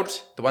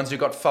failed, the ones who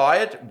got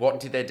fired, what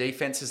did their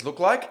defenses look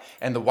like?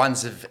 And the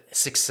ones who have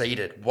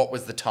succeeded, what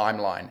was the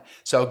timeline?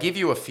 So I'll give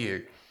you a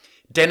few.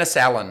 Dennis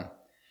Allen,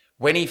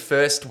 when he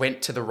first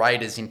went to the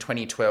Raiders in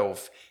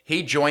 2012,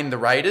 he joined the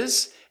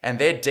Raiders and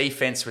their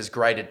defense was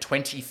graded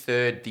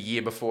 23rd the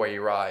year before he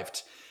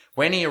arrived.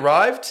 When he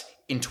arrived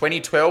in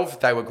 2012,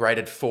 they were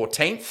graded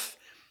 14th.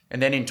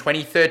 And then in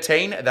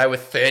 2013, they were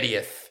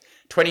 30th.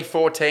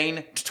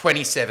 2014 to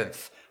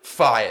 27th,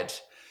 fired.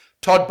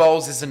 Todd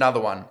Bowles is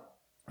another one.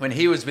 When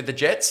he was with the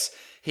Jets,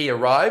 he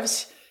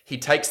arrives, he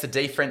takes the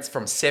defense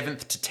from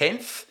 7th to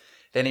 10th.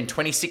 Then in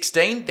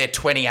 2016, they're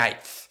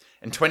 28th.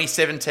 In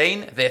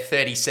 2017, they're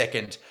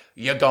 32nd.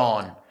 You're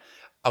gone.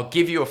 I'll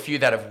give you a few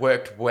that have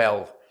worked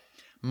well.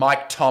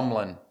 Mike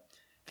Tomlin.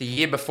 The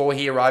year before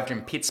he arrived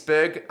in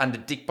Pittsburgh, under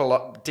Dick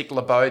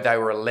LeBeau, they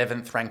were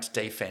 11th ranked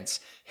defense.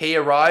 He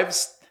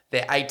arrives,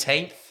 they're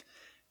 18th.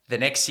 The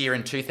next year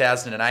in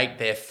 2008,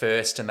 they're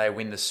first and they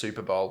win the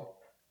Super Bowl.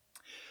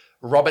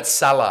 Robert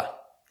Saleh.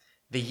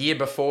 The year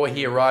before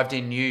he arrived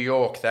in New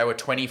York, they were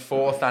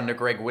 24th under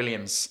Greg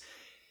Williams.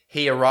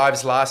 He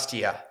arrives last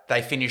year.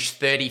 They finished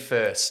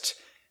 31st.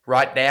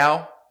 Right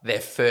now, they're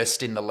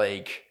first in the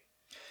league.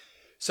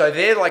 So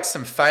they're like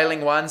some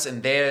failing ones,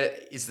 and there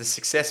is the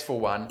successful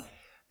one.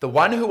 The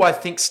one who I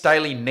think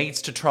Staley needs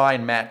to try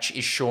and match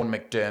is Sean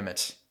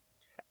McDermott.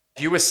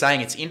 You were saying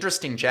it's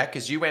interesting, Jack,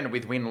 because you went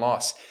with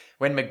win-loss.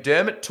 When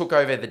McDermott took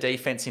over the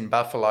defense in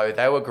Buffalo,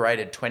 they were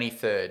graded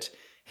 23rd.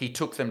 He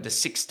took them to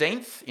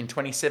 16th in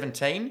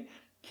 2017.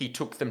 He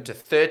took them to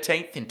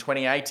 13th in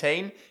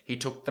 2018. He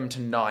took them to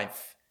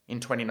 9th in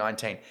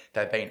 2019.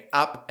 They've been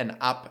up and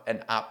up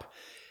and up.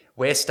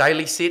 Where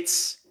Staley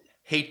sits,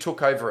 he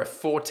took over a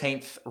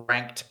 14th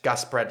ranked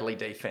Gus Bradley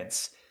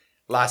defense.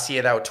 Last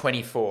year, they were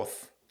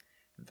 24th.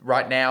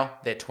 Right now,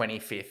 they're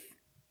 25th.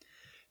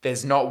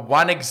 There's not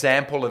one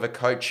example of a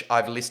coach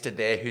I've listed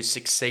there who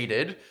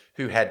succeeded,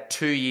 who had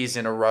 2 years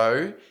in a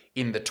row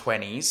in the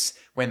 20s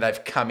when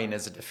they've come in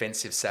as a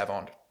defensive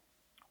savant.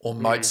 Or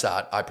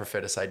Mozart, I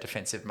prefer to say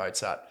defensive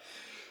Mozart.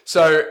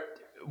 So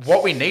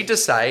what we need to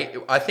say,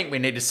 I think we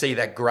need to see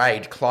that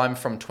grade climb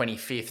from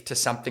 25th to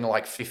something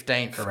like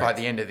 15th by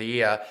the end of the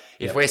year.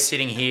 If we're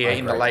sitting here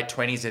in the late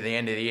 20s at the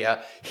end of the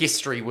year,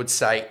 history would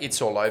say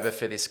it's all over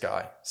for this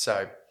guy.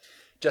 So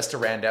just to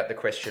round out the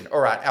question. All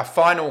right, our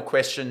final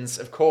questions,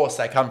 of course,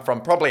 they come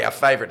from probably our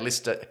favourite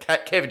lister,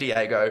 Kev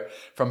Diego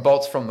from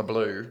Bolts from the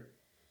Blue.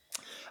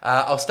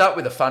 I'll start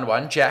with a fun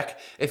one. Jack,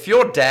 if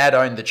your dad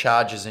owned the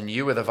Chargers and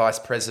you were the vice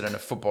president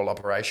of football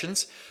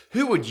operations,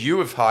 who would you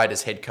have hired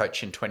as head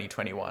coach in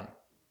 2021?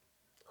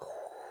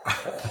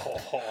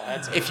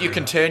 If you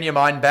can turn your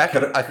mind back,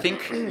 I think...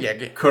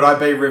 Could I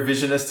be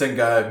revisionist and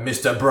go,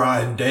 Mr.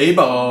 Brian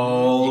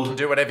Daboll? You can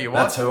do whatever you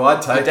want. That's who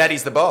I'd take. Your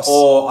daddy's the boss.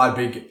 Or I'd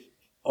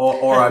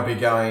be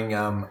going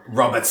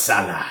Robert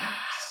Saleh.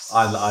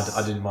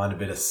 I didn't mind a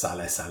bit of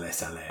Saleh.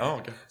 Oh,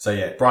 okay. So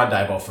yeah, Brian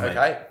Daboll for me.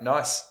 Okay,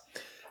 nice.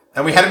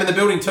 And we had him in the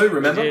building too,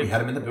 remember? We We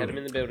had him in the building. Had him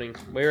in the building.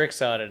 We were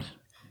excited.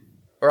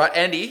 All right,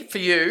 Andy, for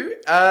you,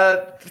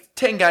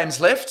 10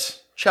 games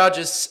left.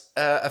 Chargers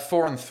are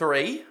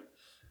 4-3.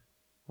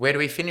 Where do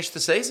we finish the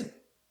season?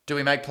 Do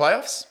we make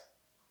playoffs?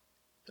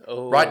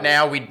 Oh. Right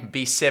now, we'd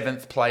be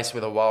 7th place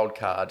with a wild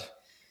card.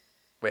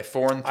 We're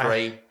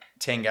 4-3,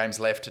 10 games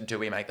left. Do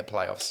we make the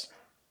playoffs?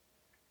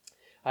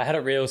 I had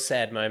a real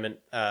sad moment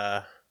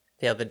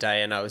the other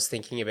day, and I was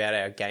thinking about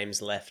our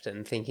games left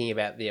and thinking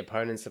about the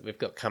opponents that we've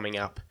got coming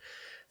up.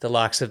 The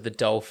likes of the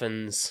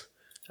Dolphins,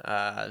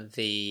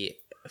 the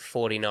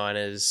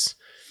 49ers,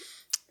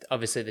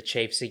 obviously the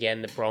Chiefs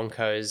again, the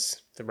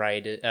Broncos, the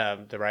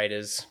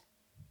Raiders.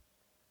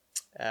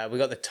 We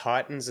got the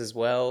Titans as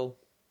well.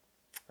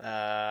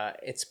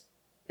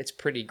 It's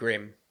pretty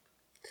grim.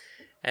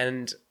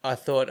 And I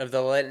thought of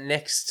the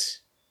next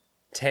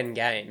 10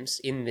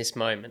 games in this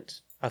moment,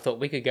 I thought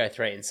we could go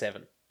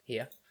 3-7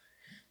 here.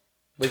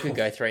 We could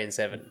go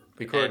 3-7.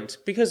 We could. And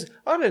because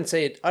I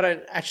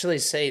don't actually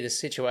see the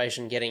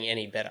situation getting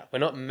any better. We're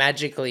not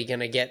magically going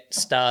to get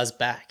stars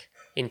back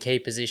in key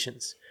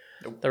positions.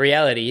 The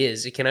reality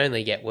is it can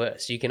only get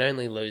worse. You can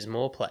only lose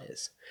more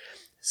players.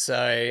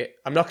 So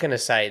I'm not going to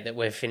say that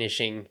we're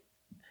finishing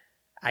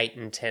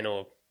 8-10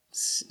 or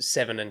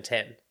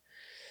 7-10.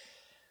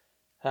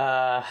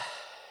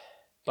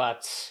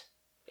 But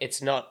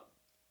it's not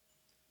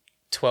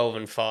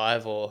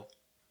 12-5 or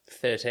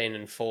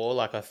 13-4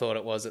 like I thought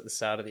it was at the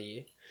start of the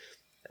year.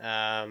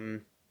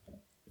 4-3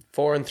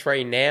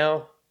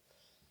 now.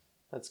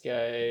 Let's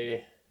go.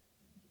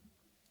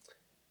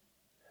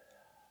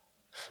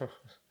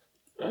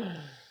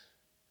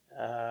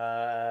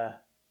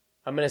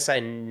 I'm going to say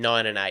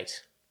 9-8.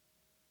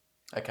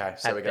 Okay,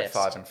 so At we go best.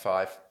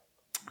 5-5.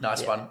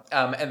 Nice one.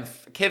 And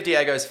Kev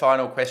Diego's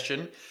final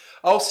question.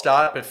 I'll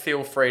start, but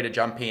feel free to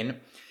jump in.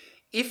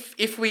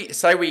 If we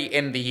say we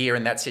end the year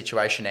in that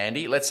situation,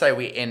 Andy, let's say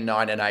we end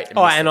 9-8.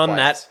 And on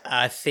that,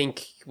 I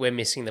think we're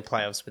missing the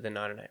playoffs with a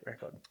 9-8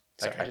 record.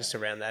 Sorry, Okay. just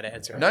around that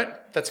answer. No,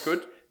 that's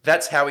good.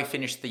 That's how we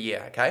finished the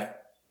year, okay?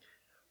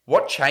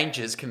 What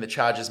changes can the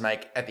Chargers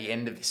make at the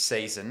end of this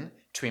season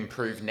to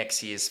improve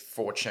next year's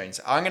fortunes?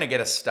 I'm going to get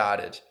us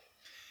started.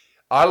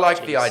 I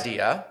like the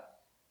idea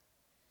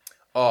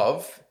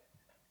of,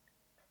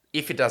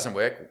 if it doesn't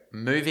work,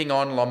 moving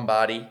on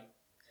Lombardi,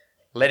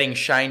 letting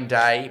Shane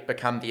Day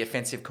become the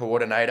offensive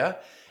coordinator,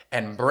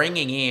 and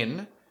bringing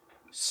in,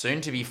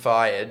 soon to be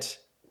fired,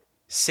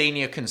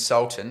 senior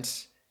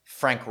consultant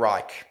Frank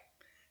Reich.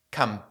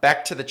 Come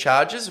back to the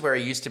Chargers where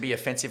he used to be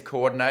offensive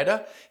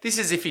coordinator. This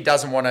is if he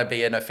doesn't want to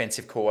be an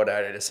offensive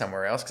coordinator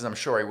somewhere else, because I'm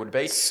sure he would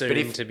be.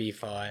 Soon to be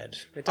fired.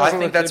 I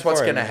think that's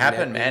what's going to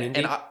happen, man.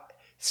 And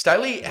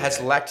Staley has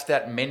lacked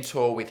that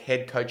mentor with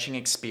head coaching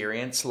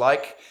experience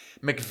like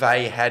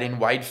McVay had in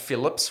Wade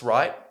Phillips,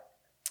 right?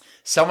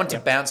 Someone to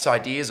bounce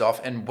ideas off,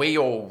 and we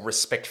all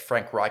respect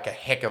Frank Reich a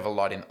heck of a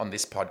lot on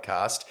this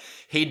podcast.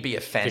 He'd be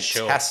a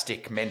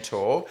fantastic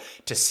mentor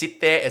to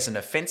sit there as an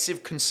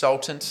offensive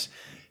consultant,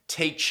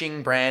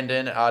 teaching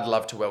Brandon. I'd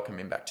love to welcome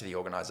him back to the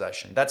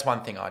organisation. That's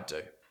one thing I'd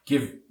do.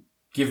 Give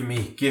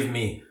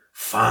me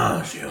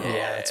Fangio.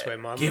 Yeah, that's where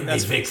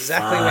Vic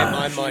exactly where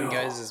my Fangio. mind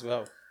goes as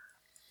well.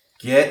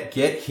 Get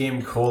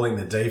him calling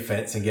the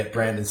defense and get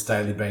Brandon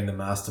Staley being the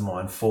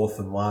mastermind. 4th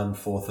and 1,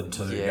 4th and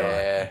 2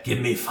 Yeah. guy. Give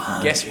me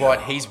Fangio. Guess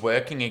what? He's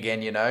working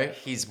again, you know.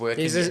 He's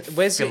working in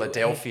where's he-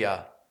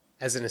 Philadelphia.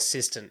 As an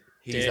assistant.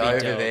 He's Dirty over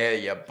dog. there,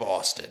 you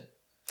bastard.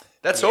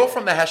 That's all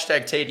from the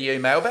hashtag TDU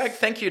mailbag.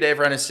 Thank you to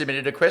everyone who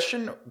submitted a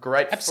question.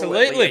 Gratefully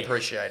Absolutely.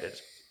 appreciated.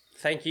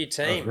 Thank you,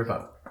 team. Rip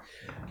up.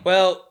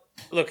 Well,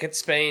 look,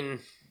 it's been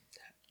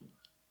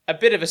a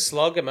bit of a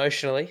slog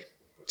emotionally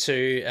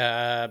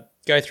to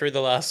go through the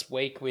last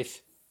week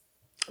with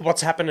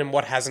what's happened and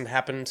what hasn't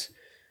happened,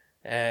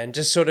 and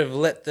just sort of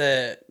let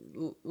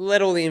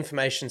all the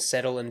information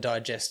settle and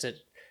digest it.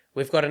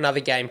 We've got another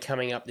game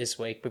coming up this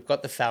week. We've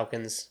got the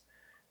Falcons.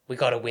 We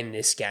got to win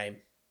this game.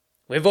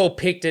 We've all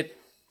picked it.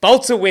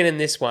 Bolts are winning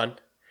this one.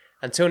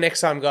 Until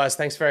next time, guys,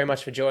 thanks very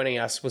much for joining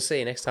us. We'll see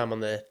you next time on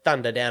the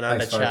Thunder Down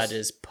Under Thanks, folks.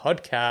 Chargers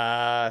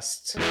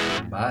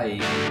podcast. Bye.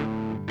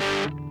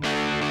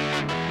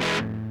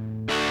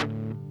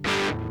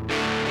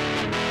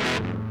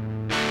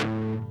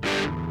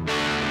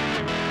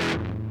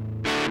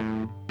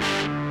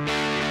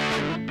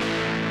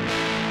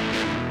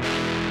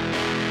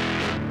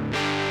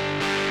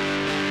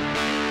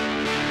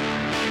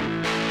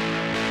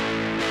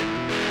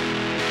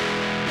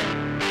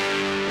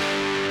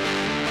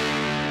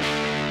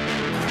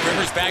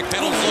 Rivers back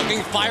pedals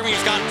looking, firing.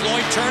 He's got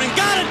Floyd turning.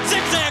 Got it!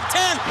 Zigzag,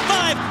 10,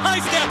 5,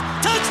 high step,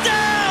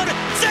 touchdown!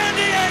 San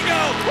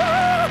Diego!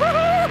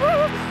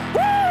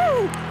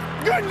 Woo!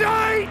 Good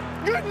night!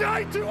 Good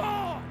night to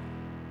all!